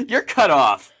reason. You're cut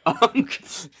off.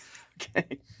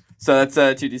 Okay. So that's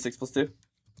 2d6 plus 2?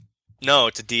 No,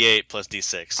 it's a D8 plus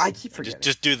D6. I keep forgetting.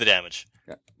 Just do the damage.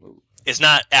 Yeah. Ooh. It's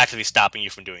not actively stopping you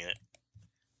from doing it.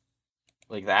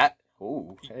 Like that?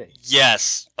 Ooh, hey.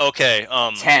 Yes. Okay.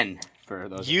 10 for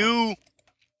those. You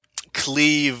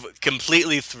cleave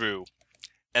completely through,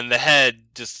 and the head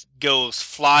just goes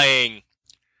flying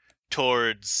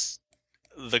towards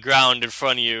the ground in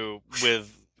front of you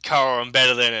with Carl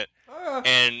embedded in it.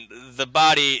 And the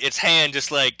body, its hand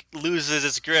just like loses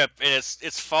its grip, and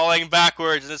it's falling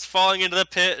backwards, and it's falling into the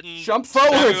pit. And Jump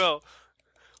forward!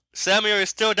 Samuel is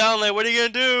still down there. What are you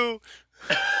gonna do?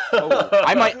 Oh,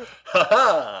 I might.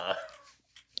 Ha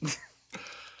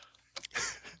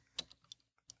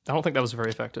I don't think that was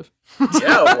very effective.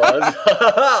 Yeah, it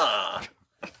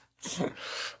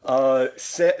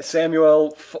was.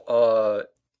 Samuel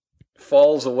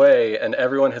falls away, and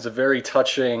everyone has a very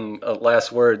touching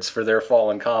last words for their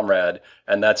fallen comrade,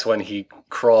 and that's when he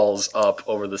crawls up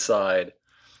over the side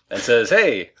and says,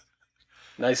 "Hey,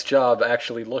 nice job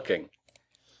actually looking."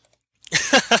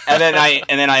 and then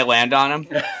I land on him.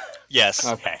 Yes.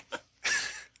 Okay.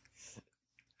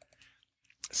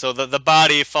 So the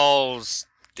body falls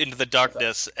into the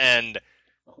darkness, and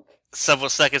several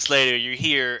seconds later, you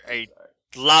hear a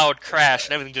loud crash,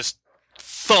 and everything just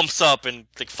thumps up and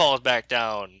like falls back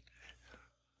down.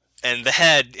 And the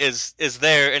head is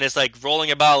there, and it's like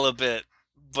rolling about a little bit,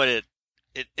 but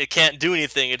it can't do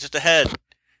anything. It's just a head.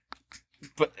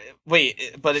 But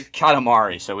wait, but it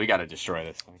Katamari, so we gotta destroy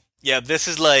this thing. Yeah, this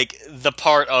is like the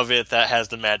part of it that has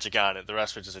the magic on it. The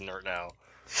rest of it is inert now.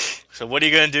 So what are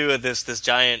you gonna do with this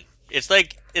giant? It's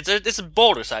like it's a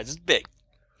boulder size. It's big.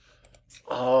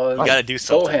 You gotta do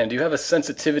something. Bohan, do you have a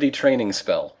sensitivity training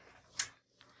spell?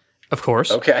 Of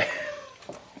course. Okay.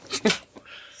 Do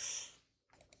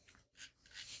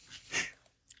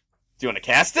you want to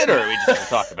cast it, or are we just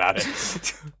gonna talk about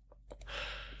it?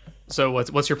 So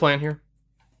what's your plan here?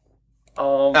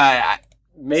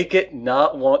 Make it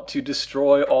not want to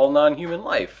destroy all non-human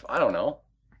life. I don't know.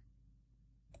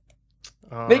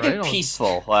 Make it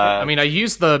peaceful. I mean, I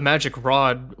used the magic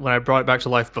rod when I brought it back to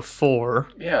life before.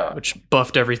 Yeah. Which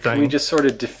buffed everything. Can we just sort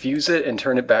of diffuse it and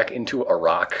turn it back into a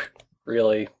rock?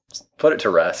 Really? Put it to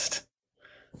rest.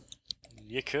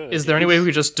 You could. Is there any way we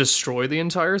could just destroy the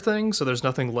entire thing so there's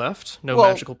nothing left? No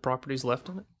magical properties left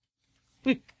in it?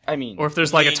 I mean... Or if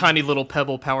there's like a tiny little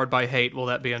pebble powered by hate, will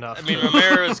that be enough? I mean,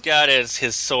 Romero's got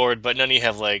his sword, but none of you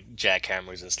have like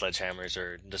jackhammers and sledgehammers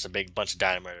or just a big bunch of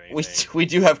dynamite or anything. We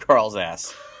do have Carl's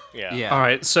ass. Yeah.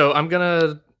 Alright, so I'm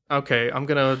gonna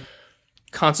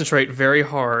concentrate very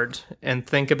hard and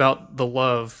think about the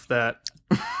love that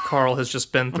Carl has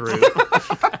just been through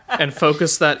and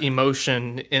focus that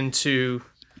emotion into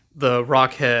the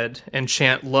rock head and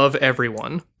chant love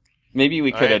everyone. Maybe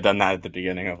we could have done that at the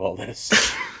beginning of all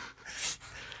this.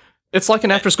 It's like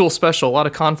an after-school special. A lot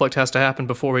of conflict has to happen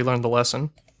before we learn the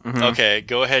lesson. Mm-hmm. Okay,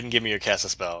 go ahead and give me your cast a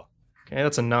spell. Okay,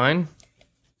 that's a 9.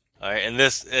 Alright, and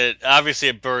this, obviously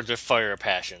it burns with fire of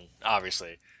passion,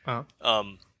 obviously. Oh.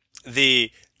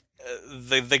 The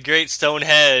great stone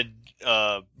head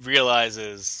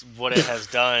realizes what it has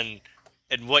done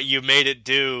and what you made it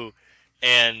do,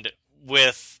 and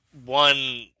with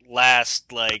one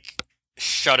last, like,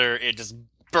 shudder, it just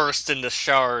bursts into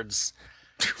shards,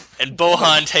 and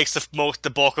Bohan takes the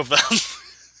bulk of them.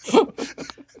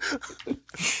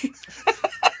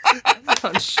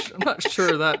 I'm not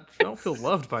sure that... I don't feel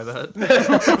loved by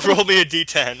that. Roll me a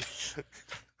d10.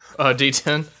 A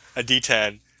d10? A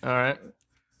d10. Alright. Let's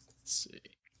see.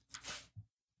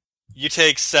 You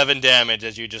take 7 damage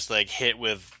as you just, like, hit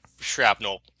with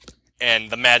shrapnel,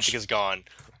 and the magic is gone.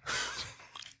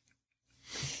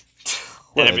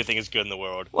 And everything is good in the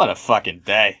world. What a fucking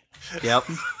day. Yep.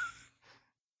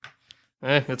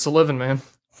 Hey, it's a living, man.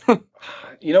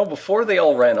 You know, before they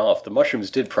all ran off, the mushrooms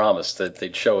did promise that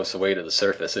they'd show us a way to the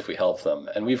surface if we helped them,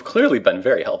 and we've clearly been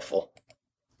very helpful.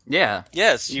 Yeah.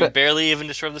 Yes, you barely even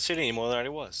destroyed the city anymore than it already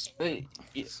was.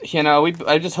 You know,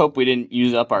 I just hope we didn't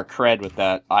use up our cred with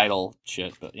that idol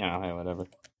shit, but, you know, hey, whatever.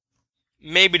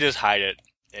 Maybe just hide it,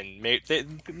 and maybe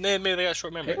they got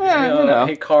short memory.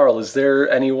 Hey, Carl, is there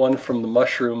anyone from the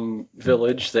mushroom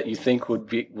village that you think would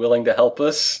be willing to help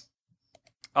us?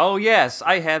 Oh yes,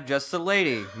 I have just a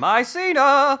lady,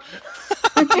 Mycena.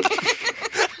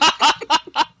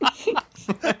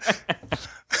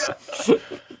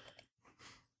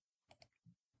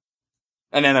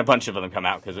 And then a bunch of them come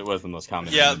out because it was the most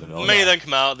common. Yeah, name in the village. many of them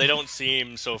come out. They don't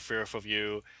seem so fearful of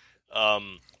you.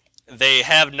 They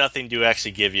have nothing to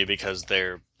actually give you because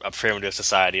they're a primitive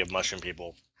society of mushroom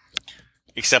people,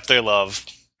 except their love,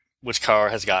 which Kara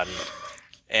has gotten.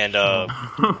 And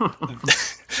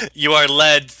you are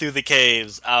led through the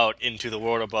caves out into the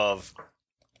world above.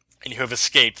 and you have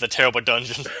escaped the terrible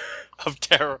dungeon of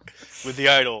terror with the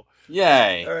idol.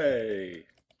 Yay! Hooray!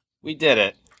 We did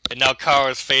it. And now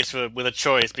Kara is faced with a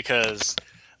choice because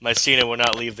Mycena will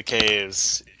not leave the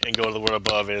caves and go to the world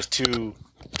above. It is too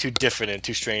different and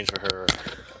too strange for her.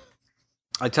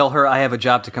 I tell her I have a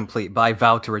job to complete, but I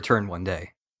vow to return one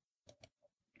day.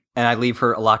 And I leave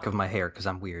her a lock of my hair, because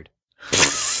I'm weird.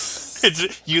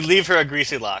 You leave her a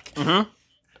greasy lock. Mm-hmm.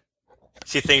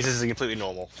 She thinks this is completely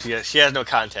normal. She has no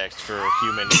context for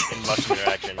human and mushroom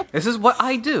interaction. This is what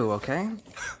I do, okay?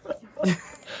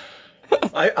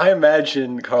 I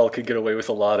imagine Carl could get away with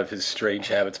a lot of his strange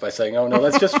habits by saying, "Oh no,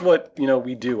 that's just what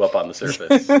we do up on the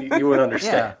surface." You wouldn't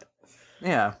understand.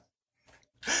 Yeah.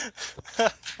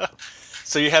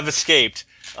 So you have escaped,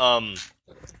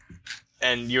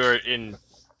 and you're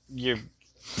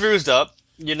bruised up.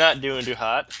 You're not doing too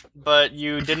hot, but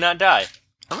you did not die.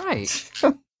 All right.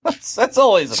 That's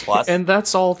always a plus. And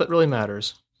that's all that really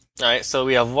matters. All right, so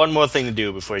we have one more thing to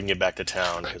do before you can get back to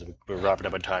town, because we're wrapping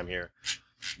up on time here.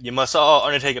 You must all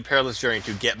undertake a perilous journey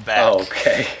to get back. Oh,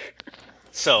 okay.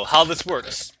 So, how this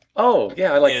works Oh,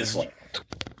 yeah, I like this one.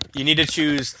 you need to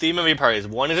choose three member of your parties.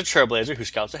 One is a trailblazer who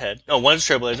scouts ahead. No, one is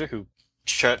a trailblazer who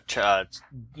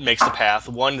makes the path.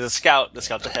 One is a scout that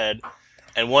scouts ahead.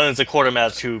 And one is a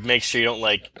quartermaster who makes sure you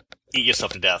don't, eat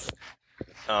yourself to death.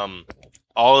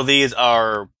 All of these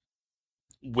are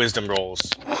wisdom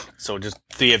rolls. So just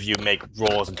three of you make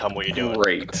rolls and tell me what you're doing.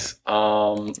 Great.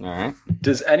 All right.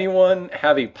 Does anyone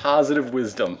have a positive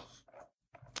wisdom?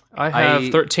 I have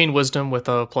 13 wisdom with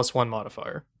a +1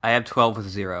 modifier. I have 12 with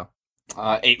 0.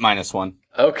 8 minus 1.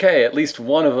 Okay, at least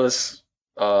one of us,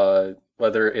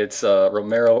 whether it's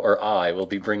Romero or I, will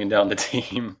be bringing down the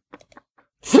team.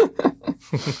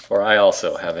 Or I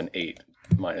also have an 8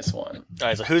 minus 1.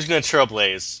 Alright, so who's going to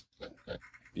trailblaze?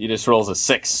 You just rolls a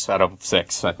 6 out of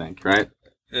 6, I think, right?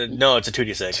 No, it's a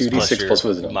 2d6. 2d6 plus your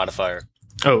wisdom. Modifier.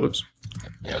 Oh, oops.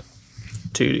 Yep.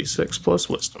 2d6 plus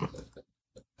wisdom.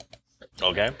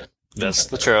 Okay. That's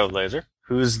the trailblazer.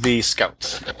 Who's the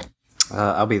scout?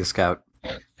 I'll be the scout.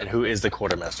 And who is the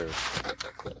quartermaster?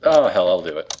 Oh, hell, I'll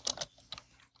do it.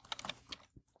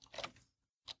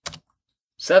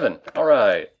 7. All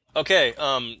right. Okay,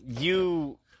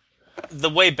 the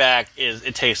way back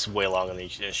it takes way longer than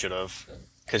it should have,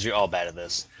 because you're all bad at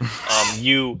this.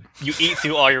 You eat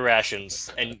through all your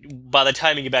rations, and by the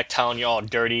time you get back town, you're all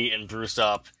dirty and bruised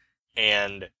up,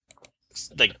 and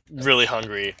really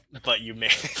hungry. But you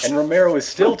made it. And Romero is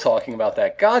still talking about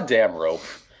that goddamn rope.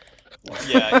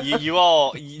 Yeah, you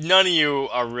all, none of you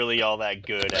are really all that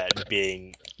good at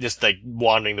being just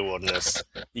wandering the wilderness.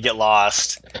 You get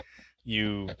lost.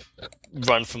 You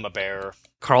run from a bear.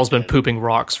 Carl's been pooping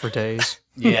rocks for days.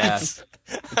 Yeah.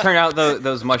 It turned out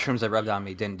those mushrooms I rubbed on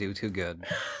me didn't do too good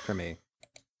for me.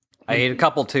 I ate a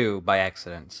couple too by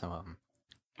accident.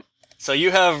 So you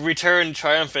have returned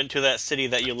triumphant to that city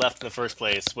that you left in the first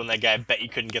place when that guy bet you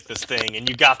couldn't get this thing, and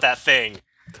you got that thing.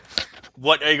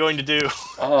 What are you going to do?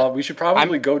 We should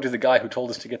probably go to the guy who told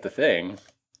us to get the thing.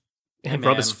 And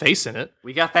rub his face in it.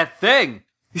 We got that thing!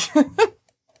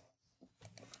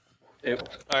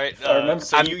 Alright, remember-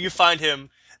 so you find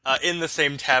him in the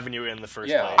same tavern you were in the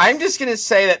first place. I'm just going to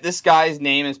say that this guy's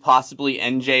name is possibly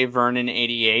NJ Vernon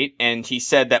 88, and he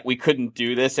said that we couldn't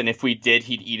do this, and if we did,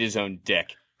 he'd eat his own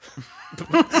dick.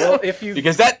 Well, if you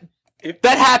Because that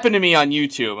happened to me on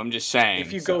YouTube, I'm just saying.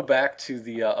 If you go back to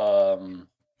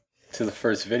the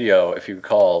first video, if you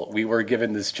recall, we were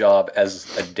given this job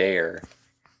as a dare.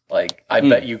 I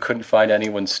bet you couldn't find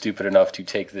anyone stupid enough to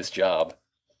take this job.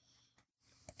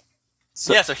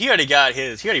 So he already got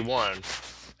his. He already won.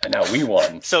 And now we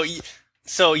won. So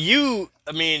you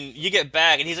get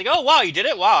back, and he's like, "Oh wow, you did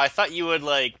it! Wow, I thought you would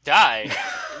die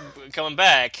coming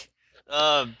back."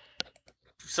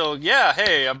 So yeah,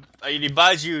 hey, he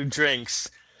buys you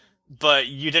drinks, but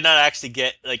you did not actually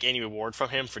get any reward from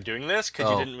him for doing this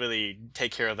because you didn't really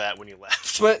take care of that when you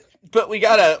left. But we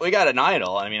got an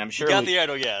idol. I'm sure you got the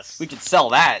idol. Yes, we could sell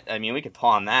that. We could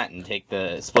pawn that and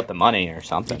split the money or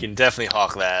something. You can definitely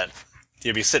hawk that.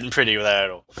 You'll be sitting pretty with that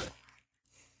idol.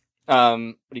 What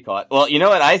do you call it? Well, you know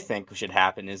what I think should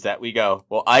happen is that we go,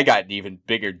 well, I got an even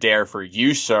bigger dare for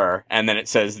you, sir. And then it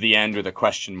says the end with a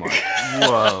question mark.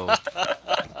 Whoa.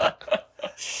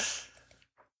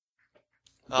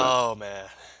 Oh, man.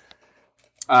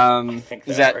 I think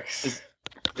that works.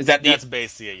 Is that That's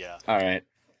basically it, yeah. All right.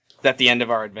 Is that the end of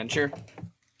our adventure?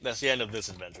 That's the end of this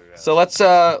adventure, yeah. So let's,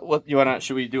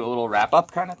 should we do a little wrap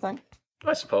up kind of thing?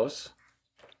 I suppose.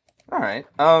 All right.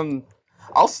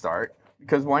 I'll start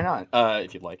because why not?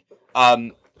 If you'd like.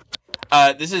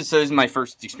 This is my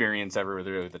first experience ever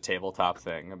with the tabletop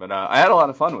thing, but I had a lot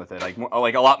of fun with it.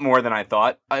 Like a lot more than I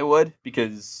thought I would,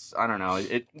 because I don't know,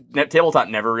 tabletop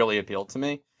never really appealed to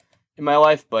me in my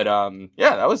life. But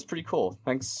yeah, that was pretty cool.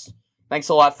 Thanks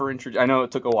a lot for I know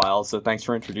it took a while, so thanks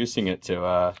for introducing it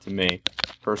to me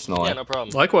personally. Yeah, no problem.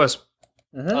 Likewise.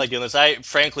 I like doing this. I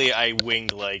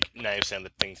winged like 90% of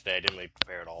the thing today. I didn't really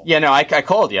prepare at all. Yeah, no, I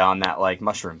called you on that like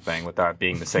mushroom thing with that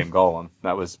being the same golem.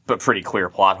 That was a pretty clear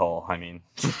plot hole. I mean,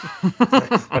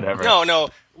 whatever. No.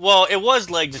 Well, it was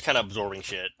like just kind of absorbing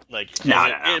shit. Like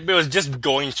it was just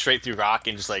going straight through rock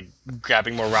and just like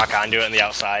grabbing more rock onto it on the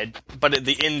outside. But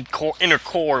the inner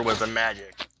core was the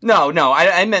magic. No,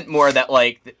 I meant more that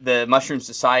like the Mushroom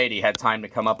Society had time to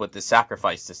come up with this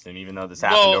sacrifice system, even though this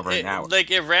happened over an hour.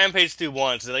 Like it rampaged through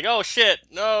once. They're like, oh shit,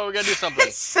 no, we gotta do something.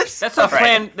 That's our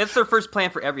plan. That's their first plan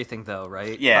for everything, though,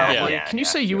 right? Yeah. Can you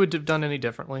say you would have done any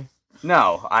differently?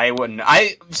 No, I wouldn't.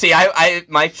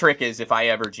 My trick is if I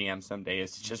ever GM someday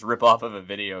is to just rip off of a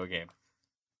video game.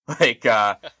 Like,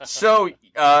 so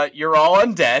you're all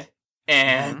undead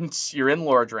and you're in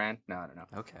Lordran. No, I don't know.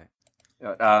 Okay.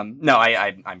 No,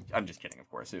 I'm just kidding. Of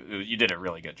course, you did a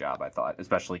really good job. I thought,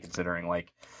 especially considering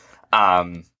like,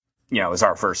 it was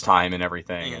our first time and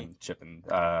everything, and Chip and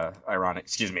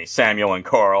Samuel and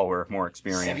Carl were more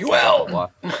experienced.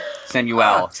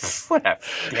 Samuel. Whatever.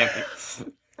 Damn it.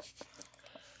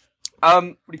 What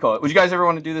do you call it? Would you guys ever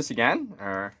want to do this again?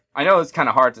 Or I know it's kind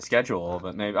of hard to schedule,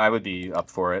 but maybe I would be up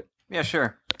for it. Yeah,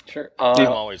 sure. Sure. I'm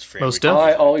always free.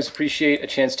 I always appreciate a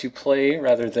chance to play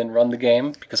rather than run the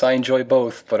game, because I enjoy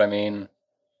both, but I mean,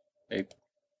 if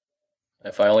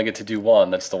I only get to do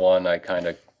one, that's the one I kind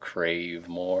of crave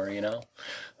more, you know?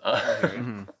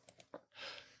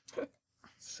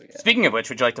 So, yeah. Speaking of which,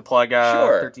 would you like to plug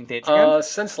sure. 13th Age again?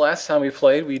 Since last time we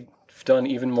played, we've done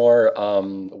even more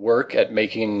work at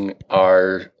making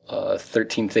our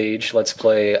 13th Age Let's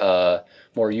Play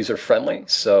more user-friendly.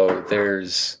 So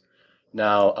there's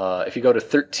now, if you go to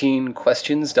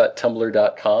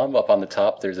 13questions.tumblr.com, up on the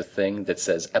top, there's a thing that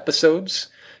says episodes.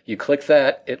 You click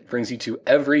that, it brings you to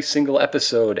every single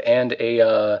episode and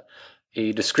a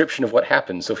description of what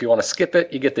happens. So if you want to skip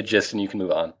it, you get the gist and you can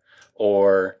move on.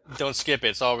 Or don't skip it;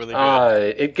 it's all really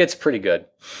good. It gets pretty good.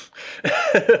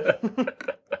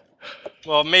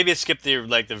 Well, maybe skip the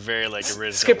very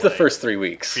original. Skip the first 3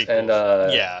 weeks, prequels. And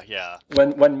yeah.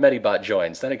 When Medibot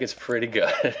joins, then it gets pretty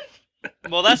good.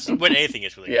 Well, that's when anything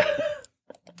is really good.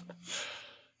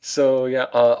 So yeah.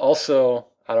 Also,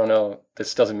 I don't know.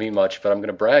 This doesn't mean much, but I'm going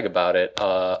to brag about it.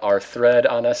 Our thread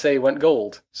on SA went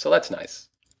gold, so that's nice.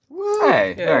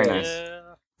 Hey, very nice. Yeah.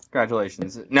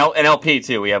 Congratulations. No, in LP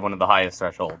too, we have one of the highest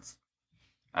thresholds.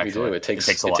 Actually, We do. It takes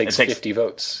a lot. It takes 50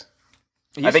 votes.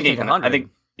 I think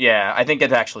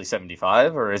it's actually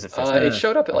 75, or is it 50? It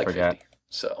showed up at I 50.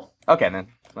 So okay then.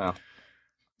 Well,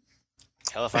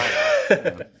 Hella fine.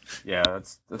 yeah,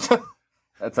 that's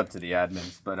that's up to the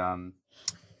admins. But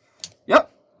yep.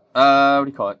 What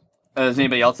do you call it? Does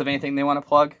anybody else have anything they want to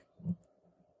plug?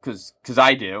 Because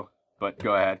I do. But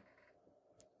go ahead.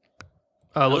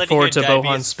 Look forward to Diabetus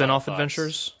Bohan's spin-off thoughts.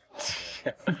 adventures.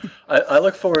 I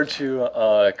look forward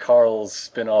to Carl's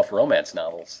spin-off romance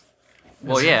novels.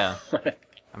 Well, yeah.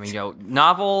 I mean,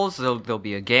 novels. There'll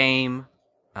be a game.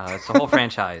 It's a whole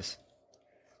franchise.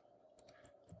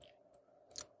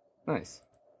 Nice.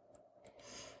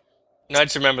 No, I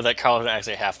just remember that Carl isn't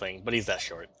actually a halfling, but he's that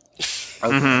short.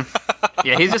 Yeah,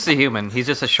 he's just a human. He's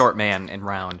just a short man and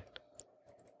round.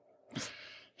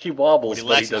 He wobbles, But he but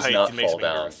he lacks does height not to make fall some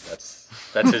down.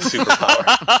 girth. That's his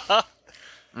superpower.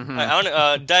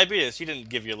 Diabetus, you didn't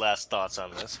give your last thoughts on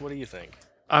this. What do you think?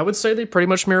 I would say they pretty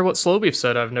much mirror what Slowbeef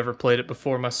said. I've never played it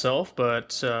before myself,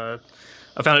 but I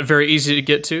found it very easy to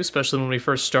get to, especially when we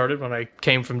first started, when I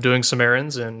came from doing some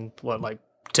errands, and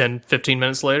 10, 15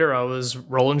 minutes later, I was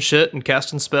rolling shit and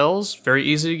casting spells. Very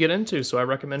easy to get into, so I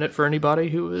recommend it for anybody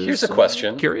who is Here's a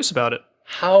question. Curious about it.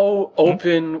 How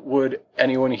open would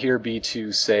anyone here be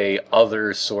to, say,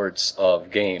 other sorts of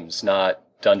games, not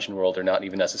Dungeon World or not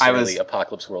even necessarily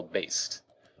Apocalypse World based?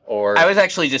 Or I was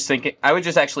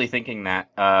just actually thinking that,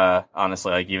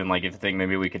 honestly, even if you think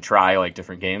maybe we could try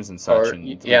different games and such. Or,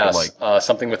 and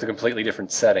something with a completely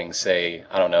different setting, say,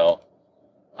 I don't know,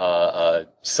 a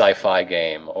sci-fi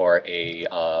game or a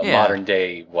modern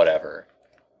day whatever.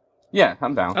 Yeah,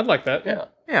 I'm down. I'd like that.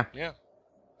 Yeah.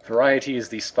 Variety is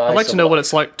the spice. I'd like to know what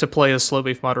it's like to play as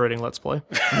Slowbeef moderating Let's Play.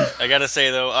 I gotta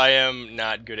say, though, I am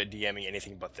not good at DMing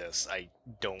anything but this. I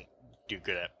don't do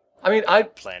good at I mean,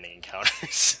 planning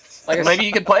encounters. like I Maybe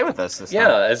you could play with us this time.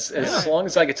 Yeah, as long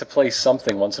as I get to play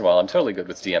something once in a while, I'm totally good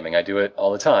with DMing. I do it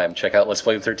all the time. Check out Let's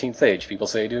Play the 13th Age. People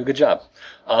say I do a good job.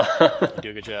 You do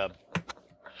a good job.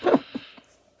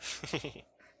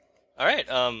 All right,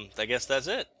 I guess that's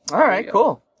it. All right,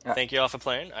 cool. Yeah. Thank you all for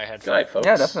playing. I had Good fun. night, folks.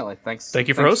 Yeah, definitely. Thanks. Thank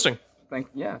you for hosting.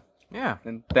 Yeah.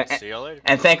 And, See y'all later.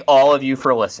 and thank all of you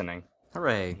for listening.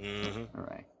 Hooray. Mm-hmm. All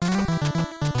right.